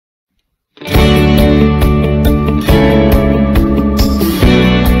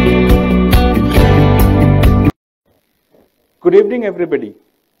Good evening, everybody.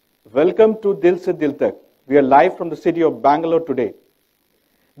 Welcome to Dil Se Dil Tak. We are live from the city of Bangalore today.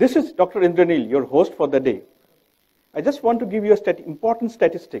 This is Dr. Indranil, your host for the day. I just want to give you important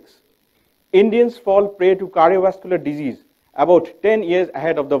statistics. Indians fall prey to cardiovascular disease about 10 years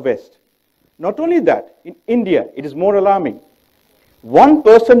ahead of the West. Not only that, in India, it is more alarming. One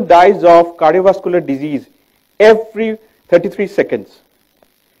person dies of cardiovascular disease every 33 seconds.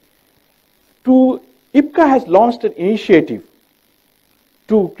 IPCA has launched an initiative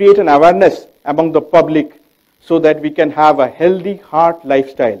to create an awareness among the public so that we can have a healthy heart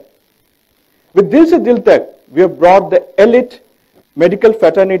lifestyle. With Dil Se Dil Tak, we have brought the elite medical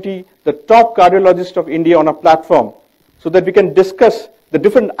fraternity, the top cardiologists of India on a platform so that we can discuss the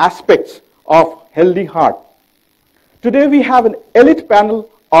different aspects of healthy heart. Today we have an elite panel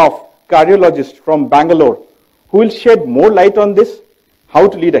of cardiologists from Bangalore who will shed more light on this, how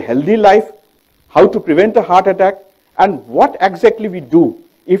to lead a healthy life, how to prevent a heart attack, and what exactly we do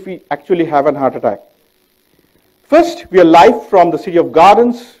if we actually have a heart attack. First, we are live from the City of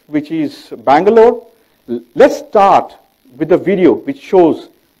Gardens, which is Bangalore. Let's start with a video which shows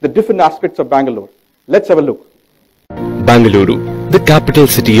the different aspects of Bangalore. Let's have a look. Bangalore, the capital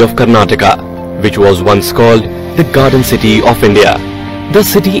city of Karnataka, which was once called the Garden City of India. The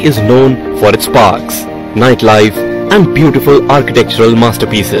city is known for its parks, nightlife, and beautiful architectural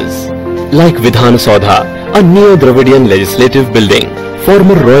masterpieces. Like Vidhana Saudha, a neo-Dravidian legislative building.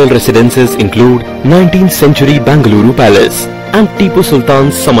 Former royal residences include 19th century Bangalore Palace and Tipu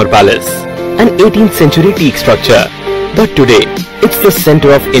Sultan's Summer Palace, an 18th century teak structure. But today, it's the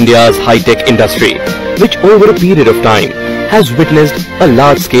center of India's high-tech industry, which over a period of time has witnessed a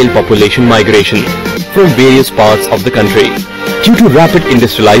large-scale population migration from various parts of the country. Due to rapid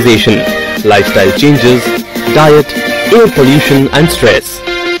industrialization, lifestyle changes, diet, air pollution and stress,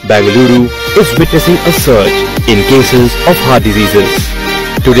 Bangalore is witnessing a surge in cases of heart diseases.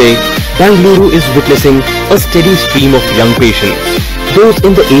 Today, Bangalore is witnessing a steady stream of young patients, those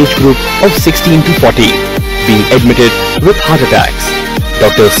in the age group of 16 to 40, being admitted with heart attacks.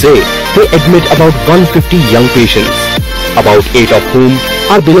 Doctors say they admit about 150 young patients, about 8 of whom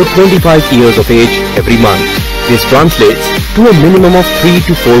are below 25 years of age every month. This translates to a minimum of 3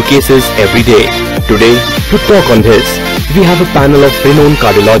 to 4 cases every day. Today, to talk on this, we have a panel of renowned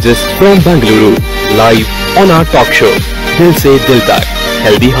cardiologists from Bangalore live on our talk show, Dil Se Dil Tak,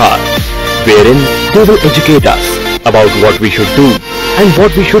 Healthy Heart, wherein they will educate us about what we should do and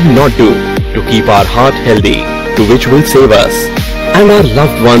what we should not do to keep our heart healthy, to which will save us and our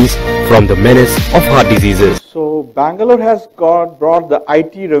loved ones from the menace of heart diseases. So Bangalore has brought the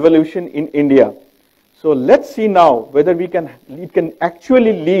IT revolution in India. So let's see now whether it can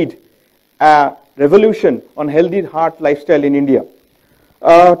actually lead a revolution on healthy heart lifestyle in India.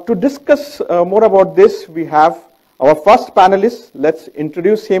 To discuss more about this, we have our first panelist. Let's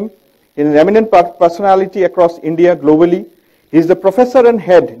introduce him. He's an eminent personality across India globally. He is the professor and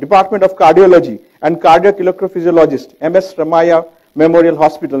head, Department of Cardiology and Cardiac Electrophysiologist, MS Ramaiah Memorial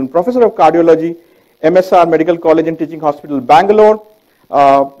Hospital, and Professor of Cardiology, MSR Medical College and Teaching Hospital, Bangalore.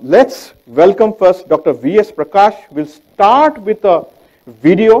 Let's welcome first Dr. V.S. Prakash. We'll start with a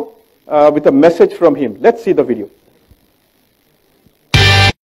video with a message from him. Let's see the video.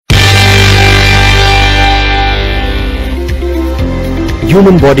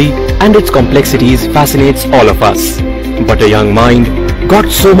 Human body and its complexities fascinates all of us. But a young mind got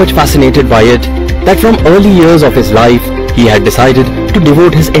so much fascinated by it that from early years of his life, he had decided to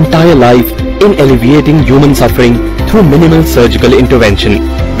devote his entire life in alleviating human suffering through minimal surgical intervention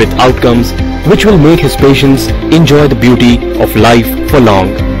with outcomes which will make his patients enjoy the beauty of life for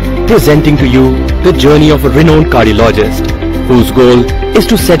long. Presenting to you the journey of a renowned cardiologist whose goal is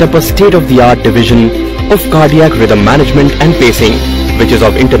to set up a state-of-the-art division of cardiac rhythm management and pacing, which is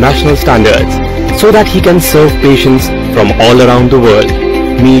of international standards, so that he can serve patients from all around the world.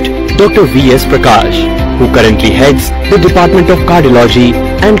 Meet Dr. V.S. Prakash, who currently heads the Department of Cardiology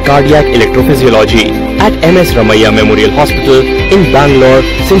and Cardiac Electrophysiology at MS Ramaiah Memorial Hospital in Bangalore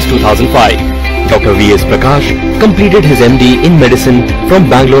since 2005. Dr. V.S. Prakash completed his MD in Medicine from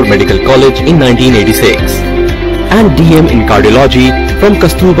Bangalore Medical College in 1986 and DM in Cardiology from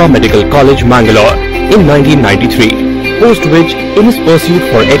Kasturba Medical College, Mangalore in 1993, post which, in his pursuit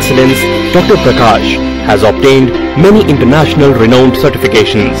for excellence, Dr. Prakash has obtained many international renowned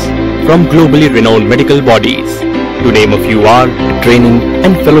certifications from globally renowned medical bodies. To name a few are training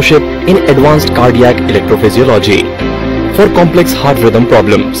and fellowship in advanced cardiac electrophysiology for complex heart rhythm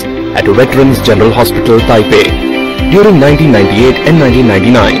problems at Veterans General Hospital, Taipei during 1998 and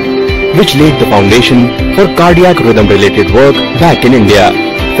 1999, which laid the foundation for cardiac rhythm related work back in India.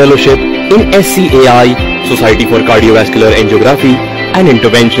 Fellowship in SCAI, Society for Cardiovascular Angiography and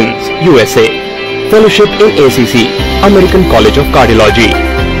Interventions, USA. Fellowship in ACC, American College of Cardiology.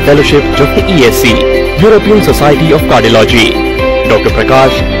 Fellowship of the ESC, European Society of Cardiology. Dr.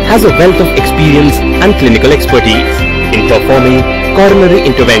 Prakash has a wealth of experience and clinical expertise in performing coronary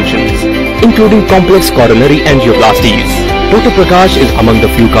interventions, including complex coronary angioplasties. Dr. Prakash is among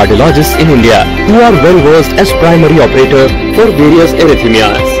the few cardiologists in India who are well versed as primary operator for various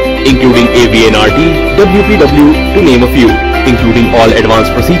arrhythmias, including AVNRT, WPW, to name a few, including all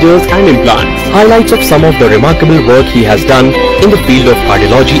advanced procedures and implants. Highlights of some of the remarkable work he has done in the field of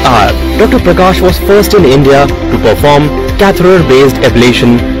cardiology are: Dr. Prakash was first in India to perform catheter-based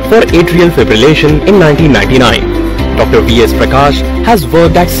ablation for atrial fibrillation in 1999. Dr. V.S. Prakash has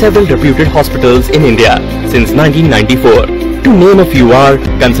worked at several reputed hospitals in India since 1994. To name a few are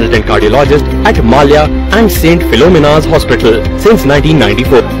consultant cardiologist at Malya and St. Philomena's Hospital since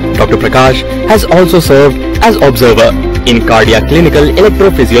 1994. Dr. Prakash has also served as observer in cardiac clinical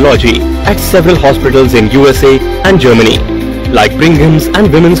electrophysiology at several hospitals in USA and Germany, like Brigham's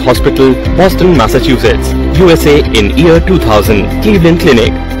and Women's Hospital, Boston, Massachusetts, USA in year 2000, Cleveland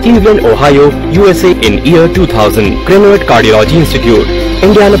Clinic, Cleveland, Ohio, USA in year 2000, Grenouille Cardiology Institute,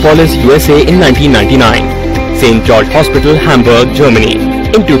 Indianapolis, USA in 1999, St. George Hospital, Hamburg, Germany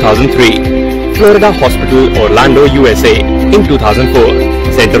in 2003, Florida Hospital, Orlando, USA in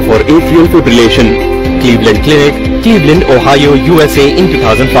 2004, Center for Atrial Fibrillation, Cleveland Clinic, Cleveland, Ohio, USA in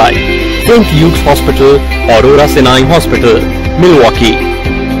 2005, St. Luke's Hospital, Aurora Sinai Hospital, Milwaukee.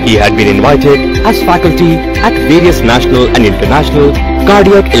 He had been invited as faculty at various national and international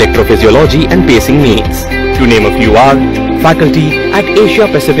cardiac electrophysiology and pacing meets. To name a few are faculty at Asia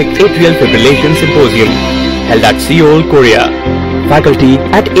Pacific Atrial Fibrillation Symposium held at Seoul, Korea, faculty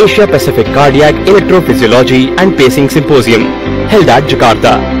at Asia Pacific Cardiac Electrophysiology and Pacing Symposium held at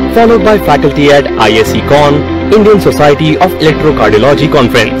Jakarta, followed by faculty at ISC-CON, Indian Society of Electrocardiology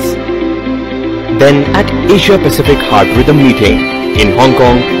Conference. Then at Asia Pacific Heart Rhythm Meeting in Hong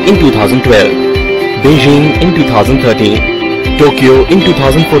Kong in 2012, Beijing in 2013, Tokyo in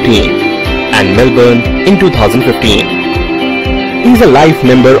 2014 and Melbourne in 2015. He is a life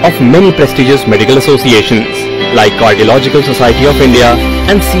member of many prestigious medical associations like Cardiological Society of India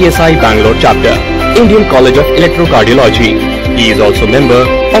and CSI Bangalore Chapter, Indian College of Electrocardiology. He is also member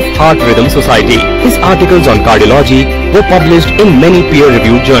of Heart Rhythm Society. His articles on cardiology were published in many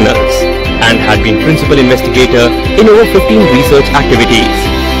peer-reviewed journals and had been principal investigator in over 15 research activities.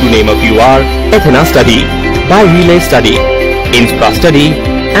 To name a few are Athena Study, Bi-Relay Study, Inspra Study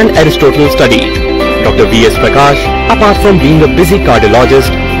and Aristotle Study. Dr. V.S. Prakash, apart from being a busy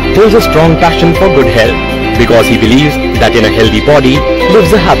cardiologist, holds a strong passion for good health because he believes that in a healthy body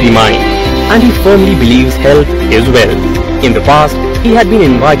lives a happy mind, and he firmly believes health is wealth. In the past, he had been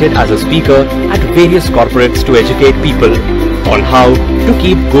invited as a speaker at various corporates to educate people on how to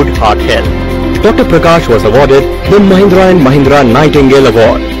keep good heart health. Dr. Prakash was awarded the Mahindra & Mahindra Nightingale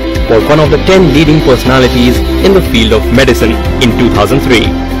Award for one of the 10 leading personalities in the field of medicine in 2003.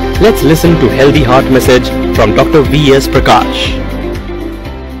 Let's listen to Healthy Heart message from Dr. V.S. Prakash.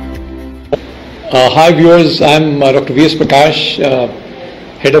 Hi viewers, I'm Dr. V.S. Prakash,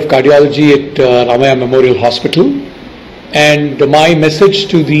 Head of Cardiology at Ramaya Memorial Hospital, and my message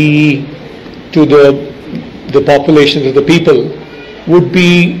to the population, to the people, would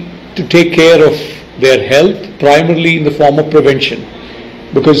be to take care of their health, primarily in the form of prevention,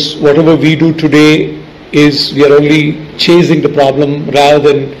 because whatever we do today is we are only chasing the problem rather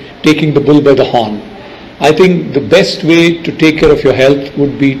than taking the bull by the horn. I think the best way to take care of your health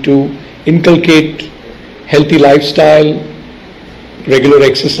would be to inculcate healthy lifestyle, regular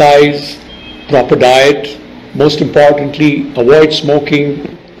exercise, proper diet, most importantly avoid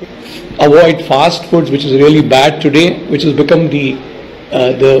smoking, avoid fast foods, which is really bad today, which has become the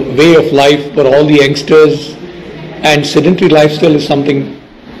way of life for all the youngsters, and sedentary lifestyle is something.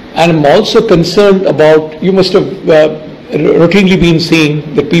 And I'm also concerned about, you must have routinely been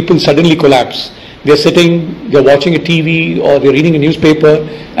seeing that people suddenly collapse. They're sitting, they're watching a TV or they're reading a newspaper,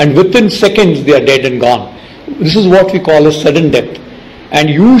 and within seconds they are dead and gone. This is what we call a sudden death, and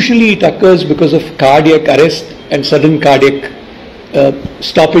usually it occurs because of cardiac arrest and sudden cardiac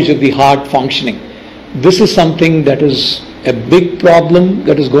stoppage of the heart functioning. This is something that is a big problem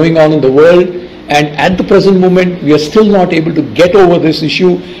that is going on in the world, and at the present moment we are still not able to get over this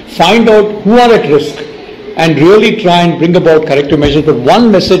issue, find out who are at risk and really try and bring about corrective measures. But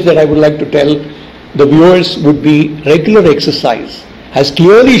one message that I would like to tell the viewers would be regular exercise has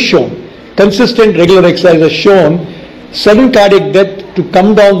clearly shown, consistent regular exercise has shown sudden cardiac death to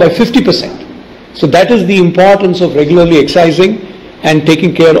come down by 50%. So that is the importance of regularly exercising. and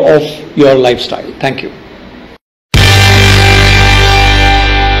taking care of your lifestyle. Thank you.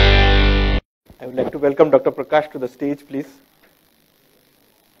 I would like to welcome Dr. Prakash to the stage, please.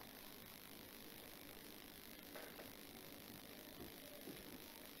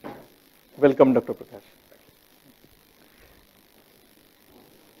 Welcome, Dr. Prakash.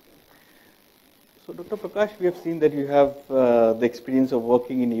 So, Dr. Prakash, we have seen that you have the experience of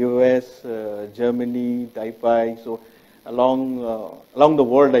working in US, Germany, Taipei, so along the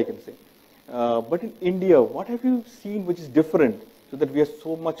world, I can say. But in India, what have you seen which is different so that we are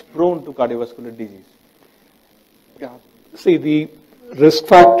so much prone to cardiovascular disease? Yeah. See, the risk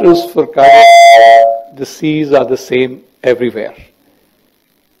factors for cardiovascular disease are the same everywhere.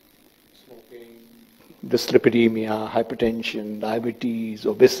 Smoking, dyslipidemia, hypertension, diabetes,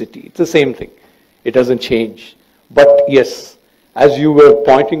 obesity, it's the same thing. It doesn't change. But yes, as you were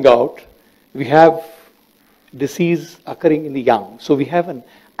pointing out, we have disease occurring in the young. So we have an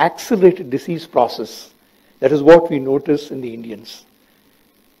accelerated disease process. That is what we notice in the Indians.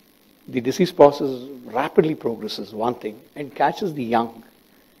 The disease process rapidly progresses, one thing, and catches the young.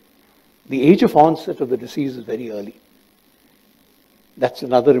 The age of onset of the disease is very early. That's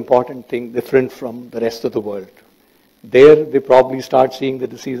another important thing, different from the rest of the world. There, they probably start seeing the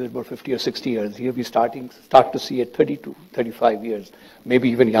disease at about 50 or 60 years. Here, we start to see at 30 to 35 years, maybe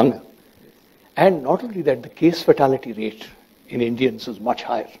even younger. And not only that, the case fatality rate in Indians is much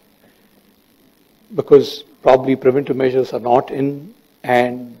higher because probably preventive measures are not in,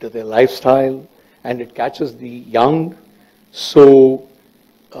 and their lifestyle, and it catches the young. So,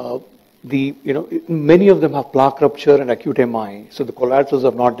 many of them have plaque rupture and acute MI. So the collaterals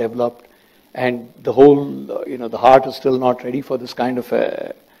have not developed. And the whole, the heart is still not ready for this kind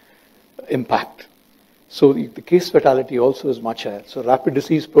of impact. So the case fatality also is much higher. So rapid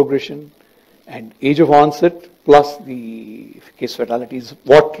disease progression and age of onset plus the case fatality is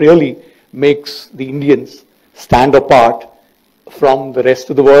what really makes the Indians stand apart from the rest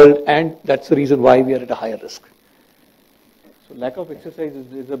of the world, and that's the reason why we are at a higher risk. So lack of exercise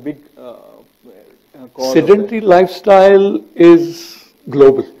is a big cause. Sedentary lifestyle is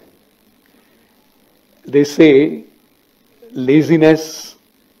global. They say laziness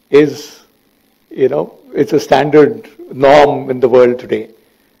is, it's a standard norm in the world today.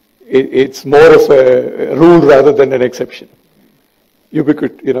 It's more of a rule rather than an exception.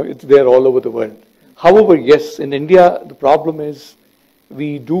 It's there all over the world. However, yes, in India, the problem is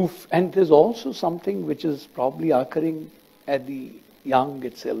and there's also something which is probably occurring at the young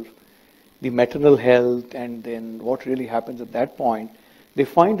itself, the maternal health, and then what really happens at that point. They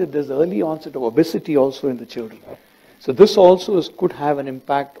find that there's early onset of obesity also in the children. So this also could have an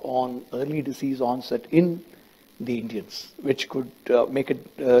impact on early disease onset in the Indians, which could make a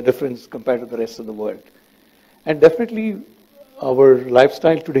difference compared to the rest of the world. And definitely our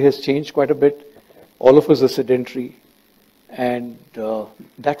lifestyle today has changed quite a bit. All of us are sedentary, and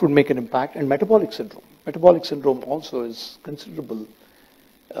that would make an impact. And metabolic syndrome. Metabolic syndrome also is considerable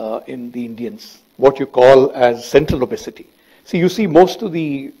in the Indians, what you call as central obesity. See, you see most of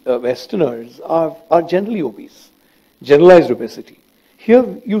the Westerners are generally obese, generalized obesity. Here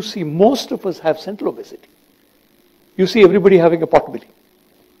you see most of us have central obesity. You see everybody having a pot belly,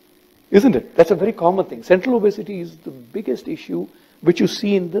 isn't it? That's a very common thing. Central obesity is the biggest issue which you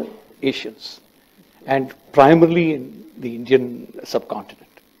see in the Asians and primarily in the Indian subcontinent.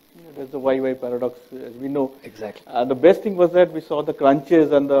 That's the YY paradox, as we know. Exactly. The best thing was that we saw the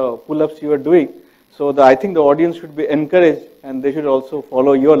crunches and the pull-ups you were doing. So I think the audience should be encouraged, and they should also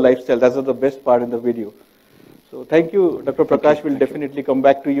follow your lifestyle. That's the best part in the video. So thank you, Dr. Prakash. We'll definitely come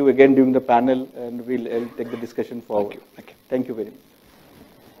back to you again during the panel, and we'll take the discussion forward. Thank you. Thank you very much.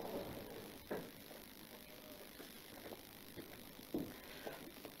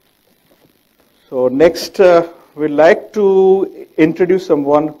 So next, we'd like to introduce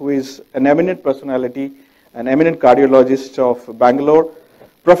someone who is an eminent personality, an eminent cardiologist of Bangalore.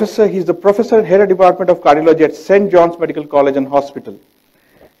 He's the professor and head of Department of Cardiology at St. John's Medical College and Hospital.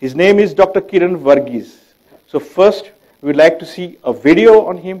 His name is Dr. Kiron Varghese. So first, we'd like to see a video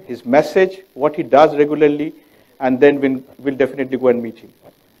on him, his message, what he does regularly, and then we'll definitely go and meet him.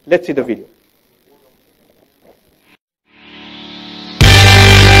 Let's see the video.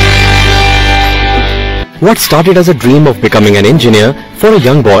 What started as a dream of becoming an engineer for a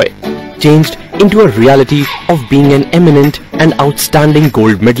young boy changed into a reality of being an eminent and outstanding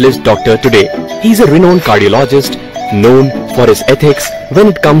gold medalist doctor today. He is a renowned cardiologist known for his ethics when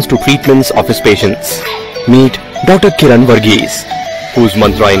it comes to treatments of his patients. Meet Dr. Kiron Varghese, whose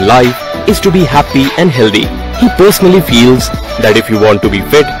mantra in life is to be happy and healthy. He personally feels that if you want to be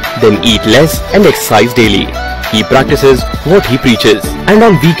fit, then eat less and exercise daily. he practices what he preaches, and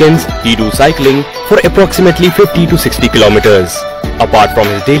on weekends he do cycling for approximately 50 to 60 kilometers. Apart from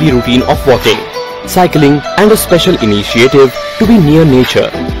his daily routine of walking, cycling and a special initiative to be near nature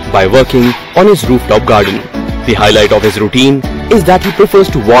by working on his rooftop garden. The highlight of his routine is that he prefers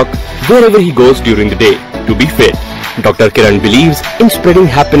to walk wherever he goes during the day to be fit. Dr. Kiran believes in spreading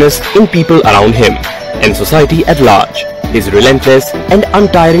happiness in people around him and society at large. His relentless and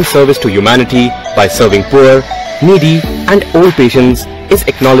untiring service to humanity by serving poor, needy and old patients is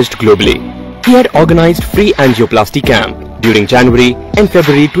acknowledged globally. He had organized free angioplasty camp during January and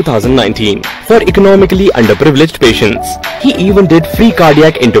February 2019 for economically underprivileged patients. He even did free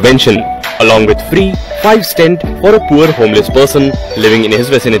cardiac intervention along with free 5 stent for a poor homeless person living in his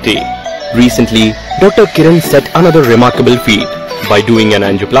vicinity. Recently, Dr. Kiran set another remarkable feat by doing an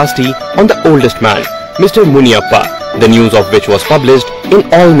angioplasty on the oldest man, Mr. Muniappa, the news of which was published in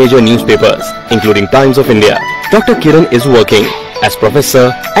all major newspapers, including Times of India. Dr. Kiran is working as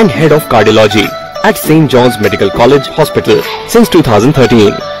Professor and Head of Cardiology at St. John's Medical College Hospital since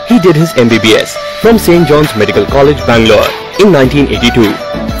 2013. He did his MBBS from St. John's Medical College, Bangalore in 1982,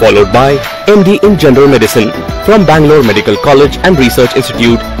 followed by MD in General Medicine from Bangalore Medical College and Research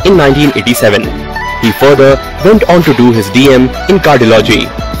Institute in 1987. He further went on to do his DM in Cardiology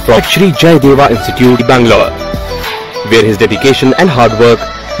from Sri Jayadeva Institute, Bangalore, where his dedication and hard work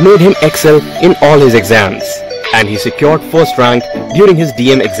made him excel in all his exams, and he secured first rank during his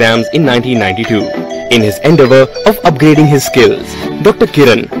DM exams in 1992. In his endeavor of upgrading his skills, Dr.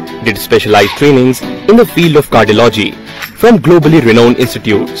 Kiran did specialized trainings in the field of cardiology from globally renowned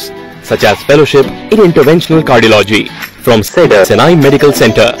institutes such as Fellowship in Interventional Cardiology from Sinai Medical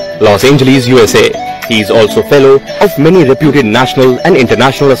Center, Los Angeles, USA. He is also fellow of many reputed national and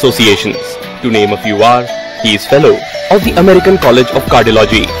international associations. To name a few are, he is fellow of the American College of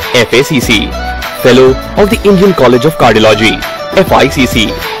Cardiology, FACC, fellow of the Indian College of Cardiology,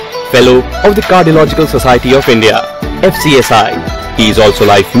 FICC, fellow of the Cardiological Society of India, FCSI. He is also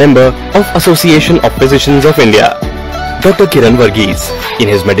life member of Association of Physicians of India. Dr. Kiron Varghese, in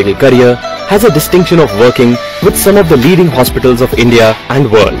his medical career, has a distinction of working with some of the leading hospitals of India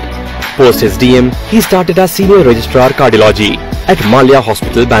and world. Post his DM, he started as Senior Registrar Cardiology at Malya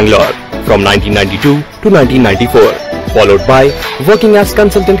Hospital, Bangalore from 1992 to 1994, followed by working as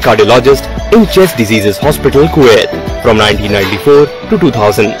Consultant Cardiologist in Chest Diseases Hospital, Kuwait from 1994 to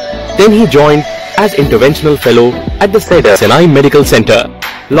 2000. Then he joined as Interventional Fellow at the Sinai Medical Center,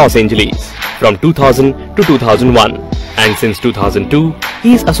 Los Angeles from 2000 to 2001, and since 2002,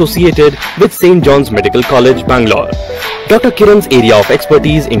 he is associated with St. John's Medical College, Bangalore. Dr. Kiran's area of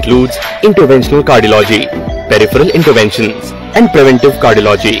expertise includes interventional cardiology, peripheral interventions, and preventive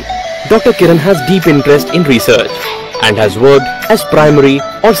cardiology. Dr. Kiran has deep interest in research and has worked as primary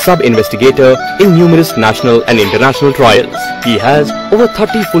or sub-investigator in numerous national and international trials. He has over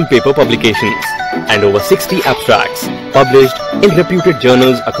 30 full paper publications and over 60 abstracts published in reputed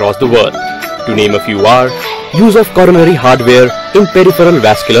journals across the world. To name a few are, use of coronary hardware in peripheral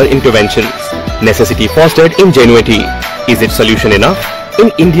vascular interventions, necessity fostered ingenuity, is its solution enough?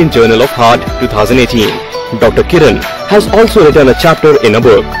 In Indian Journal of Heart 2018. Dr. Kiran has also written a chapter in a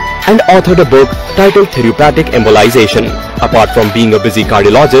book and authored a book titled Therapeutic Embolization. Apart from being a busy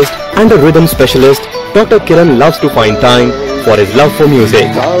cardiologist and a rhythm specialist, Dr. Kiran loves to find time for his love for music,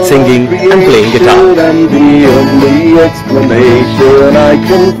 singing and playing guitar. And the only explanation I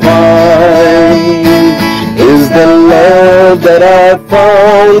can find is the love that I've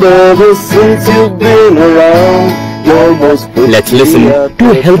found ever since you've been around. Let's listen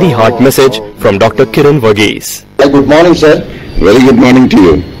to a healthy heart message from Dr. Kiron Varghese. Good morning, sir. Very good morning to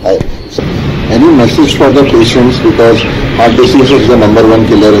you. Any message for the patients, because heart disease is the #1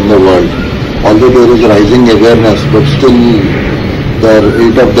 killer in the world. Although there is rising awareness, but still the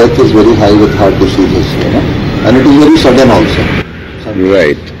rate of death is very high with heart diseases, and it is very sudden also.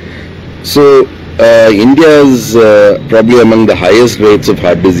 Right. So India is probably among the highest rates of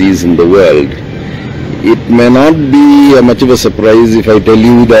heart disease in the world. It may not be much of a surprise if I tell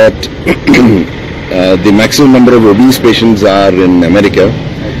you that the maximum number of obese patients are in America,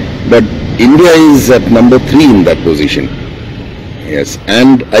 but India is at #3 in that position. Yes,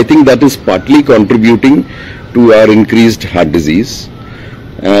 and I think that is partly contributing to our increased heart disease,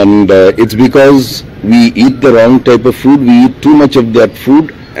 and it's because we eat the wrong type of food, we eat too much of that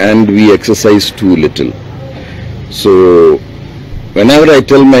food, and we exercise too little. So whenever I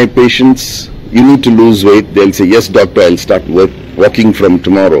tell my patients, you need to lose weight, they'll say, yes doctor, I'll start walking from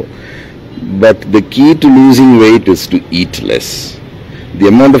tomorrow. But the key to losing weight is to eat less. The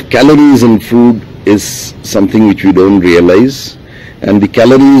amount of calories in food is something which we don't realize. and the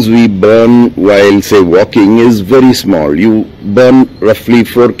calories we burn while, say, walking is very small. You burn roughly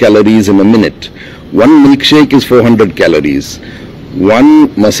 4 calories in a minute. One milkshake is 400 calories. One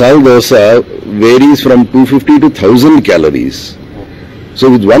masala dosa varies from 250 to 1000 calories.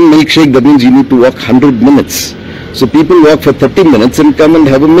 So with one milkshake, that means you need to walk 100 minutes. So people walk for 30 minutes and come and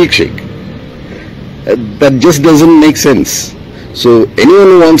have a milkshake. That just doesn't make sense. So anyone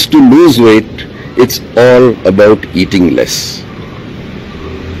who wants to lose weight, it's all about eating less.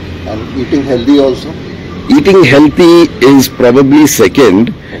 And eating healthy also? Eating healthy is probably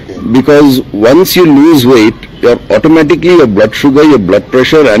second, because once you lose weight, automatically your blood sugar, your blood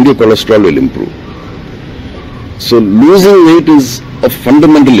pressure and your cholesterol will improve. So losing weight is of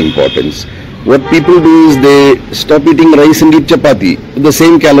fundamental importance. What people do is they stop eating rice and eat chapati, the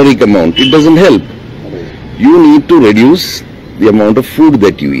same caloric amount. It doesn't help. You need to reduce the amount of food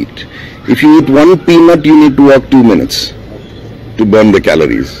that you eat. If you eat one peanut, you need to walk 2 minutes to burn the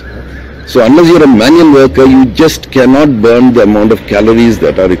calories. So unless you're a manual worker, you just cannot burn the amount of calories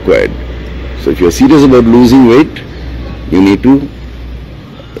that are required. So if you're serious about losing weight, you need to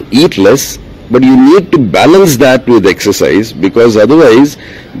eat less, but you need to balance that with exercise, because otherwise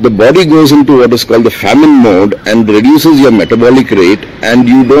the body goes into what is called the famine mode and reduces your metabolic rate, and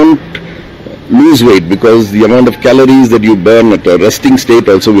you don't lose weight because the amount of calories that you burn at a resting state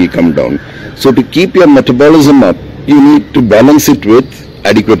also will come down. So to keep your metabolism up, you need to balance it with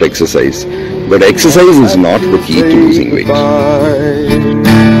adequate exercise. But exercise is not the key to losing weight.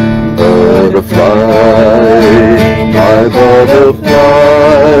 Butterfly, my butterfly,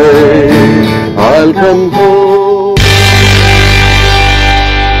 I'll come home.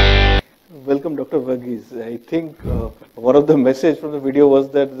 Welcome, Dr. Varghese. I think one of the message from the video was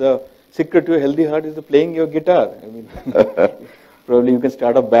that the secret to a healthy heart is the playing your guitar. I mean, probably you can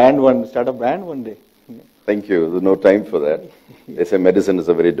start a band one day. Thank you. There's no time for that. They say medicine is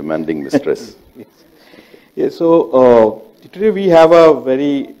a very demanding mistress. Yes. Yeah, so today we have a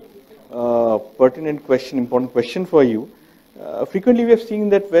very pertinent question, important question for you. Frequently we have seen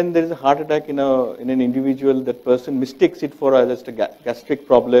that when there is a heart attack in an individual, that person mistakes it for just a gastric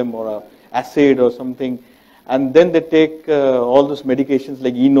problem or a acid or something, and then they take all those medications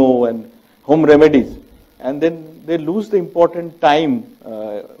like Eno and home remedies, and then they lose the important time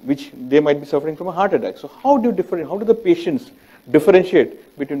which they might be suffering from a heart attack. So how do the patients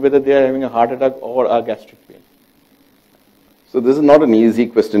differentiate between whether they are having a heart attack or a gastric pain? So this is not an easy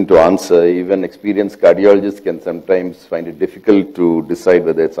question to answer. Even experienced cardiologists can sometimes find it difficult to decide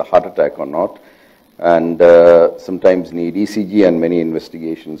whether it's a heart attack or not, and sometimes need ECG and many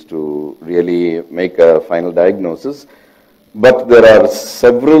investigations to really make a final diagnosis. But there are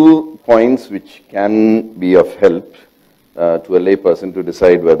several points which can be of help to a layperson to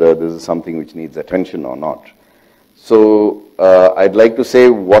decide whether this is something which needs attention or not. So I'd like to say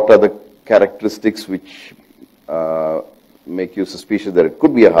what are the characteristics which make you suspicious that it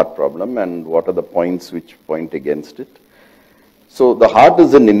could be a heart problem, and what are the points which point against it. So the heart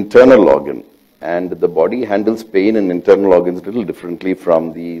is an internal organ, and the body handles pain in internal organs a little differently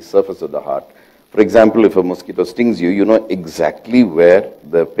from the surface of the heart. For example, if a mosquito stings you, you know exactly where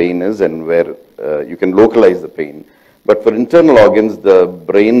the pain is and where you can localize the pain. But for internal organs, the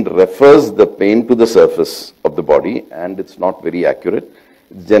brain refers the pain to the surface of the body, and it's not very accurate.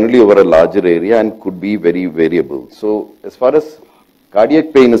 It's generally over a larger area and could be very variable. So as far as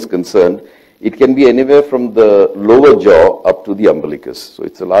cardiac pain is concerned, it can be anywhere from the lower jaw up to the umbilicus. So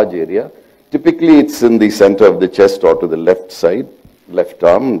it's a large area. Typically it's in the center of the chest or to the left side, left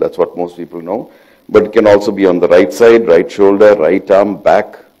arm. That's what most people know. But it can also be on the right side, right shoulder, right arm,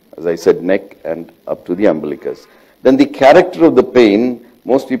 back, as I said, neck, and up to the umbilicus. Then the character of the pain,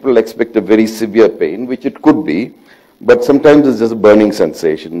 most people expect a very severe pain, which it could be. But sometimes it's just a burning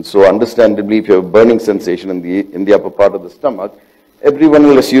sensation. So understandably, if you have a burning sensation in the upper part of the stomach, everyone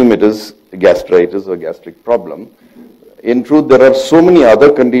will assume it is gastritis or gastric problem. In truth, there are so many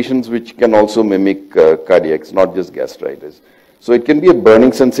other conditions which can also mimic cardiacs, not just gastritis. So it can be a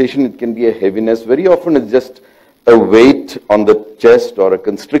burning sensation, it can be a heaviness. Very often it's just a weight on the chest or a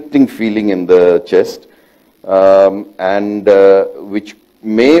constricting feeling in the chest, which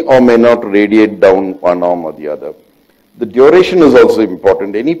may or may not radiate down one arm or the other. The duration is also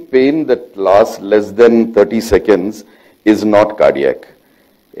important. Any pain that lasts less than 30 seconds is not cardiac.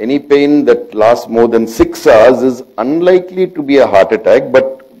 Any pain that lasts more than 6 hours is unlikely to be a heart attack,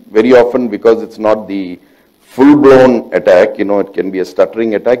 but very often, because it's not the full-blown attack, it can be a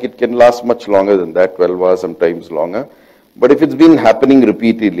stuttering attack, it can last much longer than that, 12 hours, sometimes longer. But if it's been happening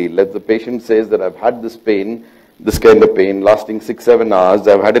repeatedly, let the patient says that I've had this pain, this kind of pain lasting 6-7 hours,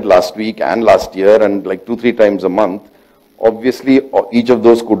 I've had it last week and last year and like 2-3 times a month, obviously each of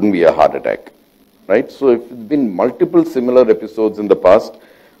those couldn't be a heart attack, right? So if there's been multiple similar episodes in the past,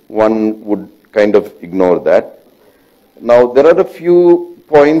 one would kind of ignore that. Now, there are a few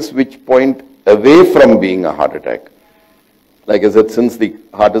points which point away from being a heart attack. Like I said, since the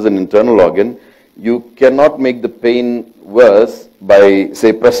heart is an internal organ, you cannot make the pain worse by,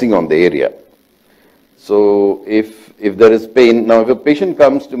 say, pressing on the area. So if there is pain, now if a patient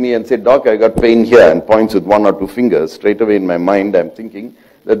comes to me and say, "Doc, I got pain here," and points with 1 or 2 fingers, straight away in my mind I'm thinking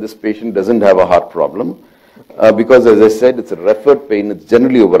that this patient doesn't have a heart problem. Because as I said, it's a referred pain, it's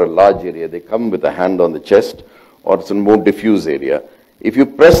generally over a large area. They come with a hand on the chest, or it's a more diffuse area. If you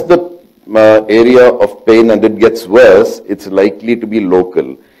press the area of pain and it gets worse, it's likely to be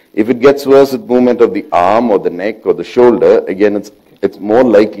local. If it gets worse with movement of the arm or the neck or the shoulder, again, it's more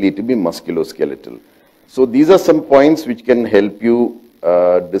likely to be musculoskeletal. So these are some points which can help you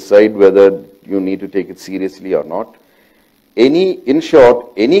decide whether you need to take it seriously or not. In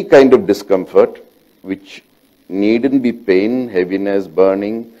short, any kind of discomfort which needn't be pain, heaviness,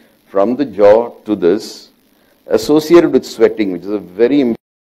 burning from the jaw to this, associated with sweating, which is a very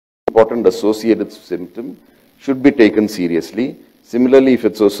important associated symptom, should be taken seriously. Similarly, if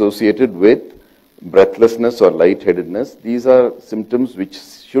it's associated with breathlessness or lightheadedness, these are symptoms which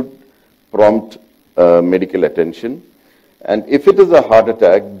should prompt medical attention. And if it is a heart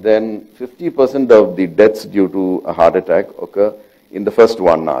attack, then 50% of the deaths due to a heart attack occur in the first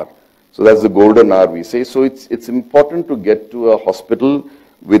 1 hour. So that's the golden hour, we say. So it's important to get to a hospital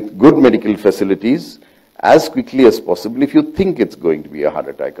with good medical facilities as quickly as possible if you think it's going to be a heart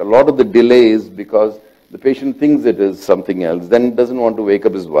attack. A lot of the delay is because the patient thinks it is something else, then doesn't want to wake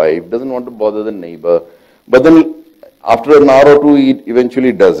up his wife, doesn't want to bother the neighbor, but then after an hour or two, he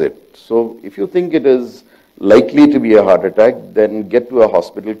eventually does it. So if you think it is likely to be a heart attack, then get to a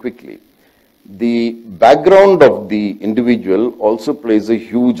hospital quickly. The background of the individual also plays a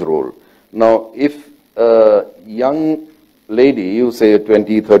huge role. Now, if a young lady, you say a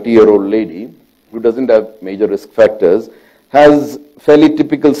 20, 30-year-old lady, who doesn't have major risk factors, has fairly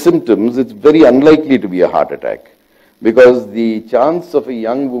typical symptoms, it's very unlikely to be a heart attack. Because the chance of a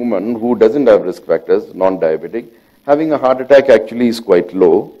young woman who doesn't have risk factors, non-diabetic, having a heart attack actually is quite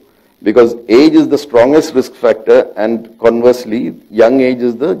low. Because age is the strongest risk factor, and conversely, young age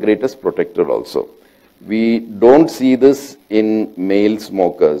is the greatest protector also. We don't see this in male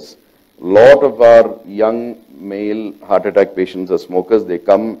smokers. A lot of our young male heart attack patients are smokers. They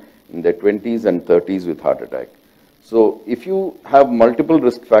come in their 20s and 30s with heart attack. So if you have multiple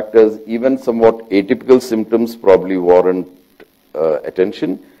risk factors, even somewhat atypical symptoms probably warrant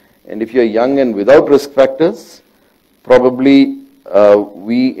attention. And if you're young and without risk factors, probably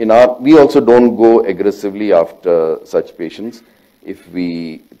we also don't go aggressively after such patients if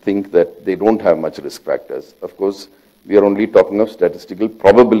we think that they don't have much risk factors. Of course, we are only talking of statistical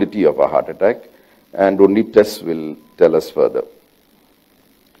probability of a heart attack, and only tests will tell us further.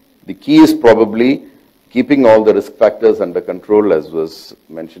 The key is probably keeping all the risk factors under control, as was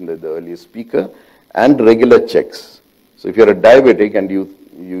mentioned by the earlier speaker, and regular checks. So if you're a diabetic, and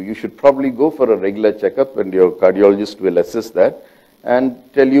you should probably go for a regular checkup, and your cardiologist will assess that and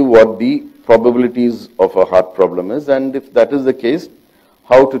tell you what the probabilities of a heart problem is, and if that is the case,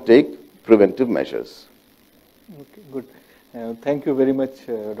 how to take preventive measures. Okay, good. Thank you very much,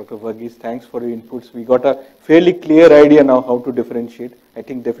 Dr. Varghese. Thanks for your inputs. We got a fairly clear idea now how to differentiate. I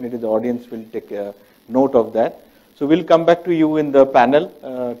think definitely the audience will take note of that. So we'll come back to you in the panel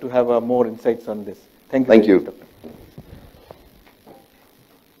to have more insights on this. Thank you. Thank you, Doctor.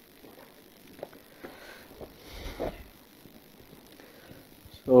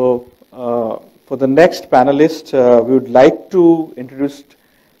 So for the next panelist, we would like to introduce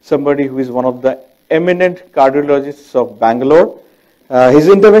somebody who is one of the eminent cardiologists of Bangalore. He's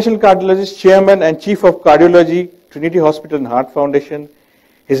interventional cardiologist, chairman and chief of cardiology, Trinity Hospital and Heart Foundation.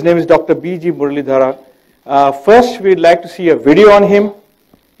 His name is Dr. B G Muralidhara. First, we'd like to see a video on him,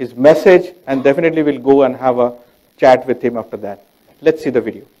 his message, and definitely we'll go and have a chat with him after that. Let's see the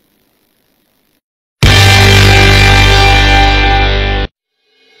video.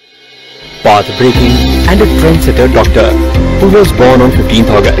 Path-breaking and a trendsetter doctor who was born on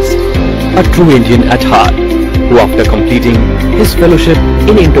 15th August, a true Indian at heart, who after completing his fellowship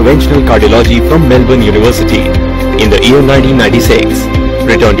in interventional cardiology from Melbourne University in the year 1996,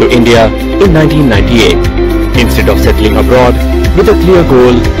 returned to India in 1998, instead of settling abroad with a clear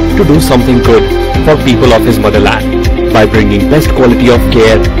goal to do something good for people of his motherland by bringing best quality of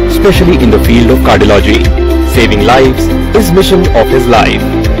care, especially in the field of cardiology. Saving lives is mission of his life.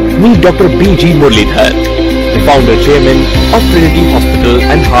 Meet Dr. B G Muralidhara, the founder chairman of Trinity Hospital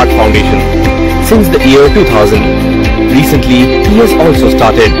and Heart Foundation since the year 2000. Recently, he has also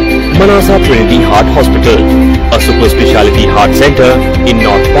started Menace Trinity Heart Hospital, a super speciality heart center in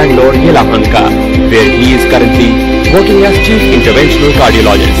North Bangalore, Yelahanka, where he is currently working as Chief Interventional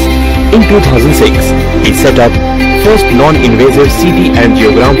Cardiologist. In 2006, he set up first non-invasive CT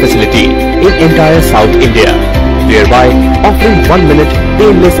angiogram facility in entire South India, thereby offering 1-minute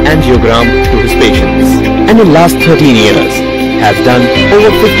painless angiogram to his patients. And in last 13 years, has done over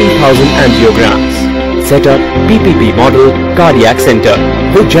 50,000 angiograms. Set up PPP model cardiac center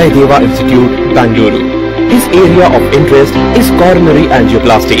with Jayadeva Institute, Bangalore. His area of interest is coronary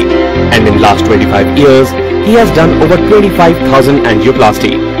angioplasty, and in last 25 years, he has done over 25,000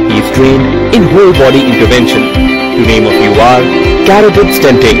 angioplasty. He is trained in whole body intervention. To name a few are carotid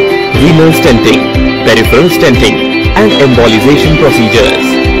stenting, renal stenting, peripheral stenting, and embolization procedures.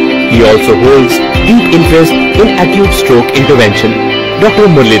 He also holds deep interest in acute stroke intervention. Dr.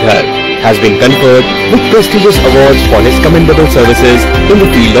 Muralidhara has been conferred with prestigious awards for his commendable services in the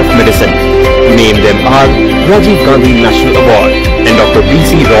field of medicine. To name them are Rajiv Gandhi National Award and Dr.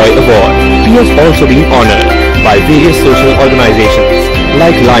 B.C. Roy Award. He has also been honored by various social organizations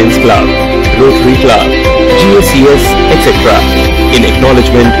like Lions Club, Rotary Club, GSCS, etc. in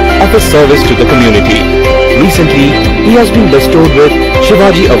acknowledgement of his service to the community. Recently, he has been bestowed with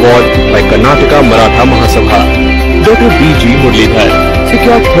Shivaji Award by Karnataka Maratha Mahasabha. Dr. B G Muralidhara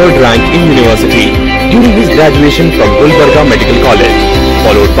secured 3rd rank in university during his graduation from Gulbarga Medical College,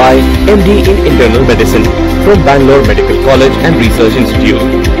 followed by MD in Internal Medicine from Bangalore Medical College and Research Institute.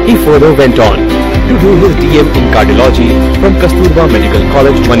 He further went on to do his DM in cardiology from Kasturba Medical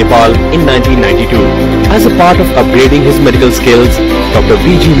College, Manipal in 1992. As a part of upgrading his medical skills, Dr.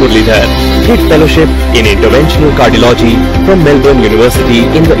 B G Muralidhara did fellowship in interventional cardiology from Melbourne University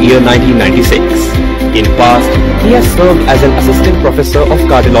in the year 1996. In past, he has served as an assistant professor of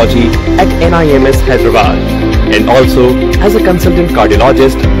cardiology at NIMS Hyderabad and also as a consultant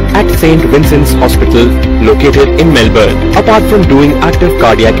cardiologist at St. Vincent's Hospital located in Melbourne. Apart from doing active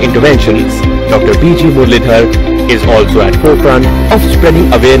cardiac interventions, Dr. B G Muralidhara is also at forefront of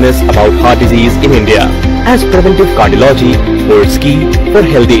spreading awareness about heart disease in India, as preventive cardiology holds key for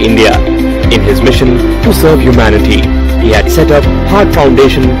healthy India. In his mission to serve humanity, he had set up Heart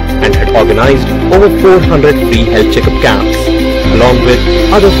Foundation and had organized over 400 free health checkup camps, along with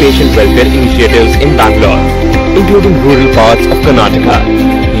other patient welfare initiatives in Bangalore, including rural parts of Karnataka.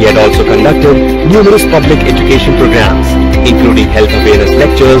 He had also conducted numerous public education programs, including health awareness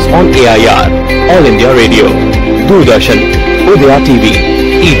lectures on AIR, All India Radio, Doordarshan, Udaya TV,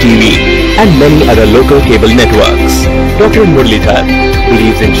 ETV, and many other local cable networks. Dr. Muralidhara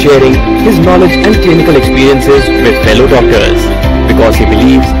believes in sharing his knowledge and clinical experiences with fellow doctors because he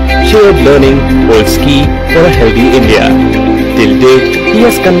believes shared learning holds key for a healthy India. Till date, he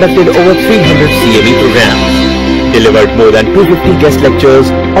has conducted over 300 CME programs, delivered more than 250 guest lectures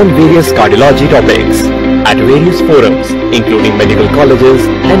on various cardiology topics at various forums, including medical colleges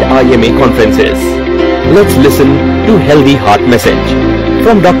and IMA conferences. Let's listen to Healthy Heart Message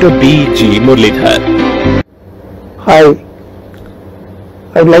from Dr. B G Muralidhara. Hi,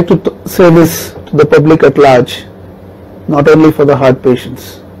 I would like to say this to the public at large, not only for the heart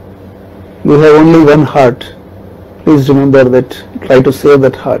patients. You have only one heart. Please remember that, try to save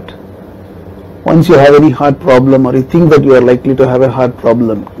that heart. Once you have any heart problem or you think that you are likely to have a heart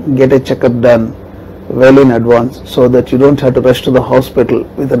problem, get a checkup done well in advance so that you don't have to rush to the hospital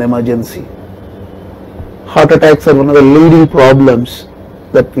with an emergency. Heart attacks are one of the leading problems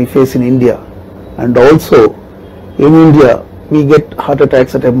that we face in India, and also in India we get heart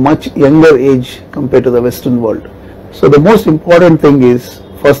attacks at a much younger age compared to the Western world. So the most important thing is,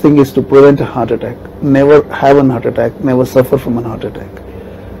 first thing is to prevent a heart attack. Never have a heart attack, never suffer from a heart attack.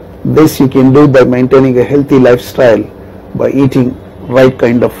 This you can do by maintaining a healthy lifestyle, by eating right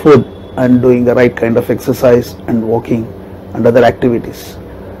kind of food and doing the right kind of exercise and walking and other activities.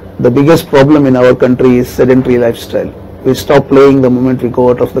 The biggest problem in our country is sedentary lifestyle. We stop playing the moment we go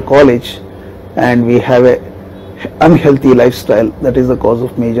out of the college, and we have a unhealthy lifestyle that is the cause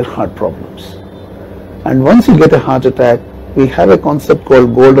of major heart problems. And once you get a heart attack, we have a concept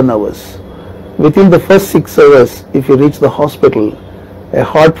called golden hours. Within the first 6 hours, if you reach the hospital, a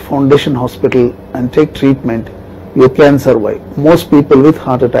heart foundation hospital, and take treatment, you can survive. Most people with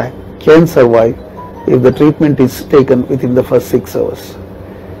heart attack can survive if the treatment is taken within the first 6 hours.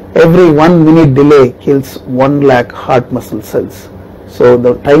 Every 1 minute delay kills 1 lakh heart muscle cells. So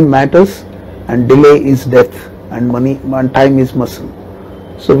the time matters, and delay is death, and time is muscle.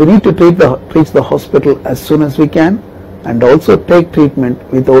 So we need to reach the hospital as soon as we can, and also take treatment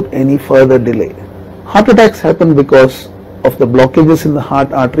without any further delay. Heart attacks happen because of the blockages in the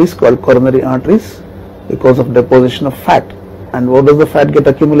heart arteries called coronary arteries. because of deposition of fat. And what does the fat get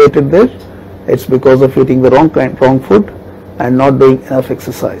accumulated there? It's because of eating the wrong food and not doing enough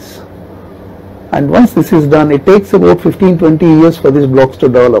exercise. And once this is done, it takes about 15-20 years for these blocks to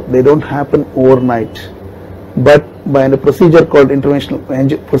develop. They don't happen overnight. But by a procedure called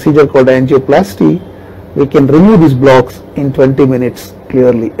angioplasty, we can remove these blocks in 20 minutes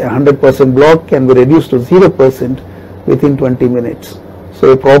clearly. A 100% block can be reduced to 0% within 20 minutes.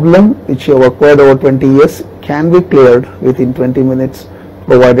 So a problem which you have acquired over 20 years can be cleared within 20 minutes,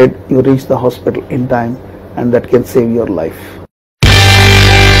 provided you reach the hospital in time, and that can save your life.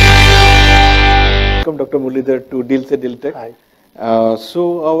 Welcome, Dr. Muralidhara, to Dil Se Dil Tak. Hi.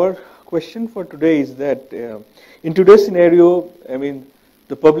 So our question for today is that in today's scenario, I mean,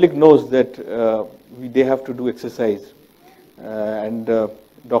 the public knows that they have to do exercise, and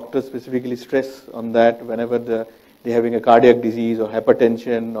doctors specifically stress on that whenever they're having a cardiac disease or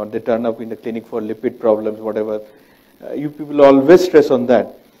hypertension, or they turn up in the clinic for lipid problems, whatever. You people always stress on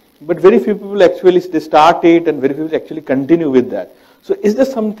that. But very few people actually, they start it, and very few people actually continue with that. So is there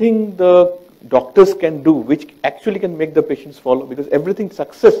something the doctors can do which actually can make the patients follow? Because everything,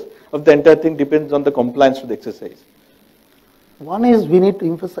 success of the entire thing depends on the compliance to the exercise. One is we need to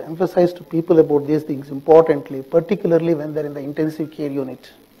emphasize to people about these things importantly, particularly when they're in the intensive care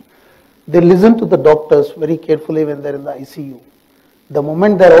unit. They listen to the doctors very carefully when they're in the ICU. The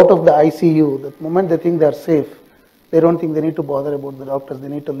moment they're out of the ICU, the moment they think they're safe, they don't think they need to bother about the doctors, they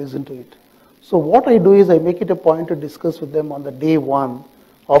need to listen to it. So what I do is I make it a point to discuss with them on the day one,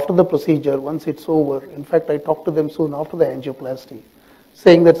 after the procedure, once it's over. In fact, I talk to them soon after the angioplasty,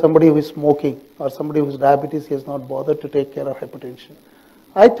 saying that somebody who is smoking or somebody who has diabetes has not bothered to take care of hypertension.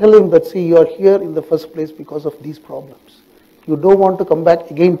 I tell him that, see, you are here in the first place because of these problems. You don't want to come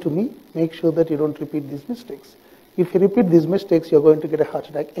back again to me, make sure that you don't repeat these mistakes. If you repeat these mistakes, you're going to get a heart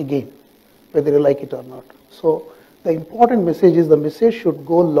attack again, whether you like it or not. So the important message is the message should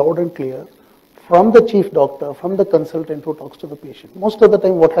go loud and clear from the chief doctor, from the consultant who talks to the patient. Most of the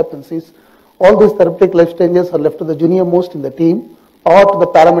time what happens is all these therapeutic life changes are left to the junior most in the team or to the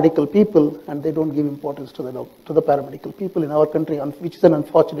paramedical people, and they don't give importance to the paramedical people in our country, which is an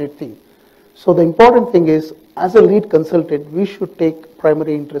unfortunate thing. So the important thing is, as a lead consultant, we should take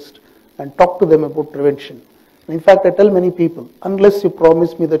primary interest and talk to them about prevention. And in fact, I tell many people, unless you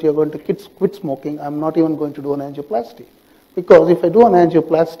promise me that you're going to quit smoking, I'm not even going to do an angioplasty. Because if I do an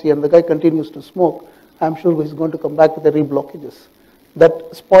angioplasty and the guy continues to smoke, I'm sure he's going to come back with the reblockages.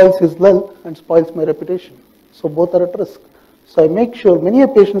 That spoils his health and spoils my reputation. So both are at risk. So I make sure many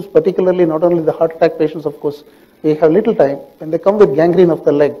patients, particularly not only the heart attack patients, of course, they have little time. When they come with gangrene of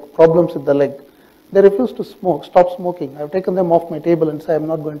the leg, problems with the leg, they refuse to smoke, stop smoking. I've taken them off my table and say, I'm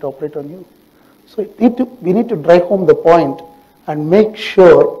not going to operate on you. So we need to drive home the point and make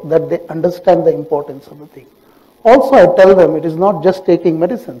sure that they understand the importance of the thing. Also, I tell them it is not just taking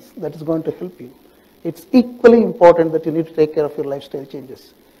medicines that is going to help you. It's equally important that you need to take care of your lifestyle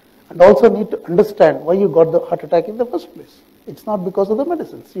changes. And also need to understand why you got the heart attack in the first place. It's not because of the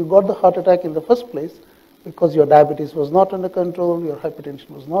medicines. You got the heart attack in the first place because your diabetes was not under control, your hypertension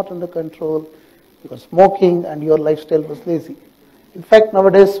was not under control, you were smoking, and your lifestyle was lazy. In fact,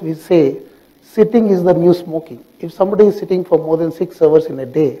 nowadays we say sitting is the new smoking. If somebody is sitting for more than 6 hours in a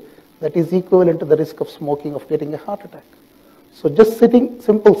day, that is equivalent to the risk of smoking of getting a heart attack. So just sitting,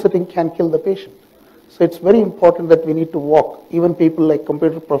 simple sitting can kill the patient. So it's very important that we need to walk. Even people like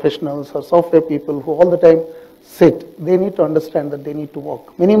computer professionals or software people who all the time sit, they need to understand that they need to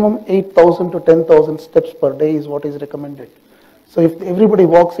walk. Minimum 8,000 to 10,000 steps per day is what is recommended. So if everybody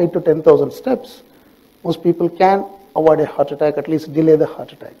walks 8 to 10,000 steps, most people can avoid a heart attack, at least delay the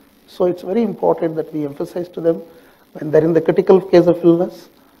heart attack. So it's very important that we emphasize to them when they're in the critical case of illness,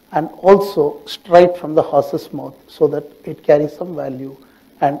 and also straight from the horse's mouth so that it carries some value.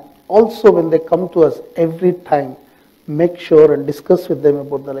 And also when they come to us every time, make sure and discuss with them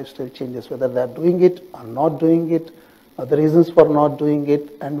about the lifestyle changes, whether they are doing it or not doing it, or the reasons for not doing it,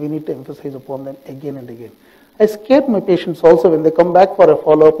 and we need to emphasize upon them again and again. I scare my patients also when they come back for a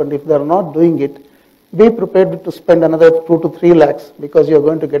follow-up, and if they are not doing it, be prepared to spend another 2 to 3 lakhs because you are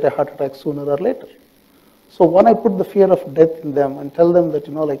going to get a heart attack sooner or later. So when I put the fear of death in them and tell them that,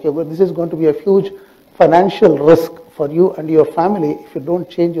 this is going to be a huge financial risk for you and your family if you don't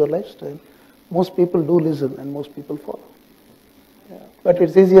change your lifestyle, most people do listen and most people follow. Yeah. But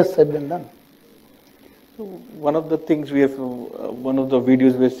it's easier said than done. So one of the things we have, one of the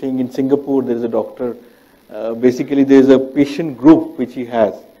videos we are seeing in Singapore, there is a doctor, basically there is a patient group which he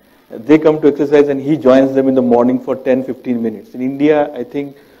has. They come to exercise and he joins them in the morning for 10-15 minutes. In India, I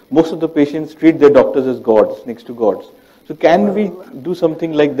think most of the patients treat their doctors as gods, next to gods. So can we do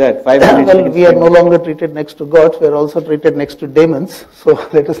something like that? 5 minutes. Well, we are no longer treated next to gods, we are also treated next to demons. So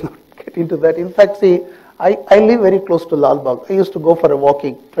let us not get into that. In fact, see, I live very close to Lal Bagh. I used to go for a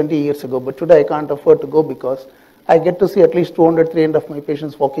walking 20 years ago, but today I can't afford to go because I get to see at least 200, 300 of my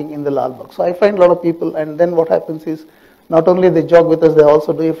patients walking in the Lal Bagh. So I find a lot of people, and then what happens is, not only they jog with us, they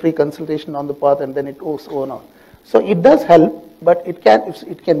also do a free consultation on the path, and then it goes on. So it does help, but if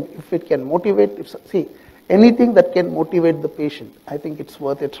it can motivate, see, anything that can motivate the patient, I think it's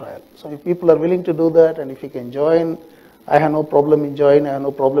worth a trial. So if people are willing to do that, and if you can join, I have no problem in joining, I have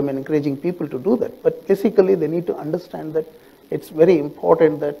no problem in encouraging people to do that. But basically, they need to understand that it's very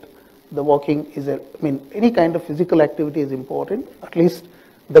important that the walking is any kind of physical activity is important. At least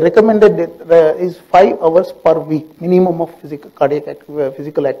the recommended is 5 hours per week, minimum of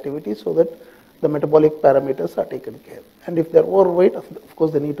physical activity, so that the metabolic parameters are taken care of. And if they're overweight, of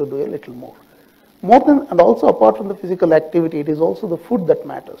course, they need to do a little more. And also apart from the physical activity, it is also the food that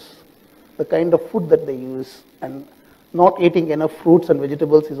matters. The kind of food that they use, and not eating enough fruits and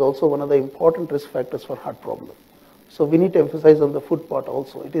vegetables is also one of the important risk factors for heart problem. So we need to emphasize on the food part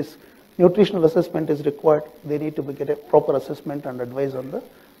also. It is nutritional assessment is required. They need to get a proper assessment and advice on the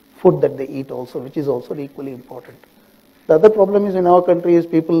food that they eat also, which is also equally important. The other problem is in our country is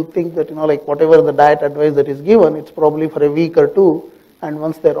people think that, like whatever the diet advice that is given, it's probably for a week or two, and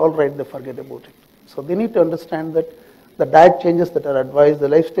once they're all right, they forget about it. So they need to understand that the diet changes that are advised, the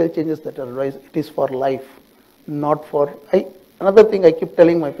lifestyle changes that are advised, it is for life, not for... Another thing I keep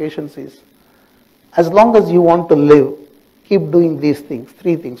telling my patients is, as long as you want to live, keep doing these things,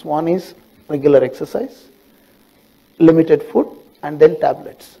 3 things. One is regular exercise, limited food, and then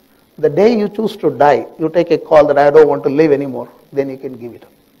tablets. The day you choose to die, you take a call that I don't want to live anymore, then you can give it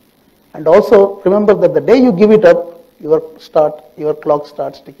up. And also remember that the day you give it up, your clock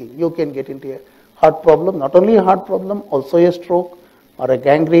starts ticking. You can get into a heart problem, not only a heart problem, also a stroke or a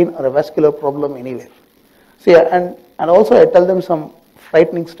gangrene or a vascular problem anywhere. See, and also I tell them some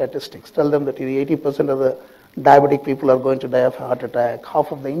frightening statistics. Tell them that 80% of the diabetic people are going to die of a heart attack,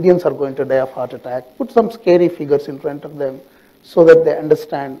 half of the Indians are going to die of heart attack. Put some scary figures in front of them so that they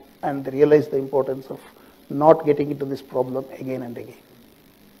understand and they realize the importance of not getting into this problem again and again.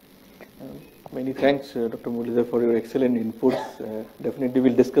 Many thanks, Dr. Muralidhara, for your excellent inputs. Definitely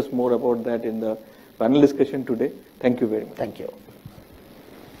we'll discuss more about that in the panel discussion today. Thank you very much. Thank you.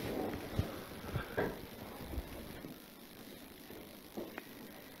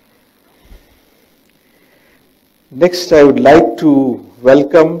 Next, I would like to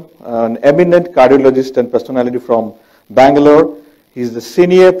welcome an eminent cardiologist and personality from Bangalore. He is the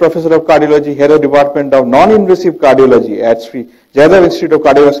Senior Professor of Cardiology, Head of Department of Non-Invasive Cardiology at Sri Jayadeva Institute of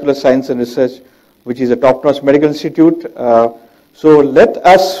Cardiovascular Science and Research, which is a top-notch medical institute. So let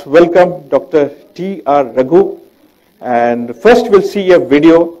us welcome Dr.T.R Raghu. And first we'll see a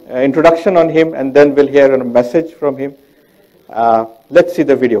video introduction on him, and then we'll hear a message from him. Let's see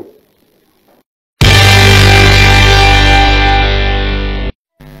the video.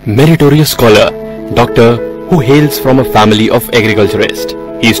 Meritorious scholar, doctor who hails from a family of agriculturists.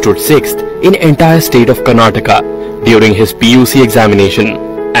 He stood 6th in entire state of Karnataka during his PUC examination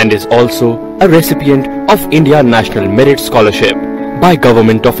and is also a recipient of India National Merit Scholarship by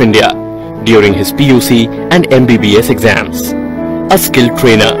Government of India during his PUC and MBBS exams. A skilled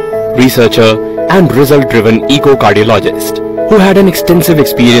trainer, researcher and result-driven echocardiologist who had an extensive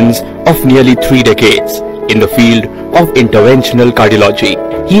experience of nearly 3 decades in the field of interventional cardiology.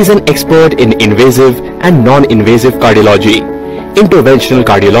 He is an expert in invasive and non-invasive cardiology, interventional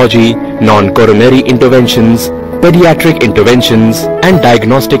cardiology, non-coronary interventions, pediatric interventions, and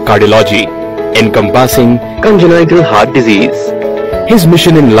diagnostic cardiology, encompassing congenital heart disease. His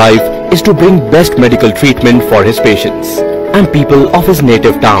mission in life is to bring best medical treatment for his patients and people of his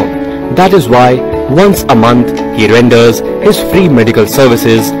native town. That is why once a month he renders his free medical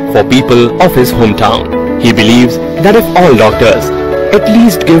services for people of his hometown. He believes that if all doctors at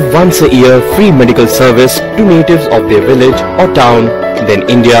least give once a year free medical service to natives of their village or town, then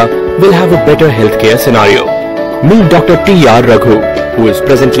India will have a better healthcare scenario. Meet Dr.T.R Raghu, who is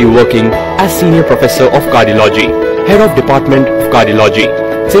presently working as Senior Professor of Cardiology, Head of Department of Cardiology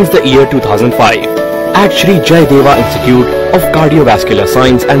since the year 2005 at Sri Jayadeva Institute of Cardiovascular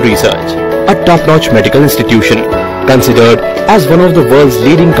Science and Research, a top-notch medical institution considered as one of the world's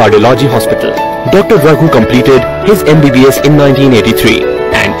leading cardiology hospitals. Dr. Raghu completed his MBBS in 1983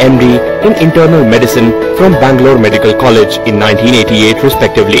 and MD in Internal Medicine from Bangalore Medical College in 1988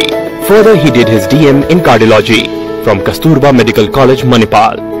 respectively. Further, he did his DM in Cardiology from Kasturba Medical College,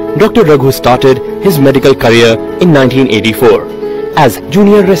 Manipal. Dr. Raghu started his medical career in 1984 as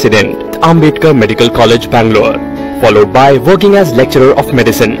Junior Resident at Ambedkar Medical College, Bangalore, followed by working as lecturer of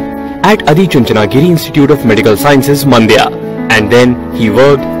medicine at Adi Chunchanagiri Institute of Medical Sciences, Mandya. And then he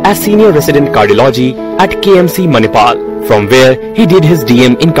worked as senior resident cardiology at KMC Manipal, from where he did his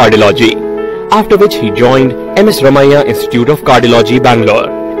DM in cardiology. After which he joined MS Ramaiah Institute of Cardiology, Bangalore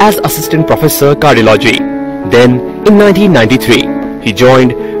as assistant professor cardiology. Then in 1993, he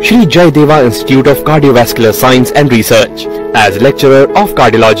joined Shri Jayadeva Institute of Cardiovascular Science and Research as lecturer of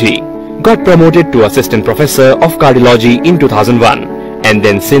cardiology. Got promoted to assistant professor of cardiology in 2001 and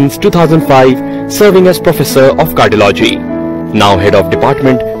then since 2005 serving as professor of cardiology. Now head of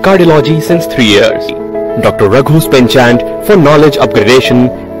department cardiology since 3 years. Dr. Raghu's penchant for knowledge upgradation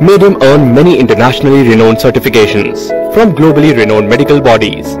made him earn many internationally renowned certifications from globally renowned medical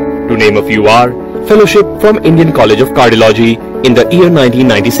bodies. To name a few are Fellowship from Indian College of Cardiology in the year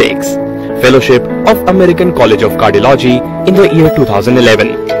 1996, Fellowship of American College of Cardiology in the year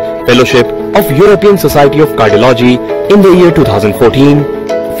 2011, Fellowship of European Society of Cardiology in the year 2014,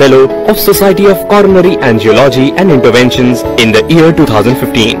 Fellow of Society of Coronary Angiology and Interventions in the year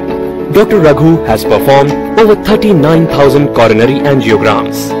 2015. Dr. Raghu has performed over 39,000 coronary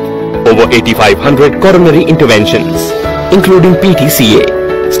angiograms, over 8,500 coronary interventions, including PTCA,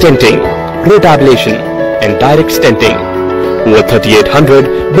 stenting, rotablation, and direct stenting, over 3,800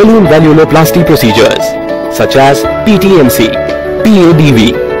 balloon valvuloplasty procedures, such as PTMC,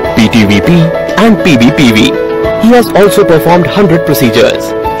 PABV, PTVP, and PBPV. He has also performed 100 procedures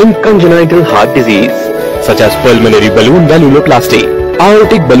in congenital heart disease, such as pulmonary balloon valvuloplasty,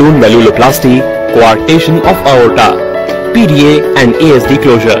 aortic balloon valvuloplasty, coarctation of aorta, PDA and ASD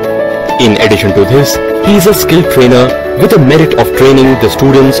closure. In addition to this, he is a skilled trainer with a merit of training the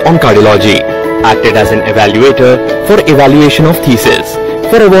students on cardiology, acted as an evaluator for evaluation of thesis,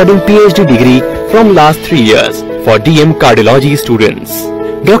 for awarding PhD degree from last 3 years for DM cardiology students.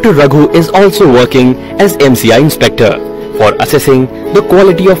 Dr. Raghu is also working as MCI inspector for assessing the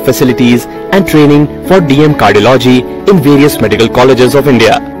quality of facilities and training for DM cardiology in various medical colleges of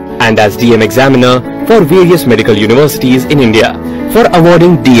India, and as DM examiner for various medical universities in India for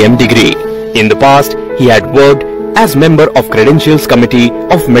awarding DM degree. In the past, he had worked as member of Credentials Committee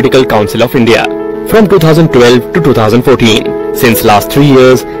of Medical Council of India from 2012 to 2014. Since last 3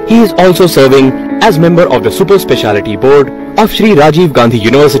 years, he is also serving as member of the Super Speciality Board of Shri Rajiv Gandhi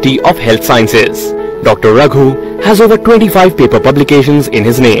University of Health Sciences. Dr. Raghu has over 25 paper publications in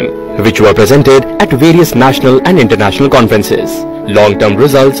his name, which were presented at various national and international conferences. Long-term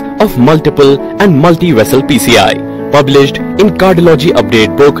results of multiple and multi-vessel PCI, published in Cardiology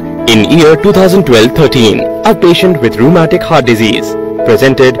Update book in year 2012-13. A patient with rheumatic heart disease,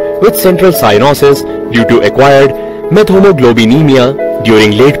 presented with central cyanosis due to acquired methemoglobinemia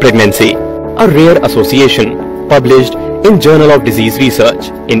during late pregnancy, a rare association, published in Journal of Disease Research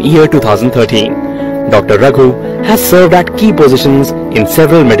in year 2013. Dr. Raghu has served at key positions in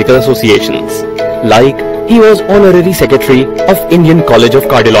several medical associations, like he was Honorary Secretary of Indian College of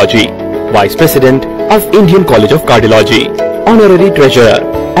Cardiology, Vice President of Indian College of Cardiology, Honorary Treasurer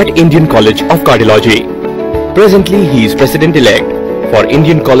at Indian College of Cardiology. Presently, he is President-elect for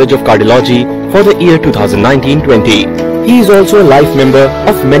Indian College of Cardiology for the year 2019-20. He is also a life member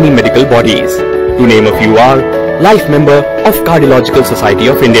of many medical bodies. To name a few are life member of Cardiological Society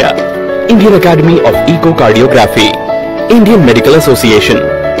of India, Indian Academy of Echocardiography, Indian Medical Association,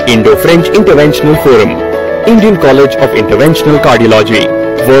 Indo-French Interventional Forum, Indian College of Interventional Cardiology,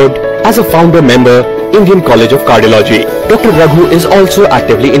 worked as a founder member, Indian College of Cardiology. Dr. Raghu is also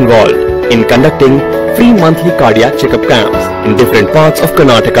actively involved in conducting free monthly cardiac checkup camps in different parts of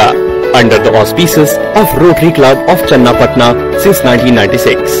Karnataka under the auspices of Rotary Club of Channapatna since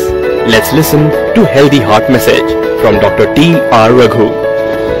 1996. Let's listen to Healthy Heart message from Dr.T.R Raghu.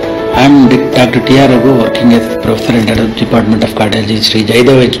 I am Dr.T.R Raghu, working as Professor and Head of Department of Cardiology, Shri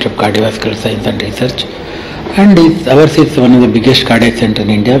Jayadeva Institute of Cardiovascular Science and Research. And ours is one of the biggest cardiac centers in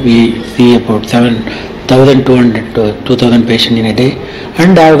India. We see about 7,200 to 2,000 patients in a day.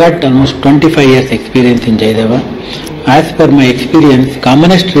 And I have got almost 25 years experience in Jayadeva. As per my experience,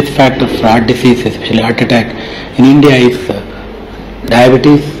 commonest risk factor for heart disease, especially heart attack, in India is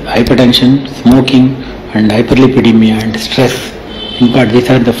diabetes, hypertension, smoking, and hyperlipidemia and stress. In part, these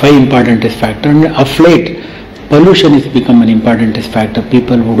are the 5 important risk factors. And of late, pollution has become an important risk factor.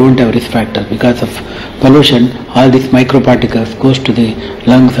 People who don't have risk factors, because of pollution, all these microparticles goes to the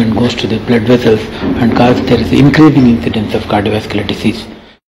lungs and goes to the blood vessels and cause there is increasing incidence of cardiovascular disease.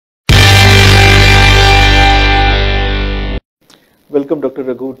 Welcome, Dr.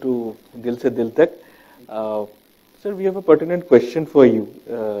 Raghu, to Dil Se Dil Tak. Sir, we have a pertinent question for you.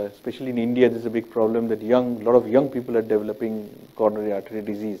 Especially in India, there's a big problem that a lot of young people are developing coronary artery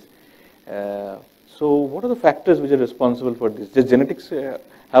disease. So what are the factors which are responsible for this? Does genetics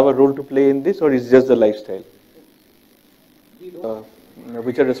have a role to play in this, or is it just the lifestyle?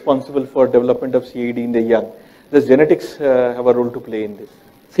 Which are responsible for development of CAD in the young. Does genetics have a role to play in this?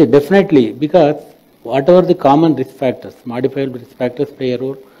 See, definitely, because whatever the common risk factors, modifiable risk factors play a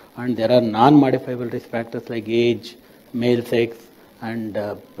role, and there are non-modifiable risk factors like age, male sex, and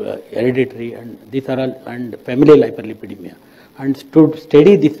hereditary, and these are all, and familial hyperlipidemia. And to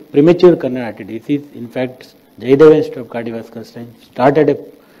study this premature coronary artery disease, in fact, Jayadeva Institute of Cardiovascular Science started a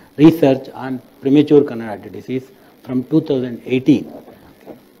research on premature coronary artery disease from 2018.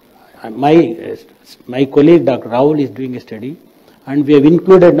 My colleague Dr. Rahul is doing a study, and we have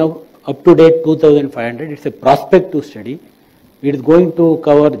included now up to date 2,500. It's a prospective study. It is going to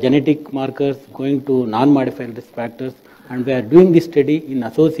cover genetic markers, going to non-modified risk factors, and we are doing this study in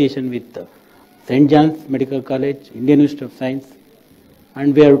association with St. John's Medical College, Indian Institute of Science,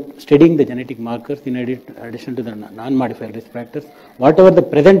 and we are studying the genetic markers in addition to the non-modified risk factors. Whatever the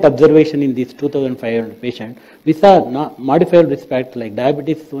present observation in these 2,500 patients, we saw modified risk factors like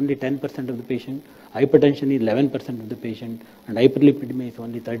diabetes is only 10% of the patient, hypertension is 11% of the patient, and hyperlipidemia is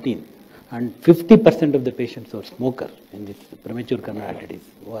only 13%. And 50% of the patients are smokers in this premature coronary artery disease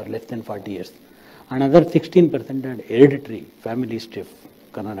who are less than 40 years. Another 16% had hereditary family history of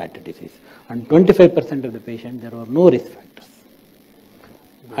coronary artery disease. And 25% of the patients, there were no risk factors.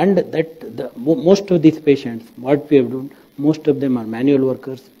 And that most of these patients, what we have done, most of them are manual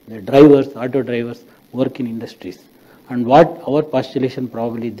workers, they're drivers, auto drivers, work in industries. And what our postulation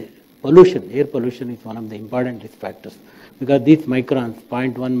probably, the pollution, air pollution is one of the important risk factors. Because these microns,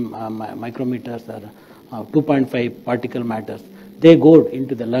 0.1 micrometers or 2.5 particle matters, they go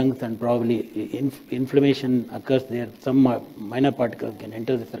into the lungs and probably inflammation occurs there. Some minor particles can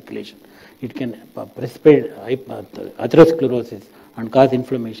enter the circulation. It can precipitate atherosclerosis and cause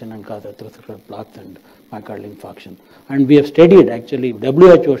inflammation and cause atherosclerotic plaques and myocardial infarction. And we have studied, actually,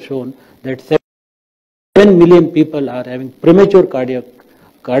 WHO has shown that 7 million people are having premature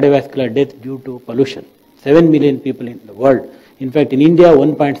cardiovascular death due to pollution. 7 million people in the world. In fact, in India,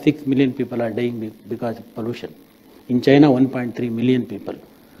 1.6 million people are dying because of pollution. In China, 1.3 million people.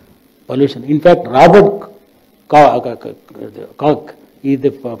 Pollution. In fact, Robert Koch is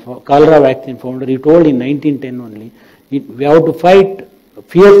the cholera vaccine founder. He told in 1910 only, we have to fight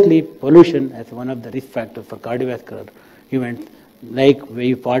fiercely pollution as one of the risk factors for cardiovascular events, like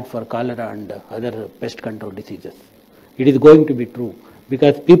we fought for cholera and other pest control diseases. It is going to be true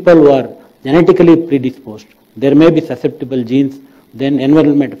because people who are genetically predisposed, there may be susceptible genes, then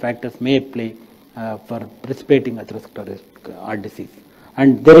environmental factors may play for precipitating atherosclerotic heart disease.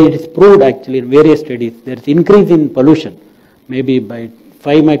 And there it is proved actually in various studies, there is increase in pollution, maybe by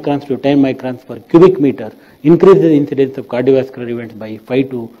 5 microns to 10 microns per cubic meter, increase the incidence of cardiovascular events by 5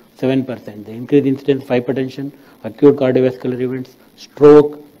 to 7%. The increased incidence of hypertension, acute cardiovascular events,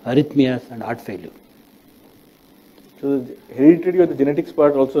 stroke, arrhythmias, and heart failure. So the hereditary or the genetics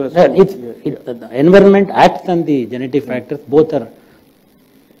part also has... The environment acts on the genetic factors, both are...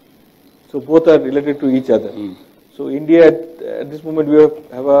 So both are related to each other. So India at this moment we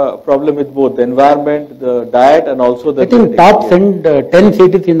have a problem with both the environment, the diet, and also the... I think top 10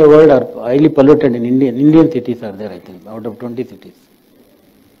 cities in the world are highly polluted in India. Indian cities are there, I think, out of 20 cities.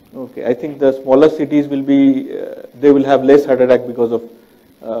 Okay, I think the smaller cities will be, they will have less heart attack because of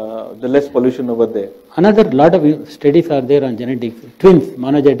the less pollution over there. Another lot of studies are there on genetics. Twins,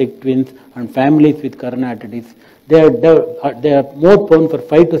 monogenetic twins, and families with coronary artery disease. They are more prone for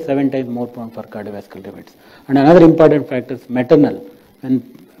 5 to 7 times more prone for cardiovascular events. And another important factor is maternal.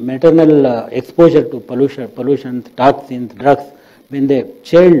 When maternal exposure to pollution, toxins, drugs, when the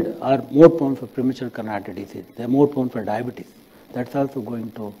child are more prone for premature coronary artery disease, they are more prone for diabetes. That's also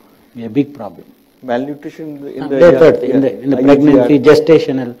going to be a big problem. Malnutrition in the pregnancy,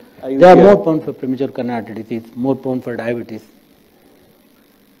 gestational, they are more prone for premature coronary artery disease, more prone for diabetes.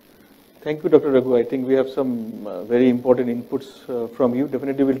 Thank you, Dr. Raghu. I think we have some very important inputs from you.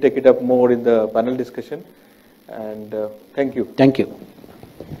 Definitely we'll take it up more in the panel discussion. And thank you. Thank you.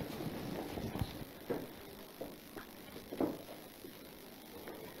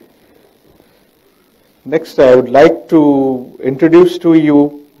 Next, I would like to introduce to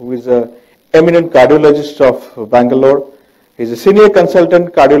you who is an eminent cardiologist of Bangalore. He is a senior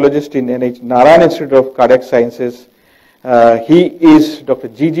consultant cardiologist in Narayan Institute of Cardiac Sciences. He is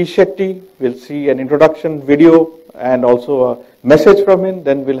Dr.G.G Shetty. We'll see an introduction video and also a message from him.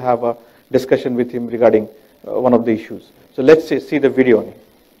 Then we'll have a discussion with him regarding one of the issues. So let's see the video.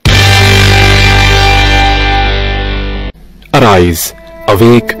 Arise,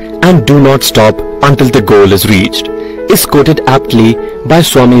 awake, and do not stop until the goal is reached, is quoted aptly by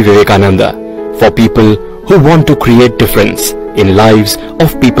Swami Vivekananda, for people who want to create difference in lives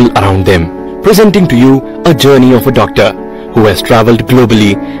of people around them. Presenting to you a journey of a doctor who has traveled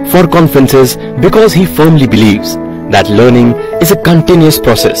globally for conferences because he firmly believes that learning is a continuous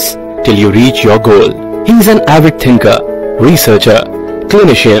process till you reach your goal. He is an avid thinker, researcher,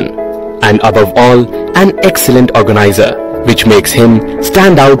 clinician, and above all, an excellent organizer, which makes him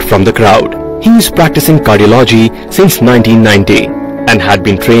stand out from the crowd. He is practicing cardiology since 1990 and had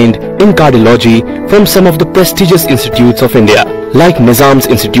been trained in cardiology from some of the prestigious institutes of India like Nizam's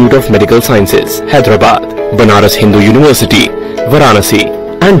Institute of Medical Sciences, Hyderabad, Banaras Hindu University, Varanasi,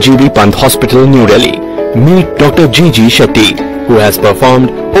 and GB Pant Hospital, New Delhi. Meet Dr.G.G Shetty, who has performed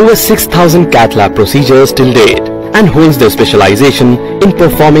over 6,000 cath lab procedures till date and holds the specialization in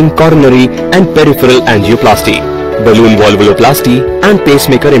performing coronary and peripheral angioplasty, balloon valvuloplasty, and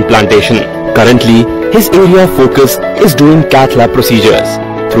pacemaker implantation. Currently, his area of focus is doing cath lab procedures.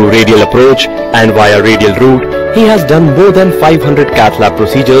 Through radial approach and via radial route, he has done more than 500 cath lab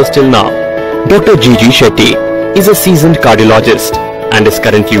procedures till now. Dr. G.G. Shetty is a seasoned cardiologist and is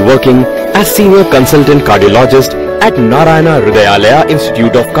currently working as Senior Consultant Cardiologist at Narayana Hrudayalaya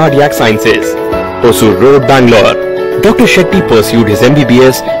Institute of Cardiac Sciences, Hosur Road, Bangalore. Dr. Shetty pursued his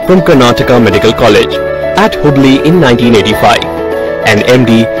MBBS from Karnataka Medical College at Hubli in 1985 and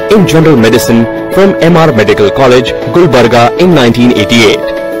MD in General Medicine from MR Medical College, Gulbarga in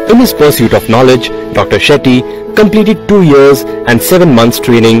 1988. In his pursuit of knowledge, Dr. Shetty completed 2 years and 7 months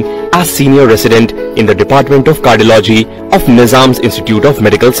training as senior resident in the Department of Cardiology of Nizam's Institute of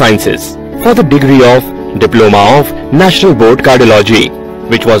Medical Sciences for the degree of Diploma of National Board Cardiology,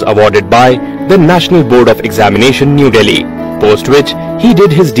 which was awarded by the National Board of Examination, New Delhi, post which he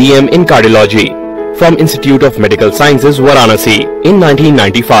did his DM in Cardiology from Institute of Medical Sciences, Varanasi in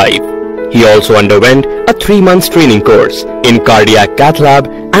 1995. He also underwent a 3-month training course in cardiac cath lab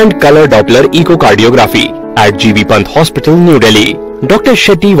and color Doppler echocardiography at GB Pant Hospital, New Delhi. Dr.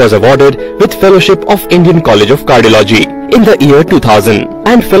 Shetty was awarded with Fellowship of Indian College of Cardiology in the year 2000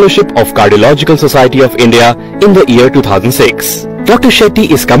 and Fellowship of Cardiological Society of India in the year 2006. Dr. Shetty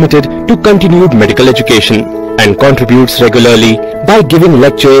is committed to continued medical education and contributes regularly by giving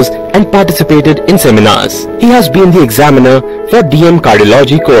lectures and participated in seminars. He has been the examiner for DM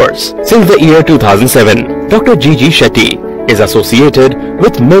Cardiology course since the year 2007. Dr. G.G. Shetty is associated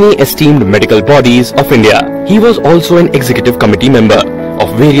with many esteemed medical bodies of India. He was also an executive committee member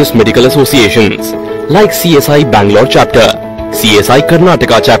of various medical associations like CSI Bangalore Chapter, CSI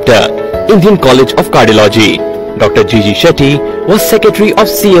Karnataka Chapter, Indian College of Cardiology. Dr. G.G. Shetty was Secretary of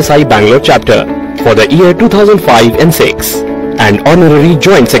CSI Bangalore Chapter for the year 2005 and 6 and Honorary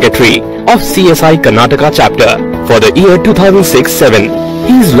Joint Secretary of CSI Karnataka Chapter for the year 2006-7.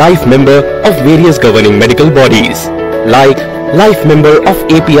 He is life member of various governing medical bodies like life member of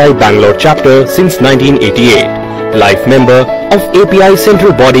API Bangalore Chapter since 1988, life member of API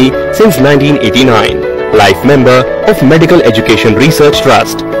Central Body since 1989, life member of Medical Education Research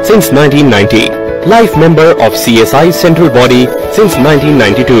Trust since 1990, life member of CSI Central Body since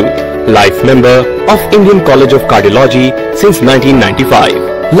 1992, life member of Indian College of Cardiology since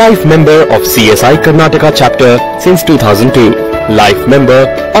 1995, life member of CSI Karnataka Chapter since 2002, life member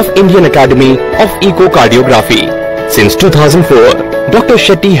of Indian Academy of Echocardiography. Since 2004, Dr.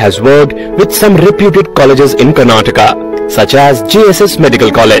 Shetty has worked with some reputed colleges in Karnataka such as JSS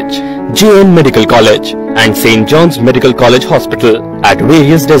Medical College, JN Medical College and St. John's Medical College Hospital at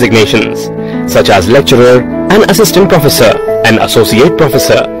various designations such as lecturer and assistant professor and associate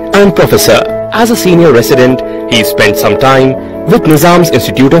professor and professor. As a senior resident, he spent some time with Nizam's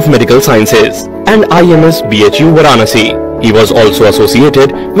Institute of Medical Sciences and IMS BHU Varanasi. He was also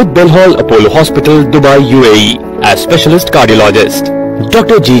associated with Belhol Apollo Hospital, Dubai, UAE as specialist cardiologist.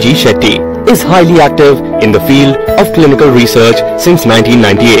 Dr. G.G. Shetty is highly active in the field of clinical research since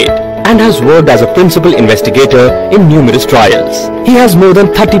 1998 and has worked as a principal investigator in numerous trials. He has more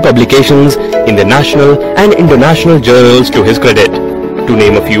than 30 publications in the national and international journals to his credit. To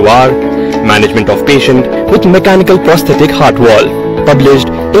name a few are Management of Patient with Mechanical Prosthetic Heart Valve, published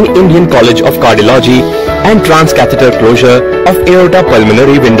in Indian College of Cardiology, and Transcatheter Closure of Aorta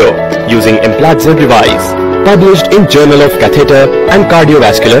Pulmonary Window using Implazid device, published in Journal of Catheter and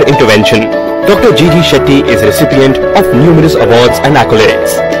Cardiovascular Intervention. Dr. G.G. Shetty is recipient of numerous awards and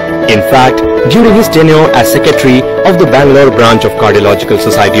accolades. In fact, during his tenure as Secretary of the Bangalore branch of Cardiological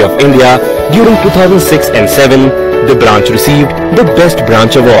Society of India during 2006 and 7, the branch received the Best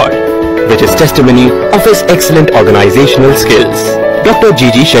Branch Award, which is testimony of his excellent organizational skills. Dr.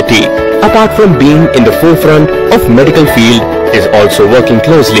 G.G. Shetty, apart from being in the forefront of medical field, is also working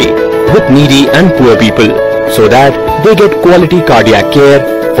closely with needy and poor people so that they get quality cardiac care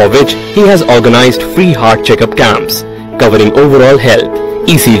for which he has organized free heart checkup camps covering overall health,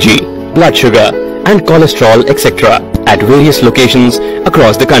 ECG, blood sugar and cholesterol etc. at various locations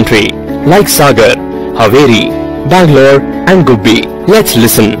across the country like Sagar, Haveri, Bangalore and Gubbi. Let's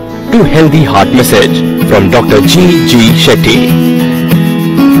listen to Healthy Heart Message from Dr.G.G Shetty.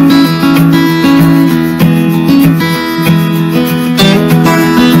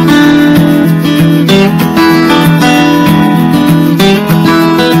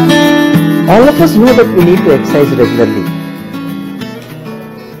 All of us know that we need to exercise regularly,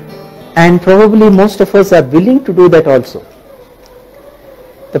 and probably most of us are willing to do that also.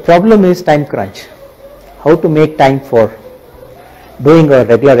 The problem is time crunch. How to make time for doing a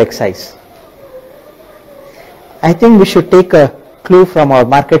regular exercise. I think we should take a clue from our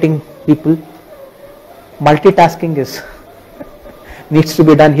marketing people. Multitasking is needs to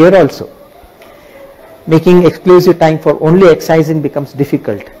be done here also. Making exclusive time for only exercising becomes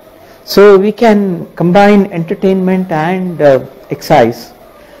difficult. So we can combine entertainment and exercise.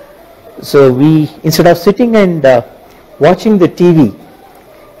 So we, instead of sitting and watching the TV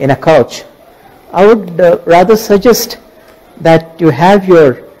in a couch, I would rather suggest that you have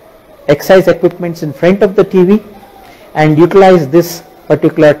your exercise equipments in front of the TV and utilize this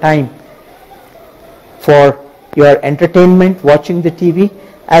particular time for your entertainment, watching the TV,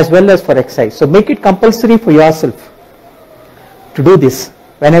 as well as for exercise. So make it compulsory for yourself to do this.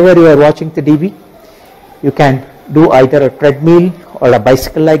 Whenever you are watching the TV, you can do either a treadmill or a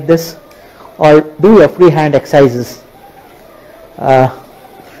bicycle like this, or do your free hand exercises.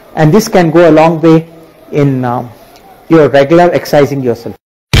 And this can go a long way in your regular exercising yourself.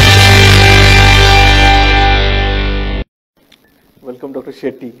 Welcome, Dr.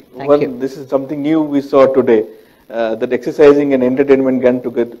 Shetty. Thank you. This is something new we saw today, that exercising and entertainment can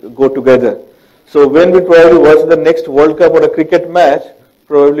go together. So when we probably watch the next World Cup or a cricket match,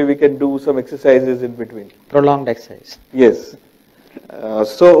 probably we can do some exercises in between. Prolonged exercise. Yes.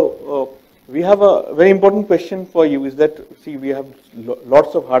 We have a very important question for you is that, see, we have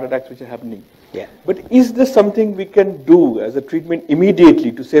lots of heart attacks which are happening. Yeah. But is this something we can do as a treatment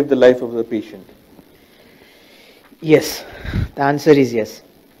immediately to save the life of the patient? Yes. The answer is yes.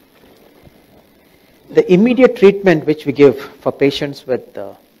 The immediate treatment which we give for patients with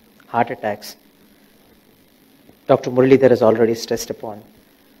heart attacks, Dr. Muralidhara has already stressed upon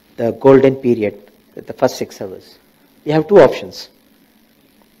the golden period, the first 6 hours. You have two options.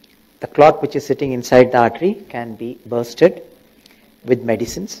 The clot which is sitting inside the artery can be bursted with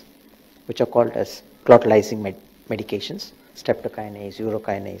medicines, which are called as clot-lysing medications, streptokinase,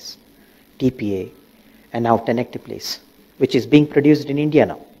 urokinase, TPA, and now tenecteplase, which is being produced in India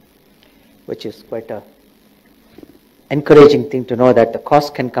now, which is quite a encouraging thing to know that the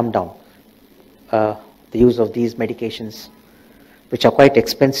cost can come down. The use of these medications, which are quite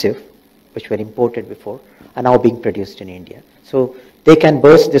expensive, which were imported before, are now being produced in India. So they can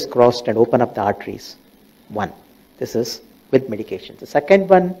burst this clot and open up the arteries. One, this is with medication. The second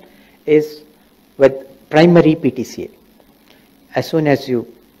one is with primary PTCA. As soon as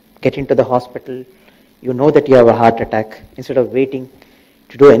you get into the hospital, you know that you have a heart attack. Instead of waiting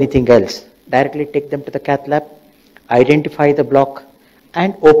to do anything else, directly take them to the cath lab, identify the block,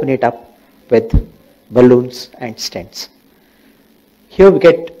 and open it up with balloons and stents. Here we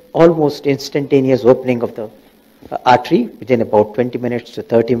get almost instantaneous opening of the artery within about 20 minutes to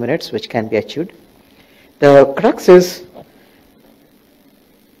 30 minutes, which can be achieved. The crux is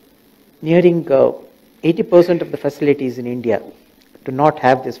nearing 80% of the facilities in India do not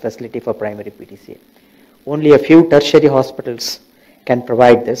have this facility for primary PTCA. Only a few tertiary hospitals can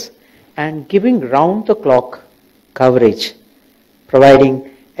provide this, and giving round-the-clock coverage, providing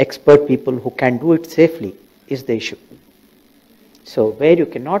expert people who can do it safely is the issue. So where you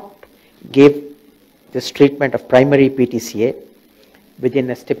cannot give this treatment of primary PTCA within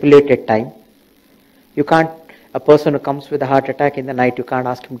a stipulated time, you can't, a person who comes with a heart attack in the night, you can't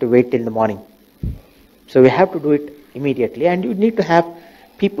ask him to wait till the morning. So we have to do it immediately, and you need to have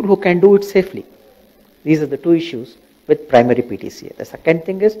people who can do it safely. These are the two issues with primary PTCA. The second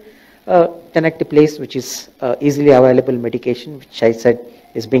thing is tenecteplase, which is easily available medication, which I said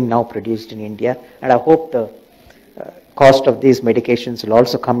is being now produced in India, and I hope the cost of these medications will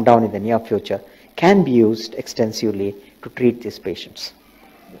also come down in the near future, can be used extensively to treat these patients.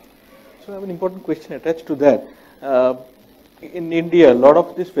 So I have an important question attached to that. In India, a lot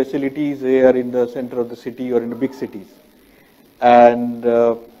of these facilities are in the center of the city or in the big cities. And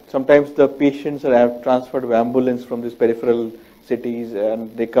sometimes the patients are transferred by ambulance from these peripheral cities,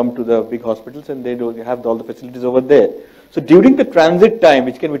 and they come to the big hospitals and they don't have all the facilities over there. So during the transit time,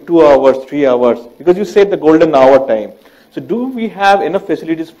 which can be 2 hours, 3 hours, because you said the golden hour time. So do we have enough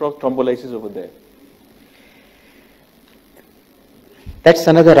facilities for thrombolysis over there? That's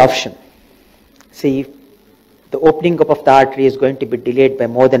another option. See, the opening up of the artery is going to be delayed by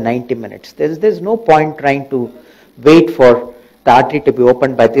more than 90 minutes. There's no point trying to wait for the artery to be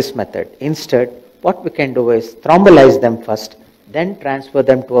opened by this method. Instead, what we can do is thrombolyze them first, then transfer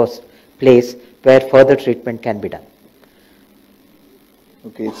them to a place where further treatment can be done.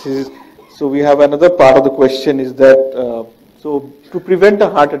 Okay, so we have another part of the question is that, so to prevent a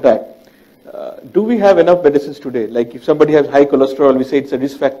heart attack, do we have enough medicines today? Like if somebody has high cholesterol, we say it's a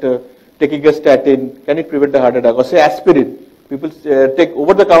risk factor, taking a statin, can it prevent a heart attack? Or say aspirin, people take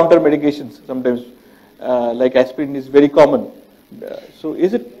over-the-counter medications sometimes, like aspirin is very common. So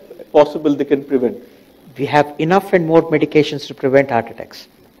is it possible they can prevent? We have enough and more medications to prevent heart attacks.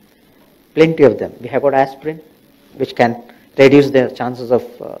 Plenty of them. We have got aspirin, which can reduce the chances of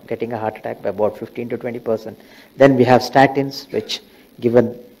getting a heart attack by about 15 to 20%. Then we have statins, which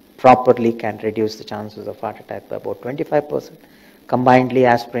given properly can reduce the chances of heart attack by about 25%. Combinedly,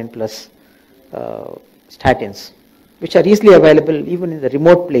 aspirin plus statins, which are easily available even in the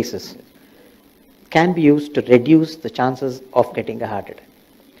remote places, can be used to reduce the chances of getting a heart attack.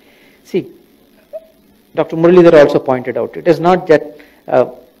 See, Dr. Muralidhara also pointed out, it is not that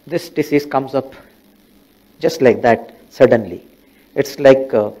this disease comes up just like that suddenly. It's like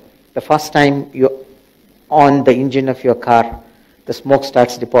the first time you're on the engine of your car, the smoke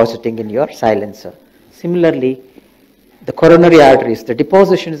starts depositing in your silencer. Similarly, the coronary arteries, the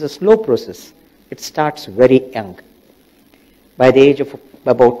deposition is a slow process. It starts very young. By the age of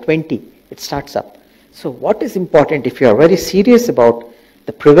about 20, it starts up. So what is important, if you are very serious about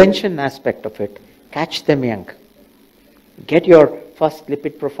the prevention aspect of it, catch them young. Get your first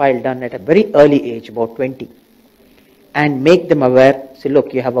lipid profile done at a very early age, about 20, and make them aware, say,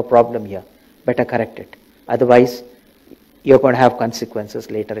 look, you have a problem here, better correct it. Otherwise, you're going to have consequences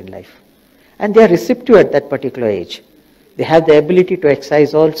later in life. And they are receptive at that particular age. They have the ability to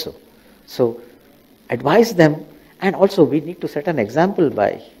exercise also. So advise them, and also we need to set an example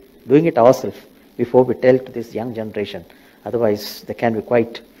by doing it ourselves before we tell to this young generation. Otherwise, they can be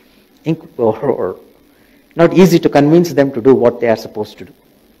quite or not easy to convince them to do what they are supposed to do.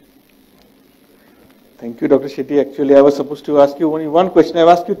 Thank you, Dr. Shetty. Actually, I was supposed to ask you only one question. I've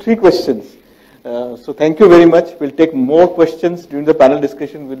asked you 3 questions. So thank you very much. We'll take more questions during the panel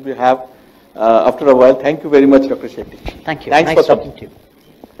discussion we'll have after a while. Thank you very much, Dr. Shetty. Thank you. Thanks nice for talking to you.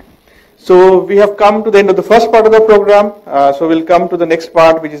 So we have come to the end of the first part of the program. So we'll come to the next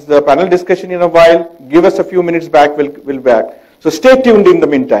part, which is the panel discussion in a while. Give us a few minutes back, we'll be back. So stay tuned in the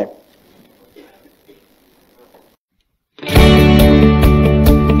meantime.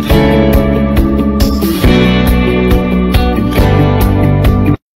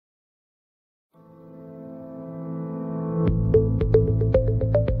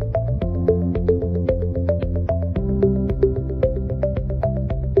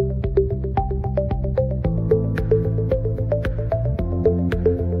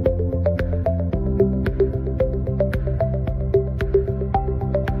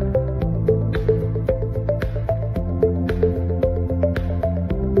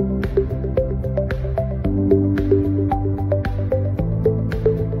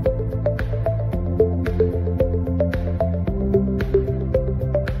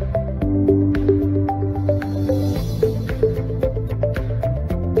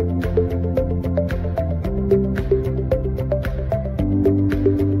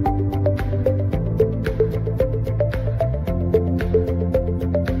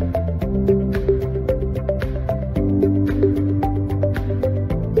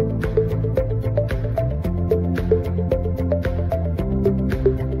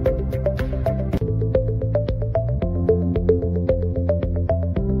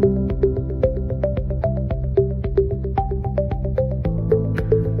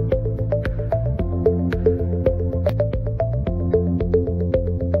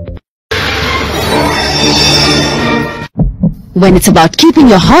 When it's about keeping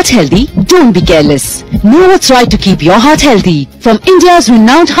your heart healthy, don't be careless. Know what's right to keep your heart healthy. From India's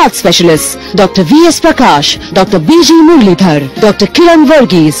renowned heart specialists, Dr. V.S. Prakash, Dr. B G Muralidhara, Dr. Kiron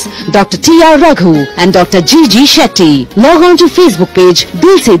Varghese, Dr.T.R Raghu and Dr.G.G Shetty. Log on to Facebook page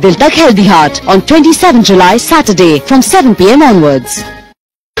Dil Se Dil Tak Healthy Heart on 27 July Saturday from 7 p.m. onwards.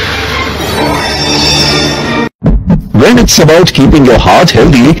 When it's about keeping your heart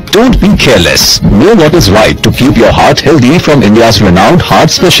healthy, don't be careless. Know what is right to keep your heart healthy from India's renowned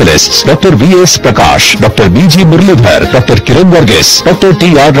heart specialists, Dr. V.S. Prakash, Dr. B G Muralidhara, Dr. Kiron Varghese,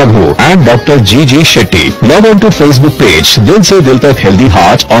 Dr.T.R Raghu and Dr.G.G Shetty. Log on to Facebook page Dil Se Dil Tak Healthy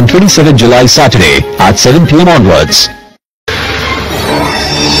Heart on 27 July Saturday at 7 p.m. onwards.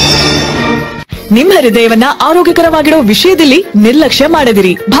 ನಿಮ್ಮ ಹೃದಯವನ್ನ ಆರೋಗ್ಯಕರವಾಗಿಡೋ ವಿಷಯದಲ್ಲಿ ನಿರ್ಲಕ್ಷ್ಯ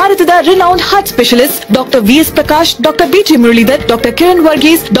ಮಾಡದಿರಿ. ಭಾರತದ renowned heart specialist doctor VS. Prakash, doctor B G Muralidhara, doctor Kiran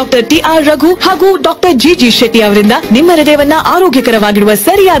Varghese, Dr.T.R Raghu ಹಾಗೂ Dr.G.G Shetty ಅವರಿಂದ ನಿಮ್ಮ ಹೃದಯವನ್ನ ಆರೋಗ್ಯಕರವಾಗಿಡುವ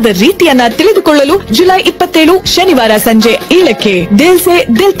ಸರಿಯಾದ ರೀತಿಯನ್ನ ತಿಳಿದುಕೊಳ್ಳಲು July 27 ಶನಿವಾರ ಸಂಜೆ 7ಕ್ಕೆ ದಿಲ್ ಸೆ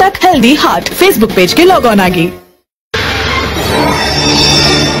ದಿಲ್ ತಕ್ healthy heart Facebook ಪೇಜ್ಗೆ log on ಆಗಿ.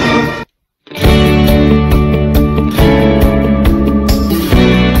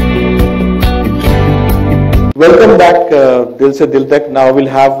 Welcome back, Dil Se Dil Tak. Now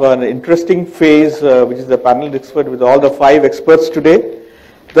we'll have an interesting phase, which is the panel expert with all the 5 experts today.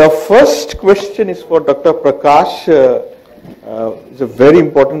 The first question is for Dr. Prakash. It's a very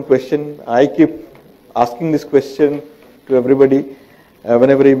important question. I keep asking this question to everybody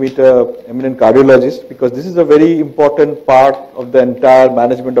whenever I meet an eminent cardiologist, because this is a very important part of the entire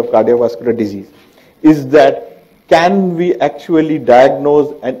management of cardiovascular disease. Is that, can we actually diagnose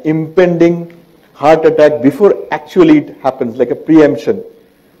an impending heart attack before actually it happens, like a preemption,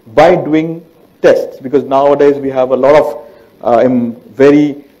 by doing tests? Because nowadays we have a lot of very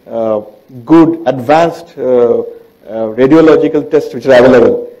good advanced radiological tests which are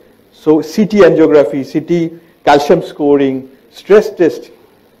available. So CT angiography, CT calcium scoring, stress test,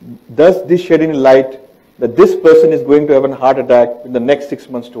 does this shed any light that this person is going to have a heart attack in the next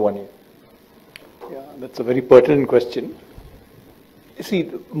 6 months to 1 year? Yeah, that's a very pertinent question. See,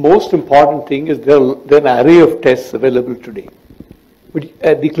 the most important thing is there are an array of tests available today. But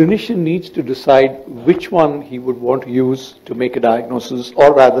the clinician needs to decide which one he would want to use to make a diagnosis, or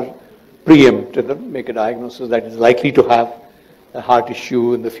rather preempt and make a diagnosis that is likely to have a heart issue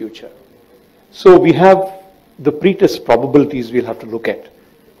in the future. So we have the pretest probabilities we'll have to look at.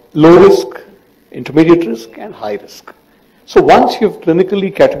 Low risk, intermediate risk, and high risk. So once you've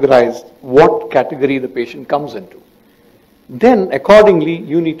clinically categorized what category the patient comes into, then accordingly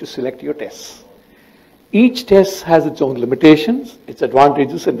you need to select your tests. Each test has its own limitations, its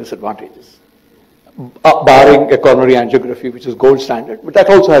advantages and disadvantages. Barring a coronary angiography, which is gold standard, but that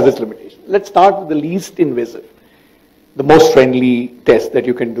also has its limitations. Let's start with the least invasive, the most friendly test that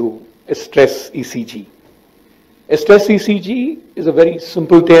you can do, a stress ECG. A stress ECG is a very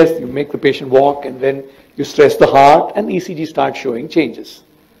simple test. You make the patient walk and then you stress the heart and the ECG starts showing changes.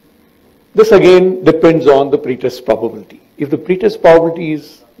 This again depends on the pretest probability. If the pretest probability is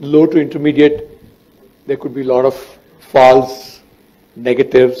low to intermediate, there could be a lot of false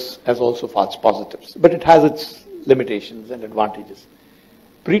negatives as also false positives, but it has its limitations and advantages.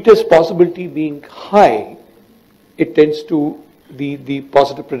 Pretest possibility being high, it tends to the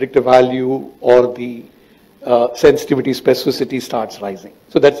positive predictive value or the sensitivity specificity starts rising.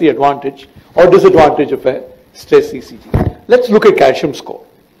 So that's the advantage or disadvantage of a stress ECG. Let's look at calcium score.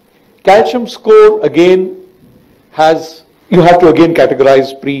 Calcium score again has, you have to again categorize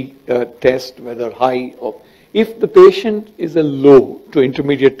pre-test whether high or, if the patient is a low to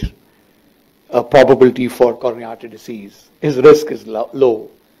intermediate probability for coronary artery disease, his risk is low,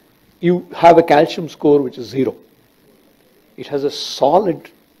 you have a calcium score which is 0. It has a solid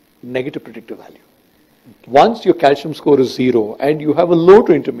negative predictive value. Once your calcium score is 0 and you have a low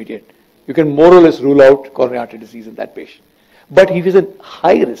to intermediate, you can more or less rule out coronary artery disease in that patient. But if he is a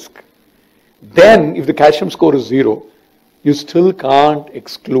high risk, then if the calcium score is 0, you still can't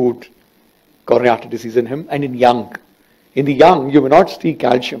exclude coronary artery disease in him. And in young, you may not see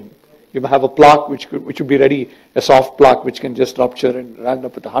calcium. You may have a plaque which would be ready, a soft plaque which can just rupture and end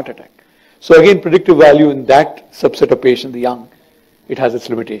up with a heart attack. So again, predictive value in that subset of patients, the young, it has its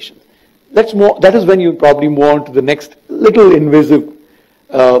limitations. That is when you probably move on to the next little invasive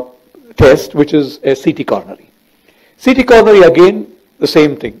test, which is a CT coronary. CT coronary again, the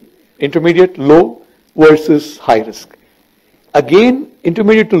same thing. Intermediate, low versus high risk. Again,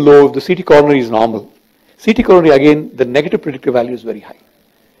 intermediate to low, if the CT coronary is normal. CT coronary again, the negative predictive value is very high.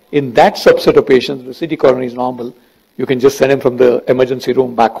 In that subset of patients, the CT coronary is normal, you can just send him from the emergency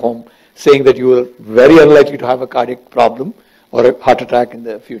room back home, saying that you are very unlikely to have a cardiac problem or a heart attack in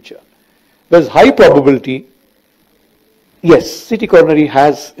the future. There's high probability. Yes, CT coronary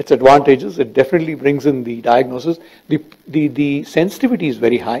has its advantages. It definitely brings in the diagnosis. The sensitivity is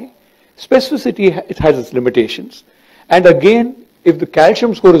very high. Specificity, it has its limitations. And again, if the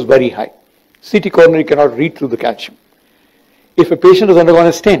calcium score is very high, CT coronary cannot read through the calcium. If a patient has undergone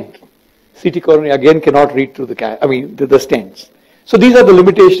a stent, CT coronary again cannot read through the stents. So these are the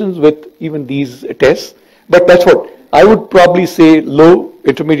limitations with even these tests. But that's what I would probably say: low,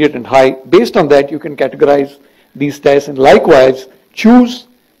 intermediate, and high. Based on that, you can categorize these tests and likewise choose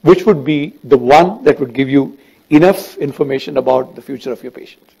which would be the one that would give you enough information about the future of your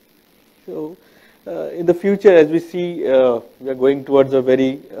patient. So in the future, as we see, we are going towards a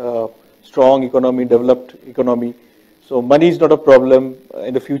very strong economy, developed economy. So money is not a problem.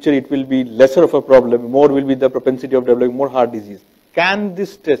 In the future, it will be lesser of a problem. More will be the propensity of developing more heart disease. Can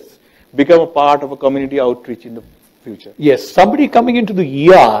this test become a part of a community outreach in the future? Yes, somebody coming into the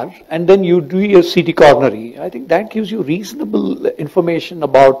ER and then you do your CT coronary, I think that gives you reasonable information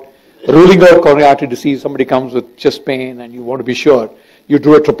about ruling out coronary artery disease. Somebody comes with chest pain and you want to be sure. You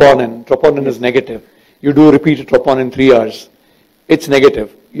do a troponin. Troponin is negative. You do a repeated troponin in 3 hours. It's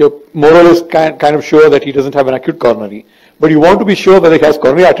negative. You're more or less kind of sure that he doesn't have an acute coronary. But you want to be sure whether he has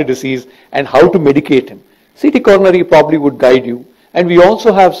coronary artery disease and how to medicate him. CT coronary probably would guide you. And we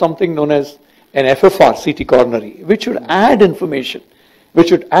also have something known as an FFR CT coronary, which should add information, which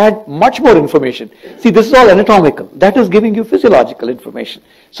should add much more information. See, this is all anatomical. That is giving you physiological information.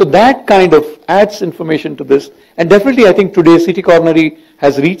 So that kind of adds information to this. And definitely I think today CT coronary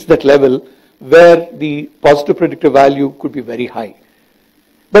has reached that level where the positive predictive value could be very high.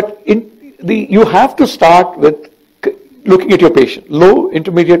 But you have to start with looking at your patient, low,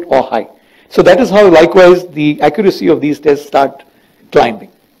 intermediate or high. So that is how likewise the accuracy of these tests start climbing.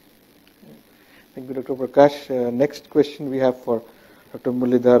 Thank you, Dr. Prakash. Next question we have for Dr.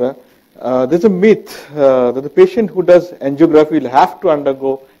 Muralidhara. There's a myth that the patient who does angiography will have to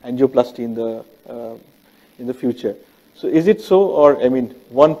undergo angioplasty in the future. So is it so, or I mean,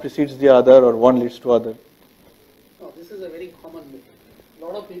 one precedes the other or one leads to other? No, this is a very common myth. A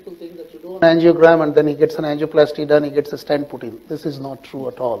lot of people think that you do an angiogram and then he gets an angioplasty done, he gets a stent put in. This is not true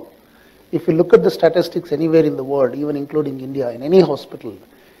at all. If you look at the statistics anywhere in the world, even including India, in any hospital,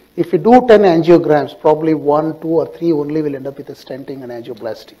 if you do 10 angiograms, probably 1, 2 or 3 only will end up with a stenting and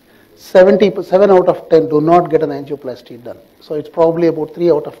angioplasty. 7 out of 10 do not get an angioplasty done. So it's probably about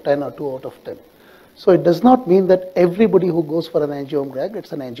 3 out of 10 or 2 out of 10. So it does not mean that everybody who goes for an angiogram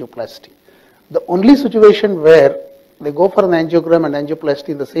gets an angioplasty. The only situation where they go for an angiogram and angioplasty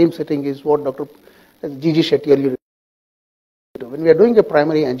in the same setting is what Dr.G.G Shetty earlier. When we are doing a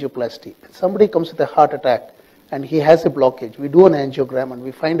primary angioplasty, somebody comes with a heart attack and he has a blockage, we do an angiogram and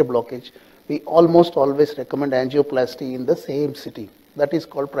we find a blockage, we almost always recommend angioplasty in the same sitting. That is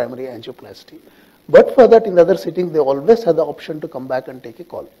called primary angioplasty. But for that, in the other sitting, they always have the option to come back and take a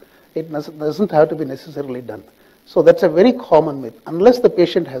call. It doesn't have to be necessarily done. So that's a very common myth. Unless the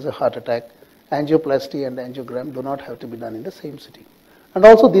patient has a heart attack, angioplasty and angiogram do not have to be done in the same sitting. And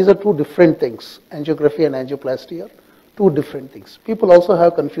also these are two different things. Angiography and angioplasty are two different things. People also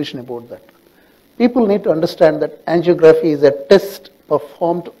have confusion about that. People need to understand that angiography is a test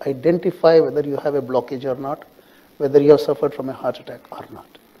performed to identify whether you have a blockage or not, whether you have suffered from a heart attack or not.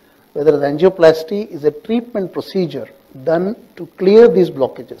 Whether the angioplasty is a treatment procedure done to clear these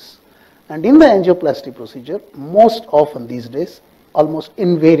blockages. And in the angioplasty procedure, most often these days, almost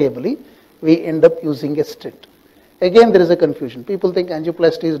invariably, we end up using a stent. Again, there is a confusion. People think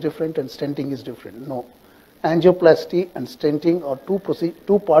angioplasty is different and stenting is different. No. Angioplasty and stenting are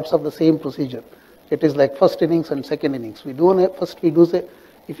two parts of the same procedure. It is like first innings and second innings.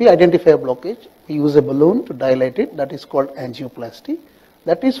 If we identify a blockage, we use a balloon to dilate it. That is called angioplasty.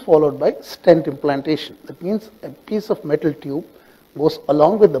 That is followed by stent implantation. That means a piece of metal tube goes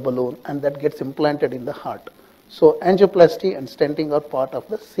along with the balloon and that gets implanted in the heart. So angioplasty and stenting are part of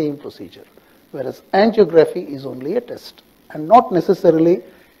the same procedure, whereas angiography is only a test, and not necessarily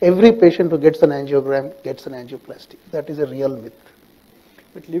every patient who gets an angiogram gets an angioplasty. That is a real myth.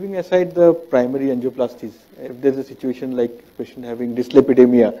 But leaving aside the primary angioplasties, if there's a situation like a patient having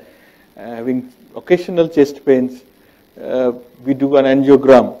dyslipidemia, having occasional chest pains, we do an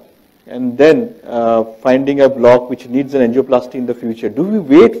angiogram and then finding a block which needs an angioplasty in the future. Do we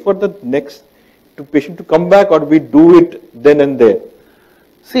wait for the next patient to come back, or we do it then and there?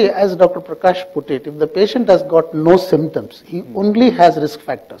 See, as Dr. Prakash put it, if the patient has got no symptoms, he only has risk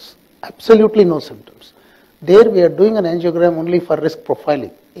factors, absolutely no symptoms. There we are doing an angiogram only for risk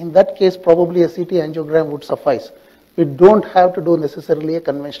profiling. In that case, probably a CT angiogram would suffice. We don't have to do necessarily a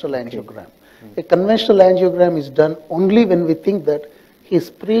conventional angiogram. A conventional angiogram is done only when we think that his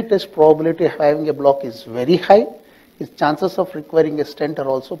pre-test probability of having a block is very high, his chances of requiring a stent are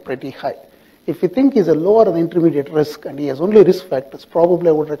also pretty high. If we think he's a lower or intermediate risk and he has only risk factors, probably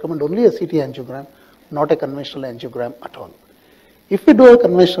I would recommend only a CT angiogram, not a conventional angiogram at all. If we do a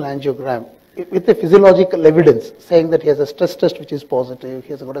conventional angiogram with a physiological evidence saying that he has a stress test which is positive,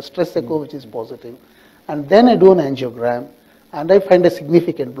 he has got a stress echo which is positive, and then I do an angiogram and I find a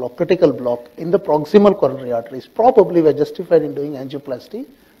significant block, critical block in the proximal coronary arteries, probably we are justified in doing angioplasty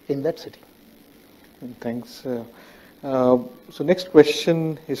in that setting. Thanks. So next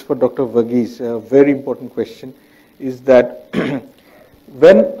question is for Dr. Varghese. A very important question is that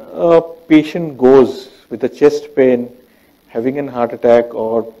when a patient goes with a chest pain, having a heart attack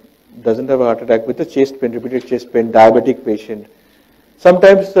or doesn't have a heart attack with a chest pain, repeated chest pain, diabetic patient,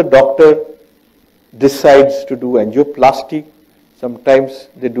 sometimes the doctor decides to do angioplasty, sometimes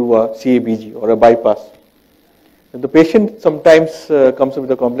they do a CABG or a bypass. And the patient sometimes comes up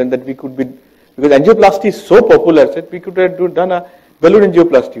with a complaint that we could be, because angioplasty is so popular, that we could have done a balloon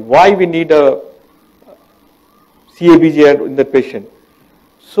angioplasty. Why we need a CABG in that patient?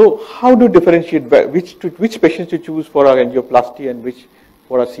 So how do you differentiate which patients to choose for our angioplasty and which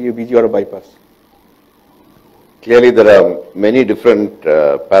for a CABG or a bypass? Clearly, there are many different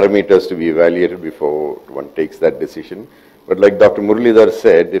parameters to be evaluated before one takes that decision. But like Dr. Muralidhara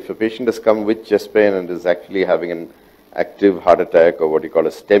said, if a patient has come with chest pain and is actually having an active heart attack or what you call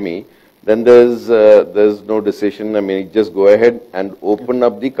a STEMI, then there's no decision. I mean, just go ahead and open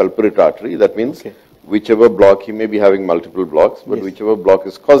up the culprit artery. That means whichever block, he may be having multiple blocks, but whichever block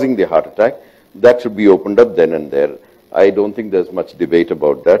is causing the heart attack, that should be opened up then and there. I don't think there's much debate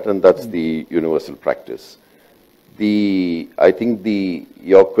about that, and that's the universal practice. I think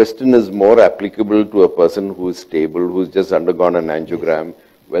your question is more applicable to a person who is stable, who's just undergone an angiogram,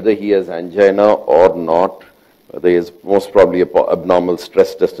 whether he has angina or not. There is most probably an abnormal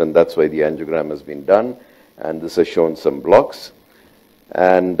stress test, and that's why the angiogram has been done, and this has shown some blocks.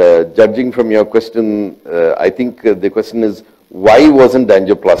 And judging from your question, I think the question is, why wasn't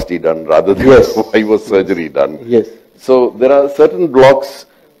angioplasty done rather than why was surgery done? Yes. So there are certain blocks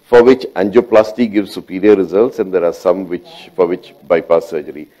for which angioplasty gives superior results, and there are some for which bypass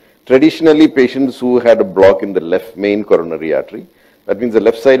surgery. Traditionally, patients who had a block in the left main coronary artery, that means the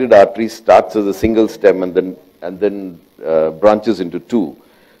left-sided artery starts as a single stem and then branches into two.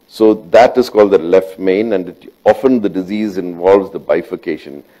 So that is called the left main, and often the disease involves the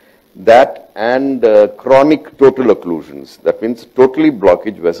bifurcation. That and chronic total occlusions, that means totally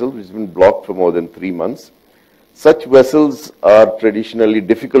blockage vessels which have been blocked for more than 3 months. Such vessels are traditionally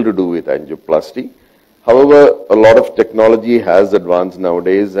difficult to do with angioplasty. However, a lot of technology has advanced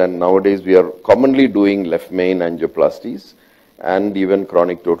nowadays, and nowadays we are commonly doing left main angioplasties and even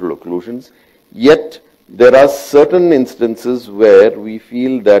chronic total occlusions. Yet, there are certain instances where we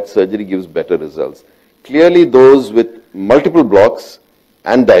feel that surgery gives better results. Clearly, those with multiple blocks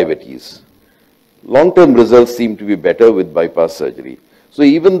and diabetes. Long-term results seem to be better with bypass surgery. So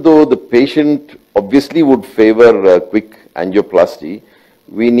even though the patient obviously would favor quick angioplasty,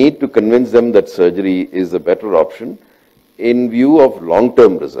 we need to convince them that surgery is a better option in view of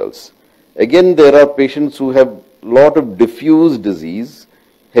long-term results. Again, there are patients who have a lot of diffuse disease,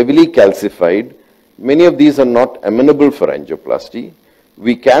 heavily calcified. Many of these are not amenable for angioplasty.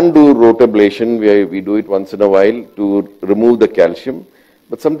 We can do rotablation, we do it once in a while to remove the calcium,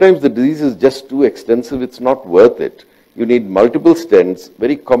 but sometimes the disease is just too extensive, it's not worth it. You need multiple stents,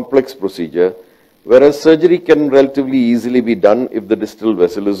 very complex procedure, whereas surgery can relatively easily be done if the distal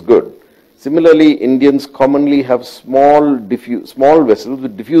vessel is good. Similarly, Indians commonly have small vessels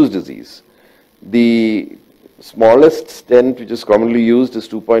with diffuse disease. The smallest stent which is commonly used is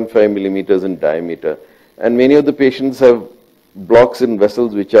 2.5 millimeters in diameter, and many of the patients have blocks in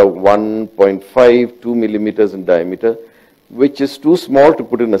vessels which are 1.5, 2 millimeters in diameter, which is too small to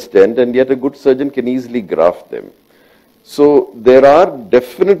put in a stent, and yet a good surgeon can easily graft them. So there are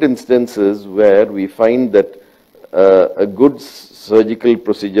definite instances where we find that a good surgical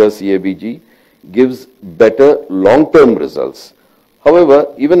procedure, CABG, gives better long-term results.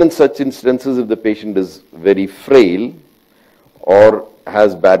 However, even in such instances, if the patient is very frail or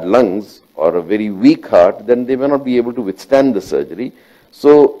has bad lungs or a very weak heart, then they may not be able to withstand the surgery.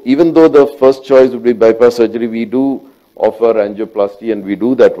 So even though the first choice would be bypass surgery, we do offer angioplasty, and we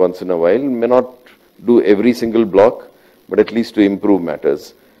do that once in a while. We may not do every single block, but at least to improve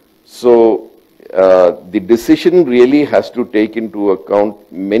matters. So the decision really has to take into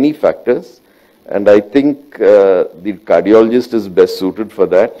account many factors, and I think the cardiologist is best suited for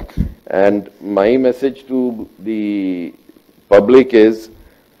that. And my message to the public is,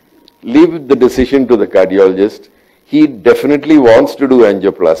 leave the decision to the cardiologist. He definitely wants to do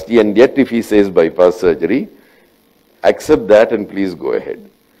angioplasty, and yet if he says bypass surgery, accept that and please go ahead.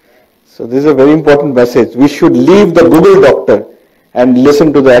 So this is a very important message. We should leave the Google doctor and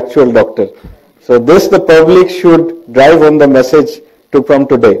listen to the actual doctor. So this the public should drive home the message from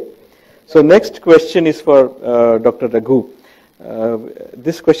today. So next question is for Dr. Raghu.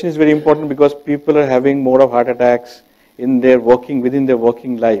 This question is very important because people are having more of heart attacks within their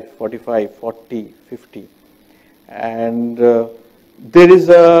working life, 45, 40, 50. And there is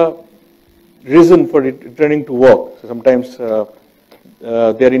a reason for returning to work. So sometimes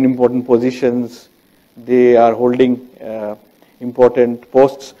they are in important positions, they are holding important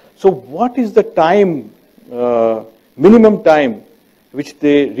posts. So what is the time, minimum time which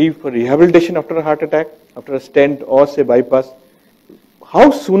they leave for rehabilitation after a heart attack, after a stent or say bypass,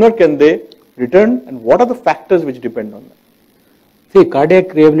 how sooner can they return, and what are the factors which depend on that? See,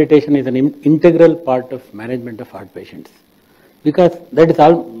 cardiac rehabilitation is an integral part of management of heart patients. Because that is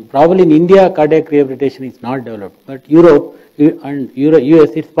all, probably in India cardiac rehabilitation is not developed, but Europe and US,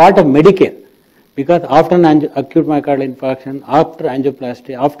 it's part of Medicare. Because after an acute myocardial infarction, after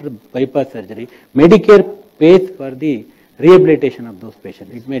angioplasty, after bypass surgery, Medicare pays for the rehabilitation of those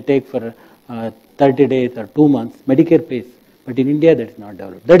patients. It may take for 30 days or 2 months, Medicare pays. But in India that is not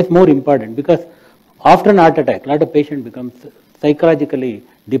developed. That is more important because after an heart attack, a lot of patients become psychologically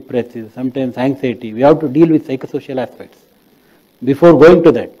depressive, sometimes anxiety. We have to deal with psychosocial aspects. Before going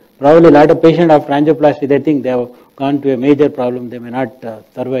to that, probably a lot of patients after angioplasty, they think they have gone to a major problem, they may not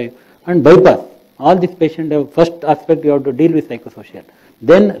survive. And bypass, all these patients have, first aspect you have to deal with psychosocial.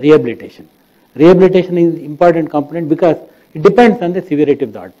 Then rehabilitation. Rehabilitation is an important component because it depends on the severity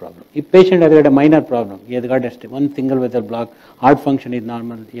of the heart problem. If patient has got a minor problem, he has got one single vessel block, heart function is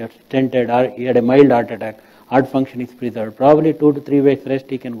normal, he has stented, or he had a mild heart attack, heart function is preserved. Probably 2 to 3 weeks rest,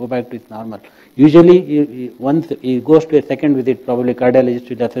 he can go back to his normal. Usually, once he goes to a second visit, probably cardiologist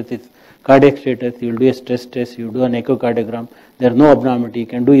will assess his cardiac status, he will do a stress test, he will do an echocardiogram, there is no abnormality, he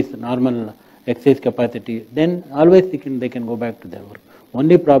can do his normal exercise capacity, then always they can go back to their work.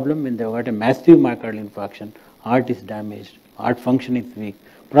 Only problem when they have got a massive myocardial infarction, heart is damaged, heart function is weak,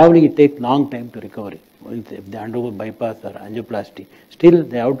 probably it takes long time to recovery. If they undergo bypass or angioplasty, still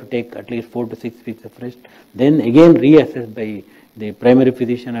they have to take at least 4 to 6 weeks of rest. Then again reassessed by the primary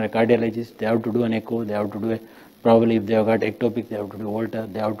physician or a cardiologist. They have to do an echo, they have to do probably if they have got ectopic, they have to do Holter,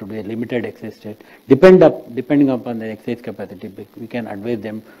 they have to do a limited exercise state. Depending upon the exercise capacity, we can advise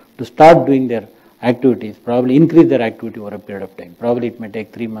them to start doing their activities, probably increase their activity over a period of time. Probably it may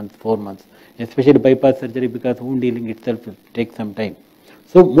take 3 months, 4 months, especially bypass surgery because wound healing itself will take some time.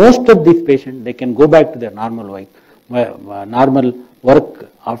 So most of these patients, they can go back to their normal work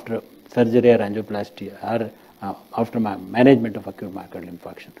after surgery or angioplasty or after management of acute myocardial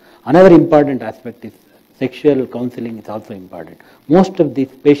infarction. Another important aspect is sexual counseling is also important. Most of these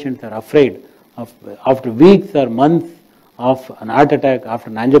patients are afraid of, after weeks or months of an heart attack, after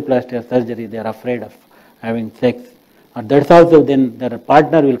an angioplasty or surgery, they are afraid of having sex. And that's also then their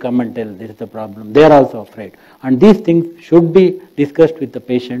partner will come and tell this is the problem. They are also afraid. And these things should be discussed with the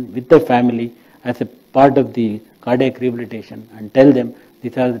patient, with the family as a part of the cardiac rehabilitation and tell them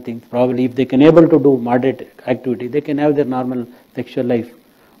these are the things. Probably if they can able to do moderate activity, they can have their normal sexual life.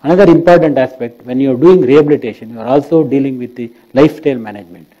 Another important aspect, when you are doing rehabilitation, you are also dealing with the lifestyle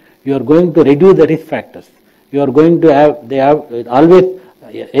management. You are going to reduce the risk factors. You are going to have, always,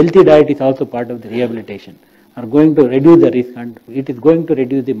 healthy diet is also part of the rehabilitation. Are going to reduce the risk and it is going to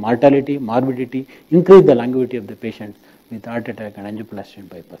reduce the mortality, morbidity, increase the longevity of the patients with heart attack and angioplasty and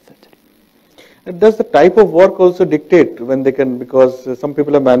bypass surgery. And does the type of work also dictate when they can, because some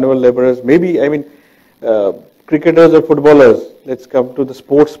people are manual laborers, maybe, cricketers or footballers, let's come to the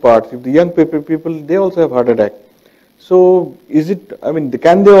sports part, if the young people, they also have heart attack. So is it,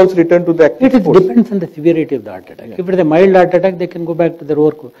 can they also return to the active sports? It depends on the severity of the heart attack. Yeah. If it is a mild heart attack, they can go back to their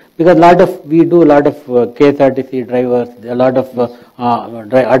work. Because we do a lot of KSRTC drivers, a lot of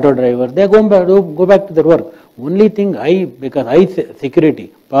auto drivers, they go back to their work. Only thing because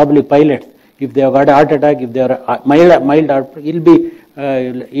security, probably pilots, if they have got a heart attack, if they are mild heart,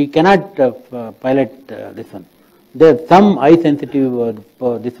 he cannot pilot this one. There is some eye sensitive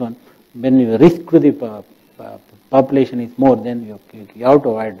this one. When you risk to the population is more, then you have to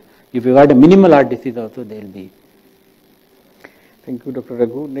avoid. If you got a minimal heart disease also, they will be. Thank you, Dr.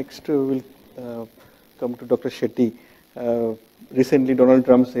 Raghu. Next, we'll come to Dr. Shetty. Recently, Donald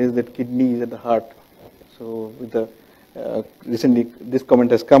Trump says that kidney is at the heart. So, recently, this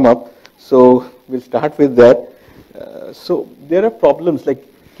comment has come up. So, we'll start with that. So, there are problems like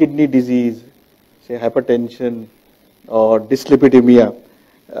kidney disease, say hypertension, or dyslipidemia.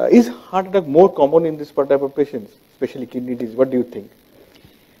 Is heart attack more common in this type of patients, especially kidney disease? What do you think?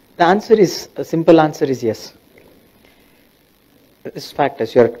 The answer is, a simple answer is yes. Risk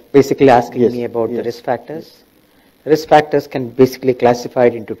factors, you are basically asking me about the risk factors. Risk factors can basically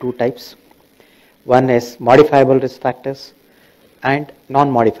classified into 2 types. One is modifiable risk factors and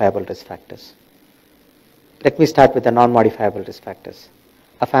non-modifiable risk factors. Let me start with the non-modifiable risk factors.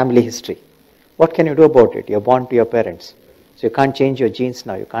 A family history. What can you do about it? You're born to your parents. So you can't change your genes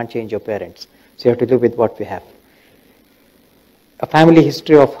now, you can't change your parents. So you have to live with what we have. A family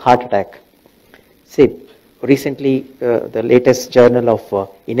history of heart attack. See, recently the latest journal of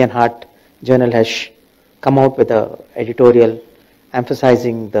Indian Heart Journal has come out with an editorial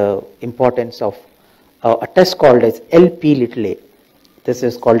emphasizing the importance of a test called as LP little a. This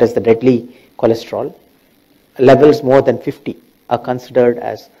is called as the deadly cholesterol. Levels more than 50 are considered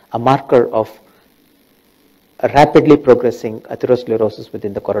as a marker of a rapidly progressing atherosclerosis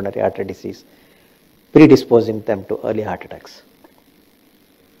within the coronary artery disease, predisposing them to early heart attacks.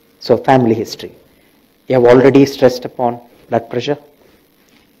 So family history. You have already stressed upon blood pressure.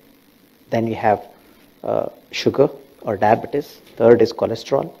 Then you have sugar or diabetes. Third is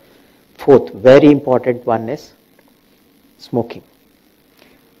cholesterol. Fourth, very important one is smoking.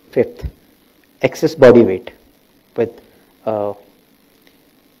 Fifth, excess body weight. With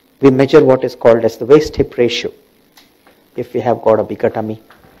we measure what is called as the waist-hip ratio. If we have got a bigger tummy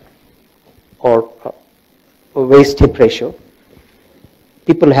or a waist-hip ratio,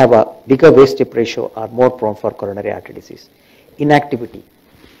 people who have a bigger waist-hip ratio are more prone for coronary artery disease. Inactivity,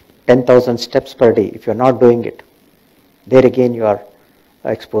 10,000 steps per day. If you're not doing it, there again you are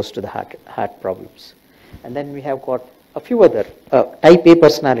exposed to the heart problems. And then we have got a few other type A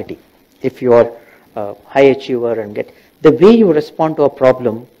personality. If you are a high achiever and get the way you respond to a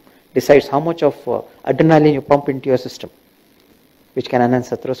problem decides how much of adrenaline you pump into your system, which can enhance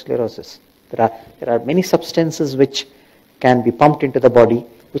atherosclerosis. There are many substances which can be pumped into the body,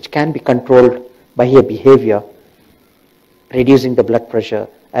 which can be controlled by a behavior, reducing the blood pressure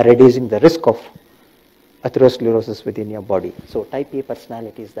and reducing the risk of atherosclerosis within your body. So type A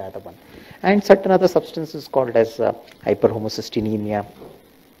personality is the other one. And certain other substances called as hyperhomocystinemia.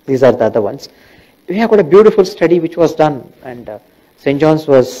 These are the other ones. We have got a beautiful study which was done, and St. John's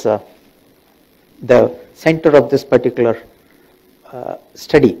was the center of this particular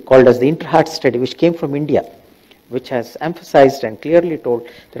study called as the Interheart study, which came from India, which has emphasized and clearly told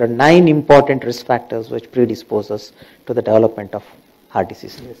there are 9 important risk factors which predispose us to the development of heart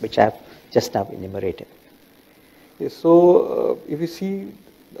disease, which I have just now enumerated. Yes, so if you see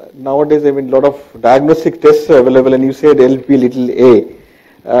nowadays, I mean, a lot of diagnostic tests are available, and you said LP little a.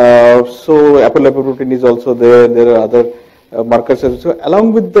 So apolipoprotein is also there. There are other markers as well. So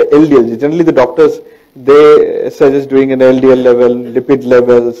along with the LDL, generally the doctors, they suggest doing an LDL level, lipid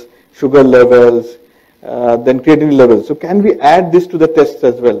levels, sugar levels, then creatinine levels. So can we add this to the tests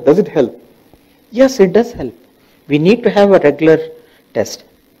as well? Does it help? Yes, it does help. We need to have a regular test.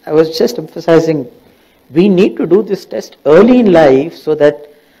 I was just emphasizing we need to do this test early in life so that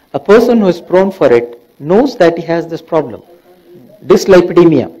a person who is prone for it knows that he has this problem.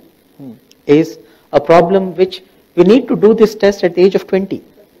 Dyslipidemia is a problem which we need to do this test at the age of 20.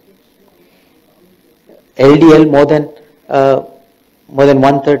 LDL more than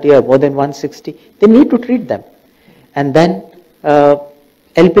 130 or more than 160, they need to treat them. And then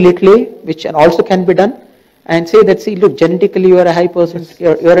LP little a, which also can be done, and say that, see, look, genetically you are a high person,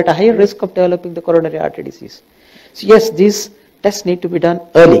 you are at a higher risk of developing the coronary artery disease. So yes, these tests need to be done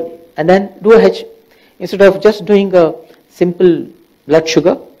early, and then do a instead of just doing a simple blood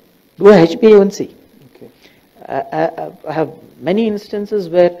sugar, do a HbA1c. Okay. I have many instances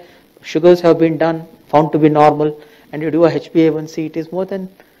where sugars have been done, found to be normal, and you do a HbA1c, it is more than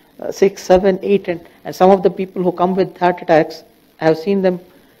 6, 7, 8, and some of the people who come with heart attacks, I have seen them,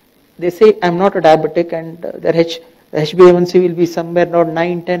 they say, I'm not a diabetic, and their HbA1c will be somewhere around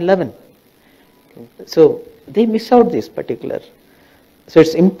 9, 10, 11. Okay. So they miss out this particular. So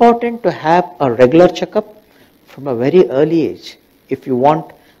it's important to have a regular checkup from a very early age. If you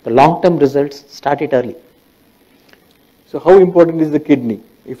want the long-term results, start it early. So how important is the kidney?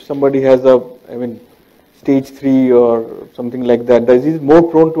 If somebody has stage 3 or something like that, is he more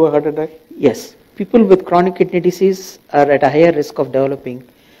prone to a heart attack? Yes. People with chronic kidney disease are at a higher risk of developing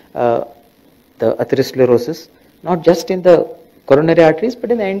the atherosclerosis, not just in the coronary arteries,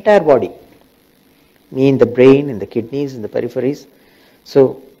 but in the entire body. In the brain, in the kidneys, in the peripheries.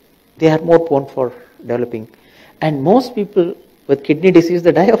 So they are more prone for developing. And most people with kidney disease,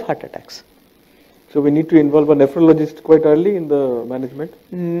 they die of heart attacks. So we need to involve a nephrologist quite early in the management?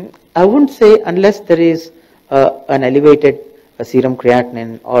 I wouldn't say unless there is an elevated serum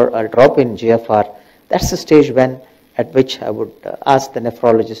creatinine or a drop in GFR. That's the stage at which I would ask the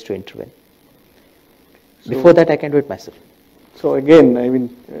nephrologist to intervene. Before that, I can do it myself. So again,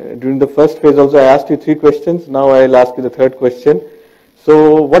 during the first phase also I asked you 3 questions. Now I'll ask you the 3rd question.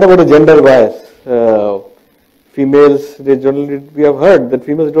 So what about the gender bias? Females, we have heard that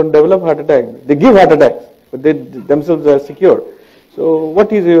females don't develop heart attacks. They give heart attacks, but they themselves are secure. So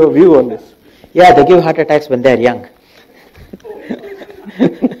what is your view on this? Yeah, they give heart attacks when they are young.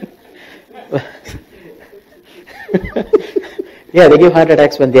 Yeah, they give heart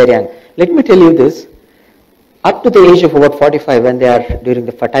attacks when they are young. Let me tell you this. Up to the age of about 45, when they are during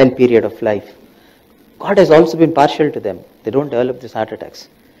the fertile period of life, God has also been partial to them. They don't develop these heart attacks.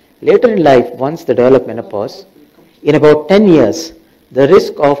 Later in life, once they develop menopause, in about 10 years, the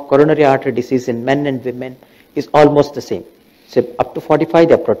risk of coronary artery disease in men and women is almost the same. So up to 45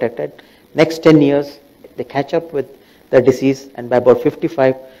 they are protected. Next 10 years they catch up with the disease, and by about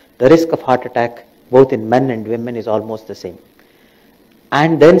 55 the risk of heart attack both in men and women is almost the same.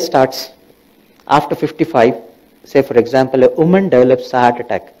 And then starts after 55, say for example a woman develops a heart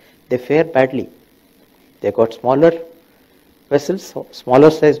attack, they fare badly. They got smaller vessels,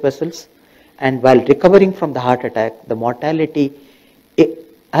 smaller size vessels, and while recovering from the heart attack, the mortality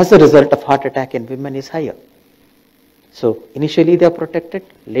as a result of heart attack in women is higher. So initially they are protected,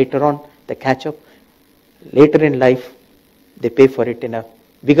 later on they catch up, later in life they pay for it in a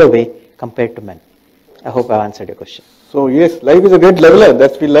bigger way compared to men. I hope I answered your question. So yes, life is a great leveler,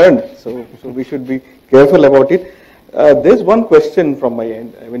 that's we learned. So we should be careful about it. There's one question from my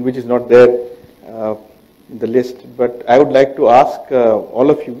end, which is not there in the list, but I would like to ask all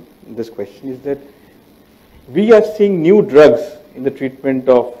of you this question, is that we are seeing new drugs in the treatment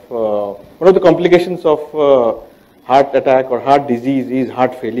of, one of the complications of heart attack or heart disease is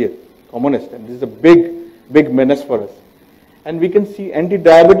heart failure, commonest, and this is a big menace for us. And we can see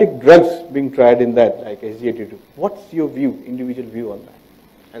anti-diabetic drugs being tried in that, like SGLT2. What's your view, individual view on that?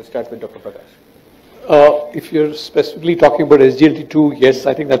 I'll start with Dr. Prakash. If you're specifically talking about SGLT2, yes,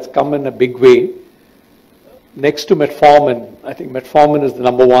 I think that's come in a big way. Next to metformin, I think metformin is the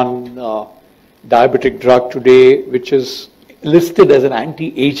number one diabetic drug today, which is listed as an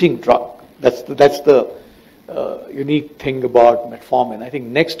anti-aging drug. That's the unique thing about metformin. I think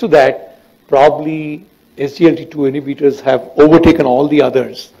next to that, probably SGLT2 inhibitors have overtaken all the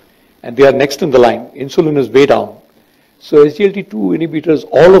others, and they are next in the line. Insulin is way down. So SGLT2 inhibitors,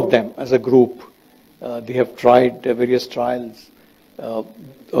 all of them as a group, they have tried various trials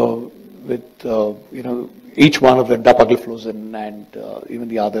with each one of them, dapagliflozin and even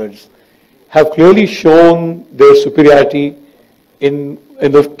the others, have clearly shown their superiority in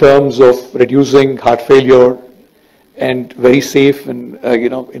the terms of reducing heart failure and very safe in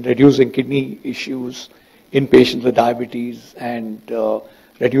in reducing kidney issues in patients with diabetes and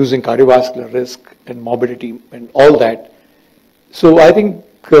reducing cardiovascular risk and morbidity and all that. So I think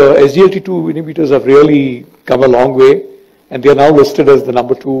SGLT2 inhibitors have really come a long way, and they are now listed as the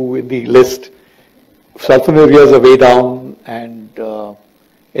number 2 in the list. Sulfonylureas are way down, and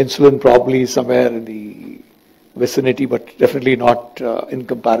insulin probably somewhere in the vicinity, but definitely not in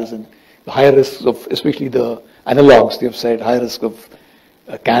comparison. The higher risks of, especially the analogs, they have said, higher risk of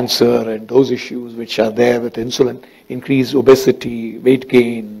cancer and those issues which are there with insulin, increased obesity, weight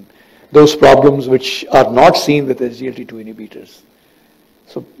gain, those problems which are not seen with SGLT2 inhibitors.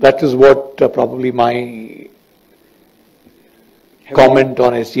 So that is what probably my comment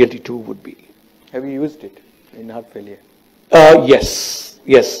on SGLT2 would be. Have you used it in heart failure? Yes.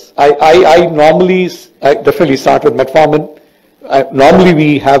 I normally, definitely start with metformin. Normally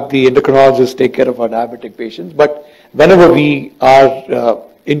we have the endocrinologist take care of our diabetic patients, but whenever we are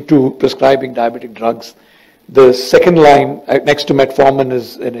into prescribing diabetic drugs, the second line next to metformin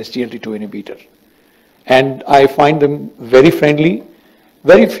is an SGLT2 inhibitor. And I find them very friendly.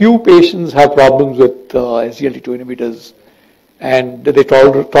 Very few patients have problems with SGLT2 inhibitors, and the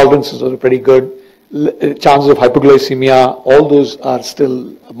tolerances are pretty good. Chances of hypoglycemia, all those are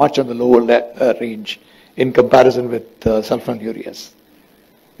still much on the lower range in comparison with sulfonylureas.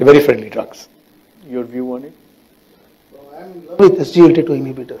 They're very friendly drugs. Your view on it? I'm in love with SGLT2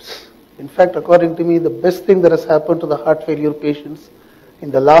 inhibitors. In fact, according to me, the best thing that has happened to the heart failure patients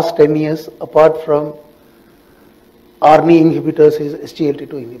in the last 10 years, apart from ARNI inhibitors, is SGLT2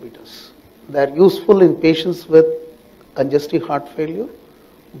 inhibitors. They are useful in patients with congestive heart failure,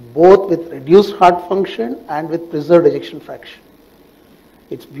 both with reduced heart function and with preserved ejection fraction.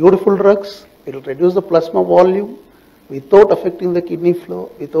 It's beautiful drugs. It will reduce the plasma volume without affecting the kidney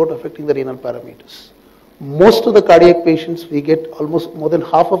flow, without affecting the renal parameters. Most of the cardiac patients we get, almost more than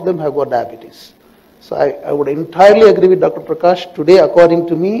half of them have got diabetes. So I would entirely agree with Dr. Prakash. Today, according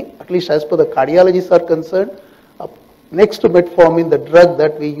to me, at least as per the cardiologists are concerned, next to metformin, the drug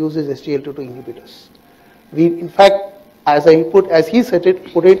that we use is SGLT2 inhibitors. We, in fact, as he said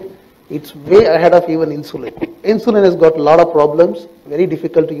it, it's way ahead of even insulin. Insulin has got a lot of problems, very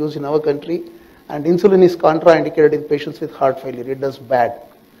difficult to use in our country, and insulin is contraindicated in patients with heart failure. It does bad.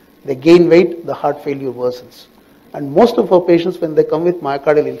 They gain weight, the heart failure worsens. And most of our patients, when they come with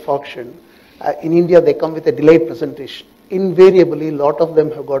myocardial infarction, in India they come with a delayed presentation. Invariably, a lot of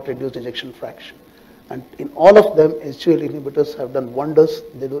them have got reduced ejection fraction. And in all of them, SGLT inhibitors have done wonders.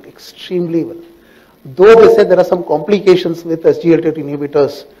 They do extremely well. Though they say there are some complications with SGLT2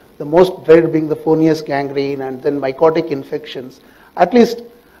 inhibitors, the most dreaded being the phoneus gangrene and then mycotic infections, at least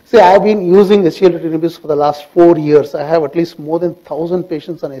See, I have been using SGLT2 inhibitors for the last 4 years. I have at least more than 1,000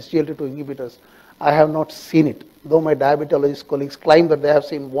 patients on SGLT2 inhibitors. I have not seen it, though my diabetologist colleagues claim that they have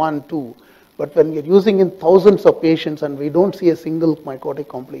seen 1, 2. But when we're using in thousands of patients and we don't see a single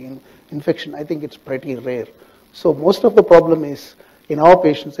mycotic infection, I think it's pretty rare. So most of the problem is in our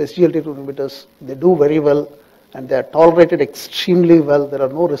patients, SGLT2 inhibitors, they do very well and they are tolerated extremely well. There are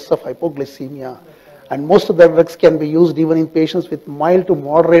no risks of hypoglycemia. And most of the drugs can be used even in patients with mild to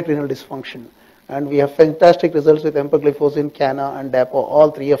moderate renal dysfunction. And we have fantastic results with empagliflozin, Cana, and DAPO,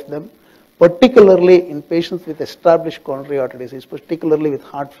 all 3 of them, particularly in patients with established coronary artery disease, particularly with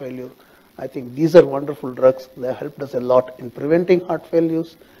heart failure. I think these are wonderful drugs. They have helped us a lot in preventing heart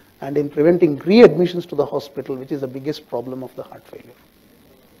failures and in preventing readmissions to the hospital, which is the biggest problem of the heart failure.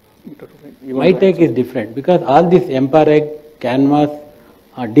 My take is different because all these EMPA-REG, CANVAS,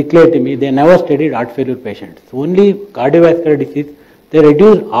 declared they never studied heart failure patients. Only cardiovascular disease, they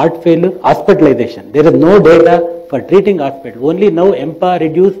reduce heart failure hospitalization. There is no data for treating hospital. Only now EMPA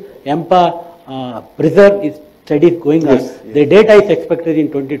reduce, EMPA preserve is studies going on. The data is expected in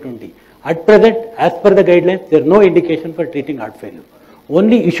 2020. At present, as per the guidelines, there is no indication for treating heart failure.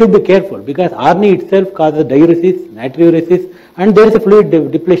 Only you should be careful because ARNI itself causes diuresis, natriuresis, and there is a fluid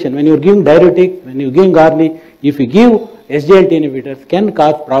depletion. When you are giving diuretics, when you are giving ARNI, if you give SGLT inhibitors, can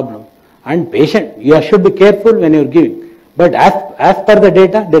cause problem. And patient, you should be careful when you are giving. But as per the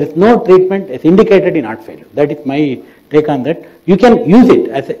data, there is no treatment as indicated in heart failure. That is my take on that. You can use it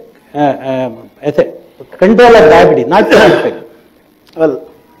as a control of diabetes, not for heart failure. Well,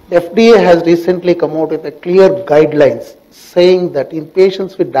 FDA has recently come out with a clear guidelines saying that in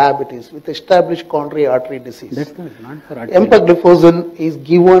patients with diabetes, with established coronary artery disease, empagliflozin is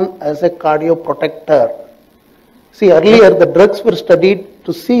given as a cardioprotector. See, earlier the drugs were studied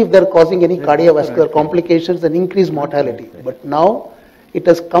to see if they are causing any cardiovascular complications and increased mortality. But now it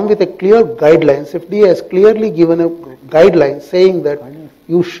has come with a clear guidelines. FDA has clearly given a guideline saying that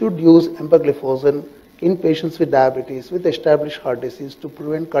you should use empagliflozin in patients with diabetes, with established heart disease to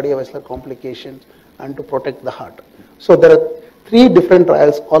prevent cardiovascular complications and to protect the heart. So there are 3 different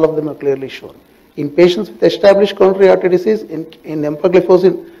trials, all of them are clearly shown. In patients with established coronary artery disease, in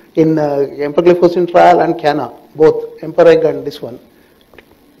empagliflozin trial and Cana, both EMPA-REG and this one,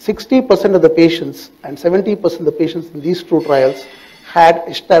 60% of the patients and 70% of the patients in these 2 trials had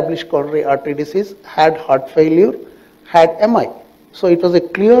established coronary artery disease, had heart failure, had MI. So it was a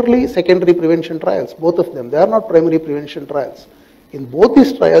clearly secondary prevention trials, both of them. They are not primary prevention trials. In both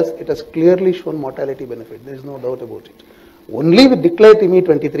these trials, it has clearly shown mortality benefit. There is no doubt about it. Only with declared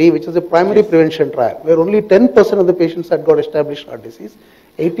TIMI-23, which is a primary prevention trial, where only 10% of the patients had got established heart disease,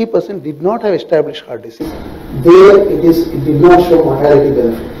 80% did not have established heart disease. There it did not show mortality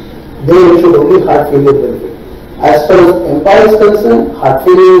benefit. There it showed only heart failure benefit. As far as EMPA is concerned, heart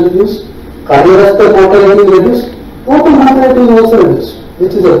failure is reduced, cardiovascular mortality is reduced, total mortality is also reduced,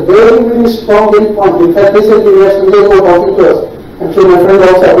 which is a very, very strong endpoint. In fact, recently we had Sanjay talking to us. I'm sure my friend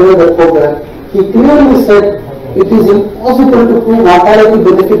also attended that program. He clearly said it is impossible to prove mortality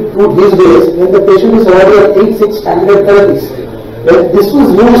benefit through these days when the patient is already at 8-6 standard therapies. When this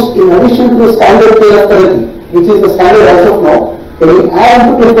was used in addition to the standard care of therapy, which is the standard as of now, when we add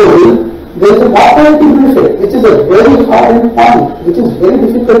empagliflozin, there is a mortality benefit, which is a very hard endpoint, which is very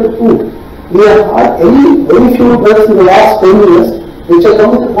difficult to prove. We have had very few drugs in the last 10 years which have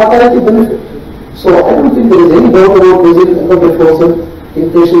come with mortality benefit. So I don't think there is any doubt about using empagliflozin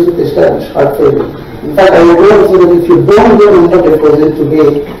in patients with established heart failure. In fact, I would go and say that if you don't give empagliflozin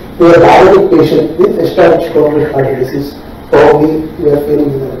today to a diabetic patient with established coronary artery disease, probably we are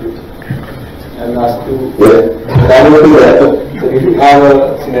failing in our duty. And ask you, if you have a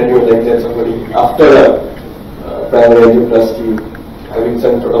scenario like that, somebody after a primary angioplasty having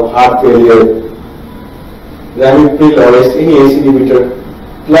some sort of heart failure, ranitidine or any ACE inhibitor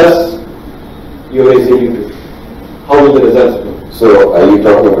plus your SGLT2, how will the results be? So, are you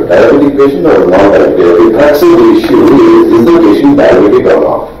talking about a diabetic patient or non-diabetic? Actually, the issue is the patient diabetic or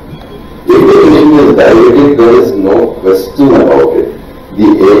not? If the patient is diabetic, there is no question about it. The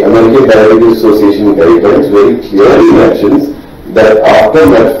American Diabetes Association guidelines very clearly mentions that after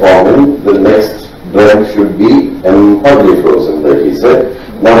metformin, the next drug should be empagliflozin, like he said,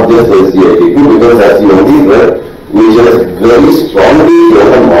 not just SGLT2, because that's the only drug which has very strongly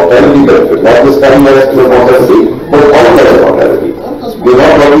shown a mortality benefit, not just cardiovascular mortality, but all-cause mortality. We're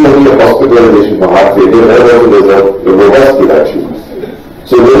not talking only of hospitalization for heart failure, there also there's a robust reduction.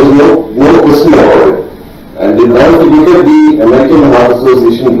 So there is no question about it. And now if you look at the American Heart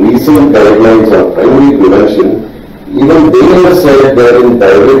Association recent guidelines on primary prevention, even they have said that in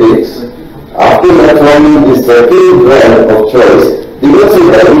diabetics, after metformin, the second drug of choice, they don't say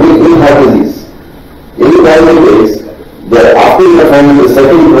diabetes early days, after the performance, the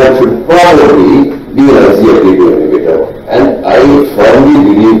second drug should probably be an SGLT2 inhibitor. And I firmly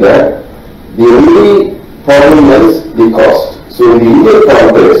believe that the only problem is the cost. So in the Indian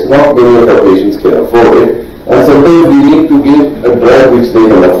context, not many of our patients can afford it, and sometimes we need to give a drug which they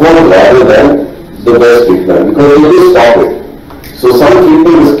can afford rather than the best treatment, because they just stop it. So some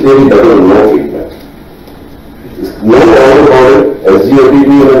treatment is clearly better than no treatment. No doubt about it,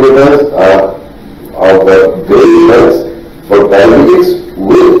 SGLT2 inhibitors are great drugs for diabetics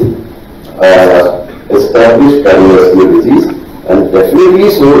with established cardiovascular disease, and definitely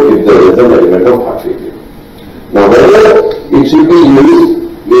so if there is an element of heart failure. Now whether it should be used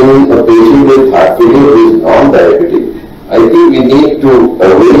in a patient with heart failure who is non-diabetic, I think we need to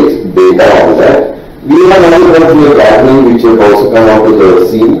await data on that. We have other drugs we are gardening which have also come out to the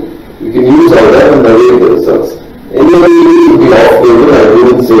scene. We can use all that and await the results. Anyway, it should be off-label. I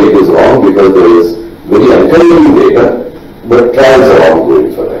wouldn't say it is wrong because there is very encouraging data, but trials are ongoing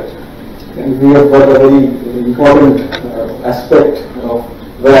for that. And we have got a very important aspect of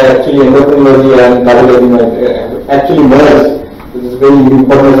where actually endocrinology and cardiology actually merge. This is very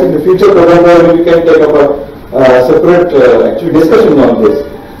important. I think the future program we can take up a separate actually discussion on this.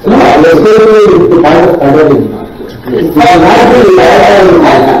 No, let's go to the point of cardiology. In fact,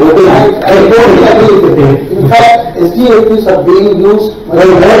 SGLTs are being used by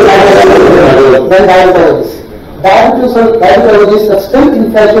diabetologists. Diabetologists are still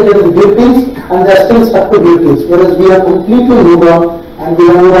infatuated with glutens and they are still stuck to glutens, whereas we have completely moved on and we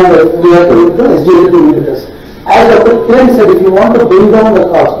have to look to SGLT inhibitors. As Dr. Kiran said, if you want to bring down the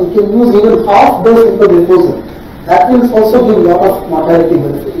cost, we can use even half dose empagliflozin. That will also give a lot of mortality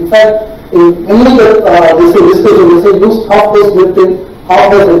benefit. In fact, in many discussion, they say use half dose gluten,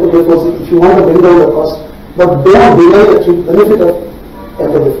 half dose empagliflozin if you want to bring down the cost, but don't deny the benefit of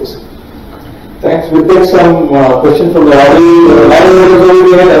empagliflozin. Thanks. We'll take some questions from the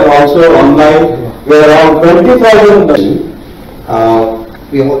audience and also online. We are around 20,000.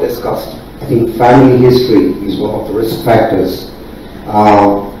 We have all discussed. I think family history is one of the risk factors.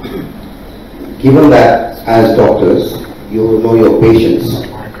 Given that as doctors, you know your patients,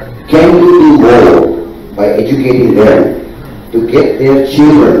 can you do more by educating them to get their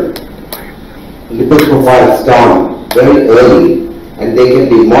children lipid profiles down very early, and they can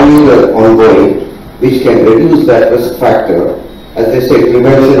be monitored ongoing, which can reduce that risk factor? As they say,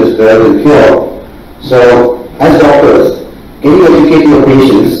 prevention is better than cure. So, as doctors, can you educate your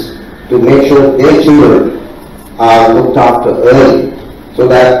patients to make sure their children are looked after early so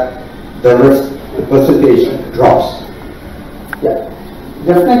that the risk, the percentage drops? Yeah,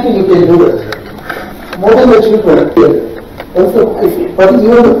 definitely you can do it. More than the children. Once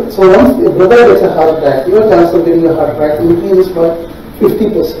your brother gets a heart attack, your chance of getting a heart attack increases by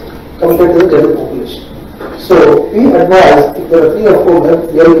 50% compared to the general population. So we advise if there are 3 or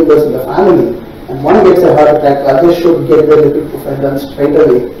 4 young members in the family and one gets a heart attack, others should get the lipid profile done straight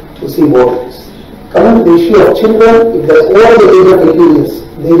away to see what it is. Coming to the issue of children, if they're over the age of 18 years,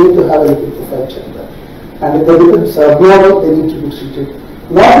 they need to have a lipid profile checked out. And if the lipids are abnormal, they need to be treated.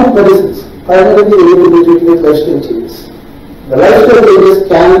 Not with medicines, primarily they need to be treated with lifestyle changes. The lifestyle changes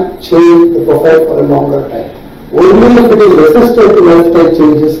can change the profile for a longer time. Only if it is resistant to lifestyle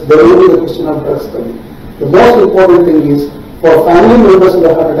changes, there will be the question of drugs coming. The most important thing is, for family members of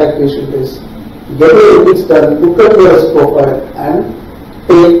the heart attack patient is, get your lipids done, look at your risk profile, and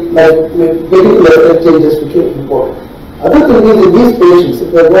getting lifestyle changes which are important. Other thing is, in these patients, if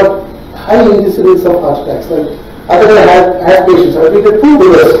they have got high incidence of heart attacks, like other had patients, I treated 2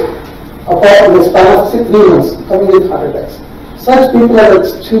 brothers apart from the span of 3 months coming with heart attacks. Such people are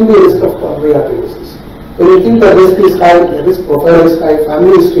extremely risk of coronary arteriosis. When you think the risk is high, the risk profile is high,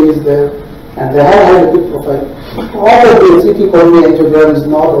 family history is there, and they have high lipid profile, all of the CT coronary angiogram is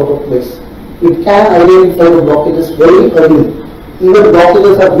not out of place. It can identify the blockages very early. Even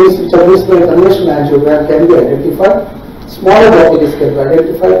blockages which are missed by conventional angiogram can be identified. Smaller blockages can be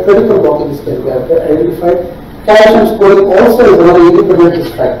identified, critical blockages can be identified. Calcium scoring also is one of the independent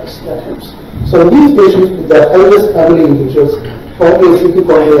risk factors that helps. So these patients with the high-risk family individuals, probably a CT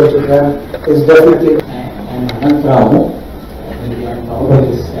coronary angiogram is definitely. I'm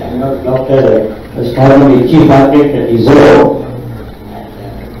not doctor, was formerly chief architect at ISRO.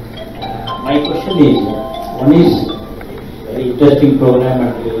 My question is, one is very interesting program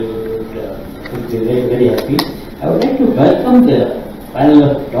and we would be very, very happy. I would like to welcome the panel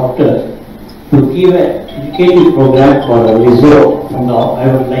of doctors to give an educative program for ISRO.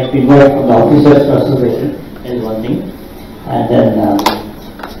 I would like to invite from the Officers Association, that is one thing. And then,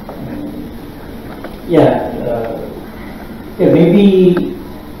 maybe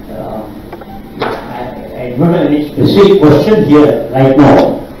I specific question here right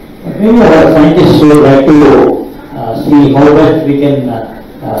now. Maybe our scientists would like to see how best we can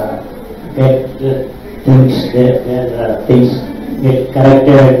get things get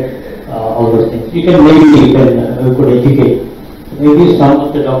corrected, all those things. We could educate. Maybe some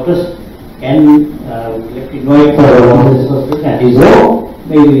of the doctors can let you know it for one resources and his own.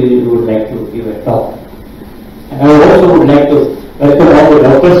 Maybe we would like to give a talk. And I also would like to welcome all the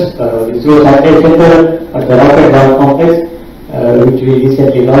doctors, ISRO Satellite Center at the Rocket Lab Complex, which we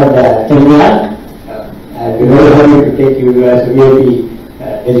recently got Chandrayaan. And we're very happy to take you as a VIP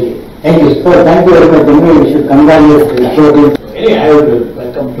delegate. Thank you. So, thank you very much. We should come down here to show you. Anyway, I would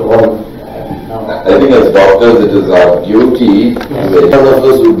welcome to all. I think as doctors, it is our duty. Yes. One of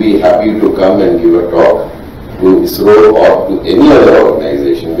us would be happy to come and give a talk to ISRO or to any other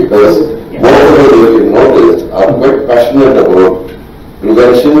organization, because most of us, if you've noticed, are quite passionate about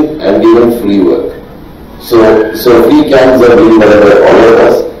prevention and even free work. So free camps are being done by all of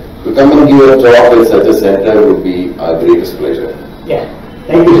us. To come and give a talk at such a center would be our greatest pleasure. Yeah,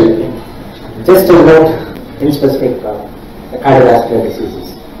 thank you. Just about in specific cardiovascular diseases.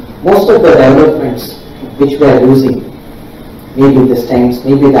 Most of the developments which we are using, maybe the stents,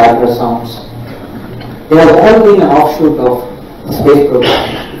 maybe the ultrasounds, they have all been an offshoot of the space program,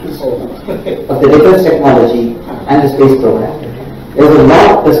 of the defense technology and the space program. There is a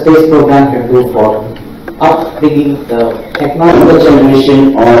lot the space program can do for upbringing the technological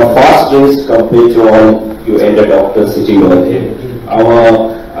generation on a fast race compared to all you end a doctor sitting over here.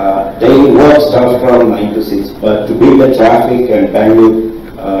 Our daily work starts from 9 to 6, but to beat the traffic and tangle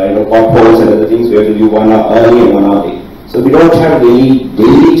potholes and other things, we have to do 1 hour early and 1 hour late. So we don't have really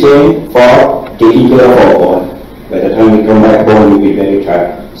daily time for taking care of our body. By the time we come back home, we get very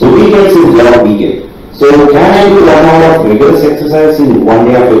tired. So weekends is long weekend. So can I do 1 hour of rigorous exercise in 1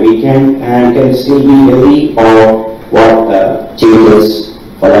 day of a weekend and can still be healthy, or what changes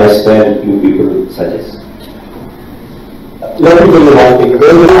for lifestyle you people suggest? Let me tell you one thing.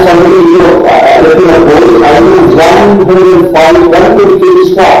 When somebody, I do 120 kg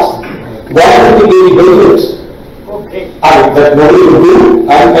squats, 120 kg bench. That nobody will do.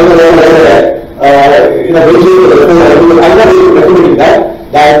 I'm not recommending that.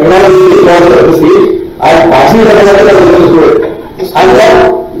 That when I really want to see, I'm passing the do it. I'm not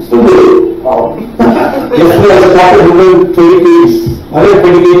still doing it. Yesterday I started doing 20 kgs,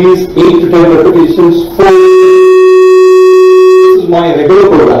 120 kgs, 8 to 10 repetitions, my regular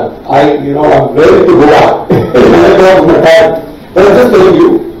program. I'm ready to go out. But I'm just telling you,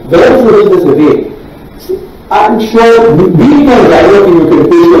 where to reach this again? I'm sure we can develop you can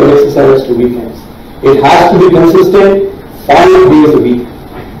push your exercise to weekends. It has to be consistent 5 days a week,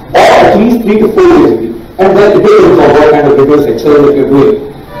 or at least 3 to 4 days a week. And then it depends on what kind of rigorous exercise that you're doing.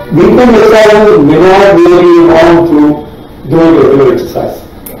 Weekend exercises may not really want to do regular exercise.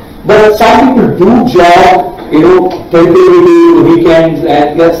 But some people do jog, temporarily the weekends,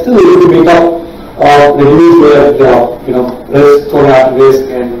 and they are still able to make up, reduce their, risk, cardiac risk,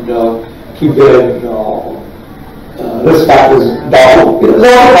 and keep their risk factors down. It's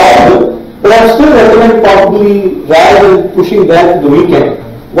all possible, but I still recommend probably, rather than pushing that to the weekend,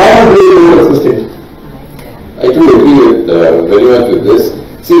 why not do it consistent? I do agree with, very much with this.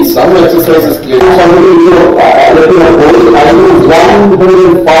 See, some exercises clearly. Somebody, I do 120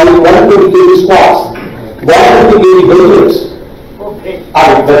 kg squats, 120 kg bench.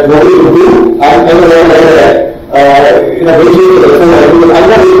 That nobody will do. I'm not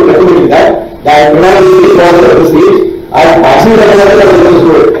recommending that. That when I really want to see, I'm passing the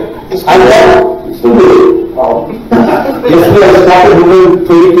do it. I'm not still doing it. Yesterday I started doing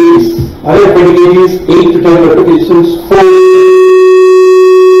 20 kgs, 120 kgs, 8 to 10 repetitions, 4.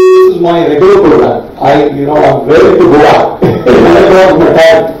 This is my regular program. I'm ready to go out.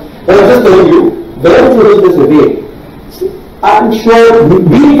 But I'm just telling you, where to reach this again? I'm sure we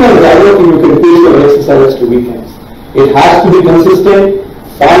can develop you can push your exercise to weekends. It has to be consistent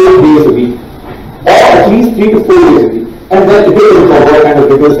 5 days a week, or at least 3 to 4 days a week. And then it depends on what kind of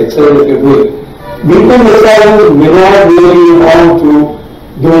rigorous exercise that you're doing. Weekend exercises may not really want to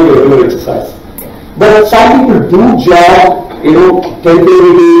do regular exercise. But some people do jog,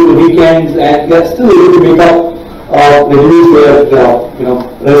 temporarily the weekends, and they're still able to make up, reduce their,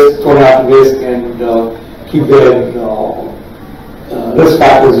 risk, cardiac risk, and keep their risk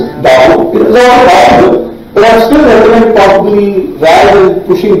factors down. It's all possible, but I still recommend probably, rather than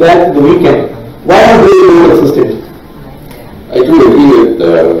pushing that to the weekend, why not do it consistent? I do agree with,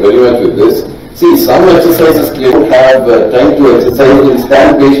 very much with this. See, some exercises clearly have time to exercise and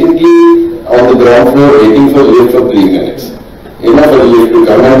stand patiently on the ground floor waiting for lift for 3 minutes. Enough for the lift to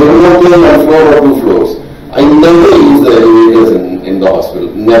come, and there is no plane on floor or 2 floors. I never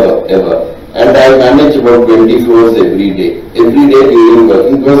about 20 floors every day during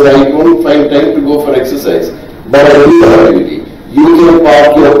working, because I don't find time to go for exercise. But I do activity. You can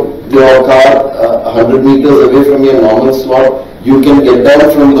park your car 100 meters away from your normal slot. You can get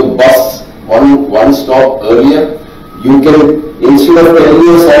down from the bus one stop earlier. You can, instead of telling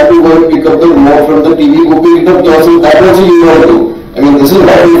your son to go and pick up the remote from the TV, go pick it up yourself. That also you want to do. I mean, this is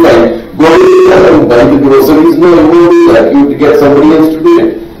what we find. Go and buy the groceries. No, you won't do that. You get somebody else to do it.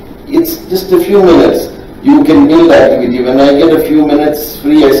 It's just a few minutes. You can build activity. When I get a few minutes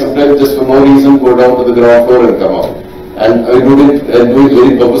free, I sometimes just for no reason go down to the ground floor and come out. And I do it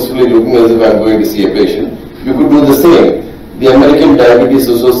very purposefully, looking as if I'm going to see a patient. You could do the same. The American Diabetes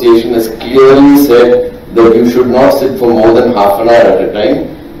Association has clearly said that you should not sit for more than half an hour at a time.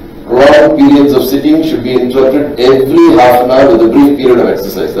 Prolonged periods of sitting should be interrupted every half an hour with a brief period of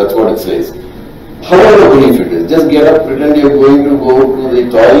exercise. That's what it says. However brief it is, just get up, pretend you're going to go to the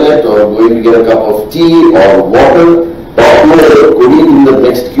toilet or going to get a cup of tea or water, talk to a colleague in the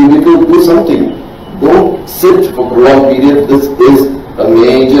next cubicle, do something. Don't sit for prolonged periods. This is a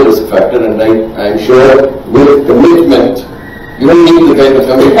major risk factor, and I'm sure with commitment, you don't need the kind of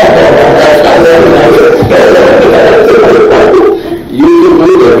commitment. You can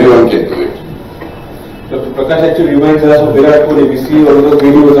do it, everyone can do it. Dr. Prakash actually reminds us of Virat Kohli. We see all those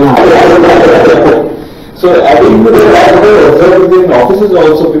videos on So adding to that, what I observed in offices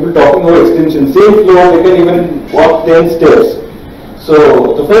also, people talking about extension. Same floor, they can even walk 10 steps.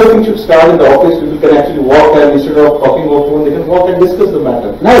 So the first thing should start in the office. People can actually walk, and instead of talking over phone, they can walk and discuss the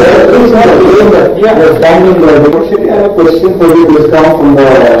matter. No, that is not a game that standing Dr. Shetty, I have a question for you. This comes from the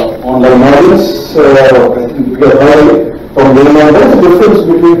online audience. I think you have heard from layman. What is the difference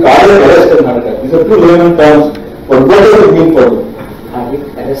between cardiac arrest and heart attack? These are two layman terms, but what does it mean for you? Cardiac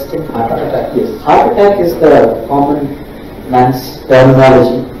arrest and heart attack. Yes. Heart attack is the common man's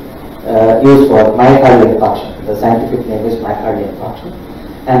terminology used for myocardial infarction. The scientific name is myocardial infarction,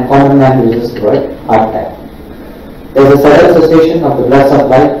 and common man uses the word heart attack. There is a sudden cessation of the blood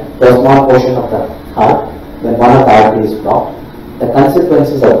supply to a small portion of the heart when one of the arteries is blocked. The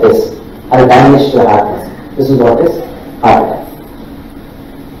consequences of this are damage to the heart muscle. This is what is heart attack.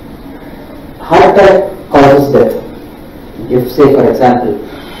 Heart attack causes death. If, say, for example,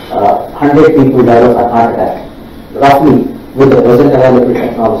 100 people develop a heart attack, roughly, with the present available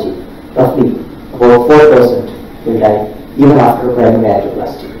technology, roughly about 4% will die even after primary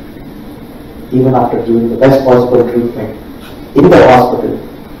angioplasty. Even after giving the best possible treatment in the hospital,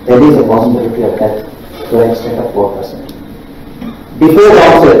 there is a possibility of death to an extent of 4%. Before the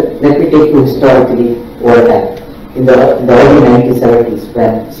onset, let me take you historically over time. In the early 1970s,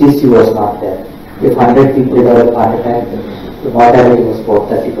 when CC was not there, if 100 people developed heart attack, the mortality was about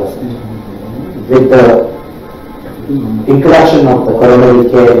 30%. With the introduction of the coronary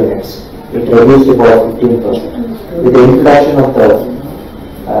care units, it reduced about 15%. With the introduction of the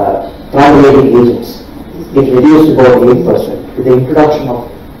thrombolytic agents, it reduced about 8%. With the introduction of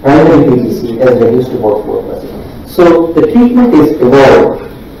primary PTC, it has reduced about 4%. So the treatment is evolved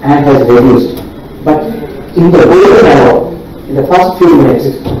and has reduced. But in the golden hour, in the first few minutes,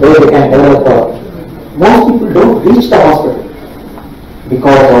 where they can develop most people don't reach the hospital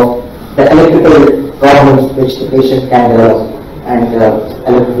because of the electrical problems which the patient can develop. And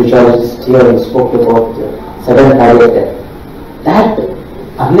electrophysiologist here spoke about sudden cardiac death. That,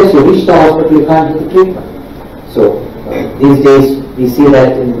 unless you reach the hospital, you can't get the treatment. So these days we see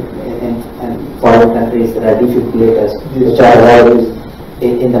that in foreign countries there are defibrillators which are always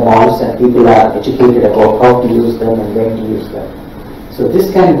in the malls, and people are educated about how to use them and when to use them. So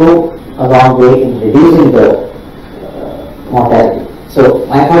this can go a long way in reducing the mortality. So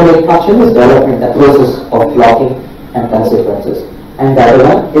myocardial infarction is development, the process of blocking and consequences, and the other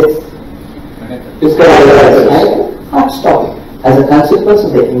one is heart stopping. As a consequence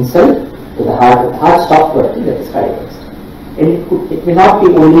of the insult to the heart stops working, that is cardiac arrest. And it may not be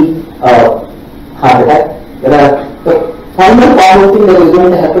only heart attack. There are the final common thing that is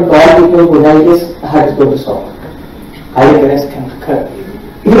going to happen to all people who die is the heart is going to stop. Cardiac arrest can occur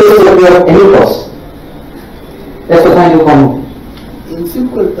irrespective of any cause. That's the final common. In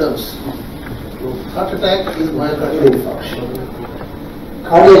simple terms, heart attack is myocardial infarction.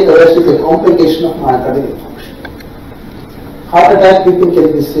 Cardiac arrest is a complication of myocardial infarction. Heart attack people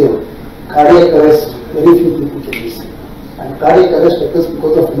can be saved. Cardiac arrest, very few people can be saved. And cardiac arrest occurs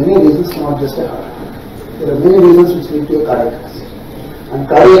because of many reasons, not just a heart attack. There are many reasons which lead to a cardiac arrest. And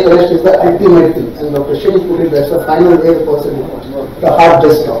cardiac arrest is the ultimate thing. As Dr. Shetty put it, that's the final way the person the heart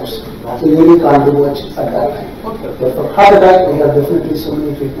just stops. So you really can't do much at that time. But for heart attack, we have definitely so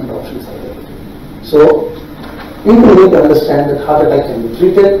many treatment options available. So people need to understand that heart attack can be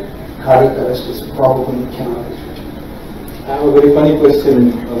treated, cardiac arrest is probably cannot be treated. I have a very funny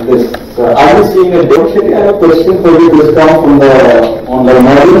question on this. Are you seeing a Dr. Shetty? I have a question for you. This comes from the online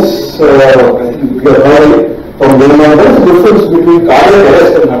audience. I think you have heard it from them. What is the difference between cardiac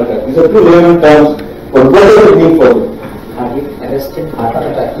arrest and heart attack? These are two layman terms, but what does it mean for you? Cardiac arrest and heart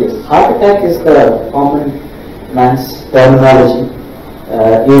attack. Yes. Heart attack is the common man's terminology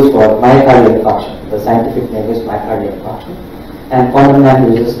used for myocardial infarction. The scientific name is myocardial infarction, and common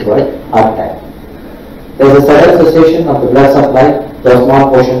man uses the word heart attack. There is a sudden cessation of the blood supply to a small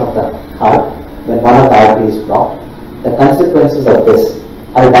portion of the heart when one of the arteries is blocked. The consequences of this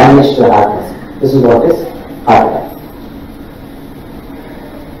are damage to the heart muscle. This is what is heart attack.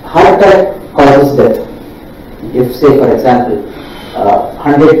 Heart attack causes death. If, say, for example,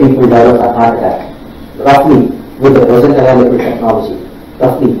 100 people develop a heart attack, roughly, with the present available technology,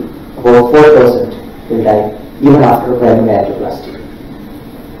 roughly about 4% will die even after primary angioplasty.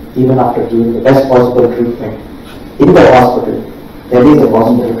 Even after giving the best possible treatment in the hospital, there is a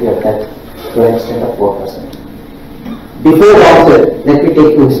possibility of death to an extent of 4%. Before onset, let me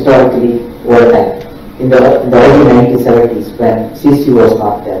take you historically over time. In the early 1970s, when CC was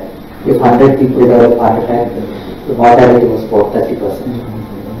not there, if 100 people developed heart attack, the mortality was about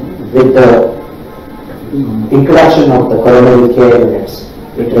 30%. With the introduction of the coronary care units,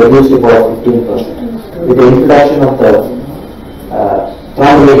 it reduced about 15%. With the introduction of the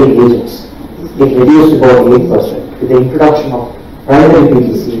thrombolytic agents, it reduced about 8%. With the introduction of primary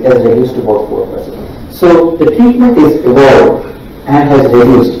PTC, it has reduced about 4%. So the treatment is evolved and has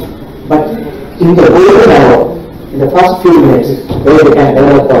reduced. But in the golden hour, in the first few minutes, where they can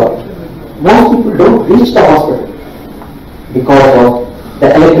develop most people don't reach the hospital because of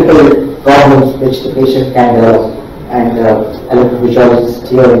the electrical problems which the patient can develop. And electrophysiologist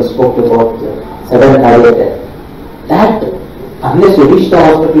here spoke about sudden cardiac death. That, unless you reach the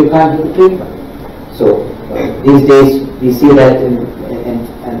hospital, you can't do the treatment. So these days we see that in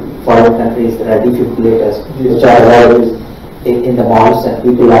foreign countries there are defibrillators which are available in the malls, and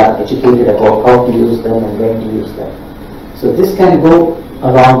people are educated about how to use them and when to use them. So this can go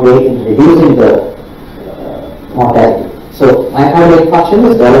a long way in reducing the mortality. So myocardial infarction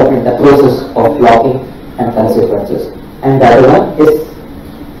is development, the process of blocking and consequences, and the other one is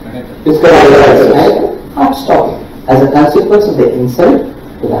heart stopping. As a consequence of the insult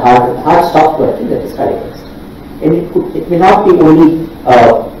to the heart stops working, that is cardiac arrest. And it may not be only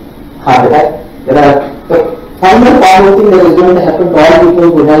heart attack. There are the final common thing that is going to happen to all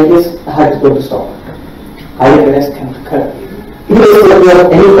people who die is the heart is going to stop. Cardiac arrest can occur irrespective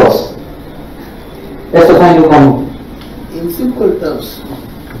of any cause. That's the final common. In simple terms,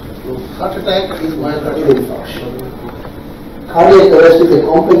 heart attack is myocardial infarction. Cardiac arrest is a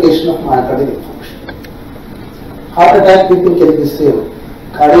complication of myocardial infarction. Heart attack people can be saved.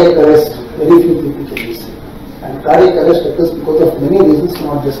 Cardiac arrest, very few people can be saved. And cardiac arrest occurs because of many reasons,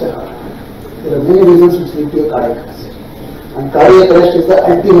 not just a heart attack. There are many reasons which lead to a cardiac arrest. And cardiac arrest is the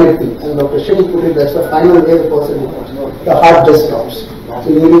ultimate thing. As Dr. Shetty put it, that's the final way the person becomes. The heart just stops. So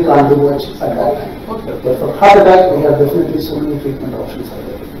you really can't do much at that time. But for heart attack, we have definitely so many treatment options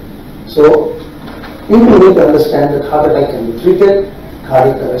available. So people need to understand that heart attack can be treated,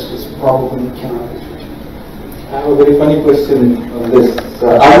 cardiac arrest is probably cannot be treated. I have a very funny question on this.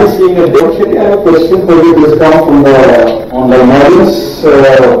 Are you seeing a Dr. Shetty? I have a question for you. This comes from the online audience.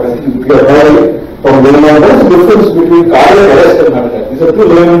 I think you have heard it from them. What is the difference between cardiac arrest and heart attack? These are two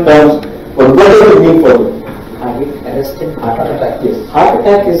layman terms, but what does it mean for you? Cardiac arrest and heart attack. Yes. Heart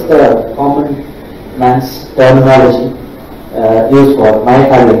attack is the common man's terminology used for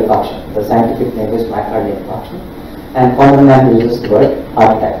myocardial infarction. The scientific name is myocardial infarction, and common man uses the word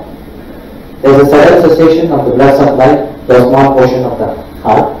heart attack. There is a sudden cessation of the blood supply to a small portion of the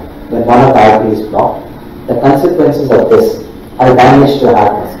heart when one of the arteries is blocked. The consequences of this are damage to the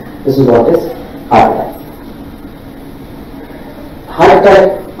heart muscle. This is what is heart attack. Heart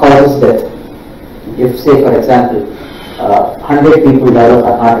attack causes death. If, say, for example, 100 people develop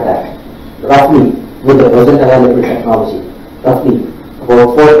a heart attack, roughly, with the present available technology, roughly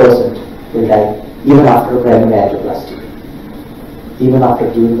about 4% will die even after primary angioplasty. Even after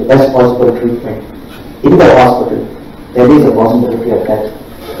giving the best possible treatment in the hospital, there is a possibility of death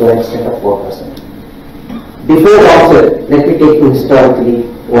to an extent of 4%. Before onset, let me take you historically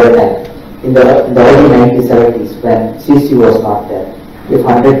over time. In the early 1970s, when CC was not there, if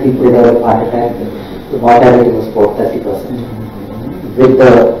 100 people developed heart attack, the mortality was about 30%. With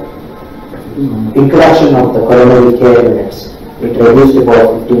the introduction of the coronary care units, it reduced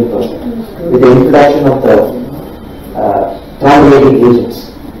about 15%. With the introduction of the thrombolytic agents,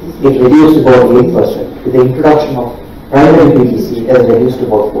 it reduced about 8%. With the introduction of primary PTC, it has reduced to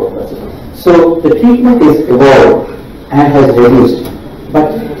about 4%. So the treatment is evolved and has reduced.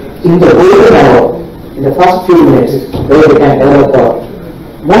 But in the golden hour, in the first few minutes, where they can develop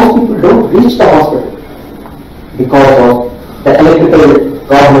most people don't reach the hospital because of the electrical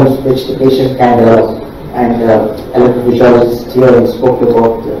problems which the patient can develop. And electrophysiologist here spoke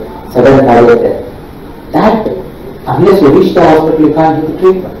about sudden cardiac death. That, unless you reach the hospital, you can't get the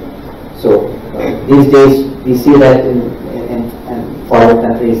treatment. So these days, we see that in foreign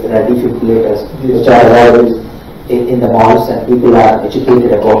countries, there are defibrillators which are available in the malls, and people are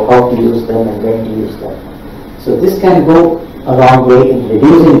educated about how to use them and when to use them. So this can go a long way in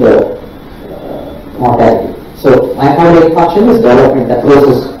reducing the mortality. So myocardial infarction is development, the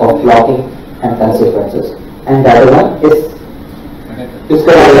process of clotting and consequences. And the other one is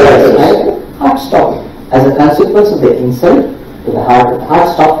heart stopping. As a consequence of the insult to the heart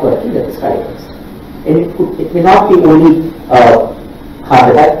stops working, that is cardiac arrest. And it may not be only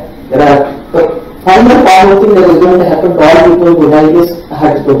heart attack. There are the final common thing that is going to happen to all people who die is the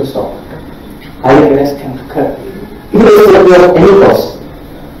heart is going to stop. Cardiac arrest can occur irrespective of any cause.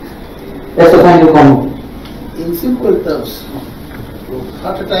 That's the final common. In simple terms,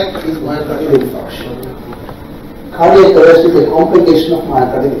 heart attack is myocardial infarction. Cardiac arrest is a complication of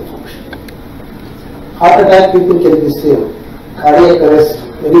myocardial infarction. Heart attack people can be saved. Cardiac arrest,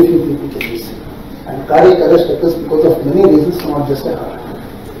 very few people can be saved. And cardiac arrest occurs because of many reasons, not just a heart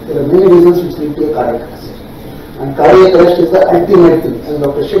attack. There are many reasons which lead to a cardiac arrest. And cardiac arrest is the ultimate thing. As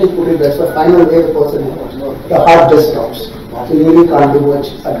Dr. Shetty put it, that's the final way the person goes. The heart just stops. So you really can't do much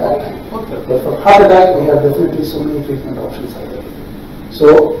at that time. But for heart attack, we have definitely so many treatment options out there.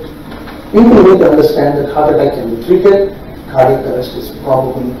 So people need to understand that heart attack can be treated, cardiac arrest is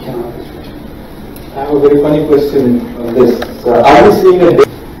probably cannot be treated. I have a very funny question on this. Are we seeing a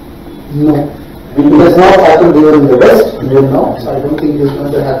No. It does not happen here in the West, no. So I don't think it is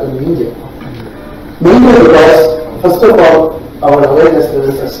going to happen in India. Mainly because, first of all, our awareness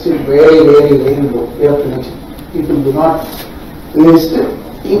levels are still very, very, very low. We have to mention. People do not.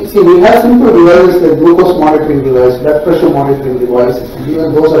 See, we have simple devices like glucose monitoring device, blood pressure monitoring devices, and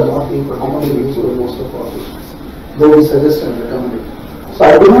even those are not being commonly used by most of our patients, though we suggest and recommend it. So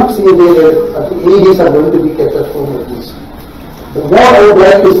I do not see that I think AEDs are going to be kept at home at least. The more I would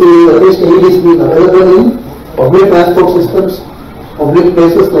like to see at least AEDs being available in public transport systems, public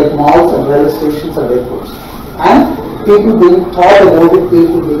places like malls and railway stations and airports, and people being taught about it,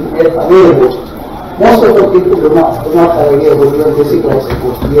 people being aware about it. Most of the people do not have idea about even basic life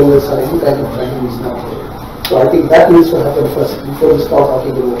support, BLS or any kind of training is not there. So I think that needs to happen first before we start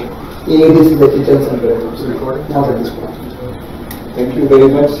talking about AEDs in the kitchens and bedrooms. Not at this point. Thank you very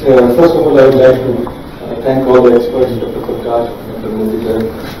much. First of all, I would like to thank all the experts, Dr. Prakash, Dr. Muralidhara,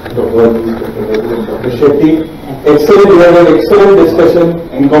 Dr. Varghese, Dr. Raghu, and Dr. Shetty. Excellent, we had an excellent discussion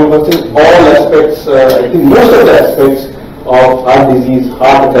encompassing all aspects, I think most of the aspects of heart disease,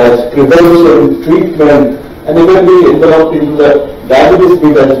 heart attacks, prevention, treatment, and even we enveloped into the diabetes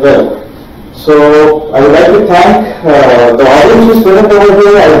bit as well. So I would like to thank the audience who's present over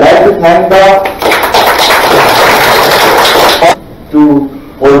here. I would like to thank to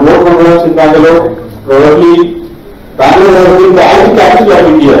hold more programs in Bangalore. Probably Bangalore has been the IT capital of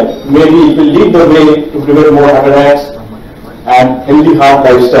India. Maybe it will lead the way to prevent more heart attacks and healthy heart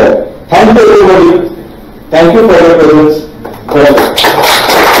lifestyle. Thank you everybody. Thank you for your presence.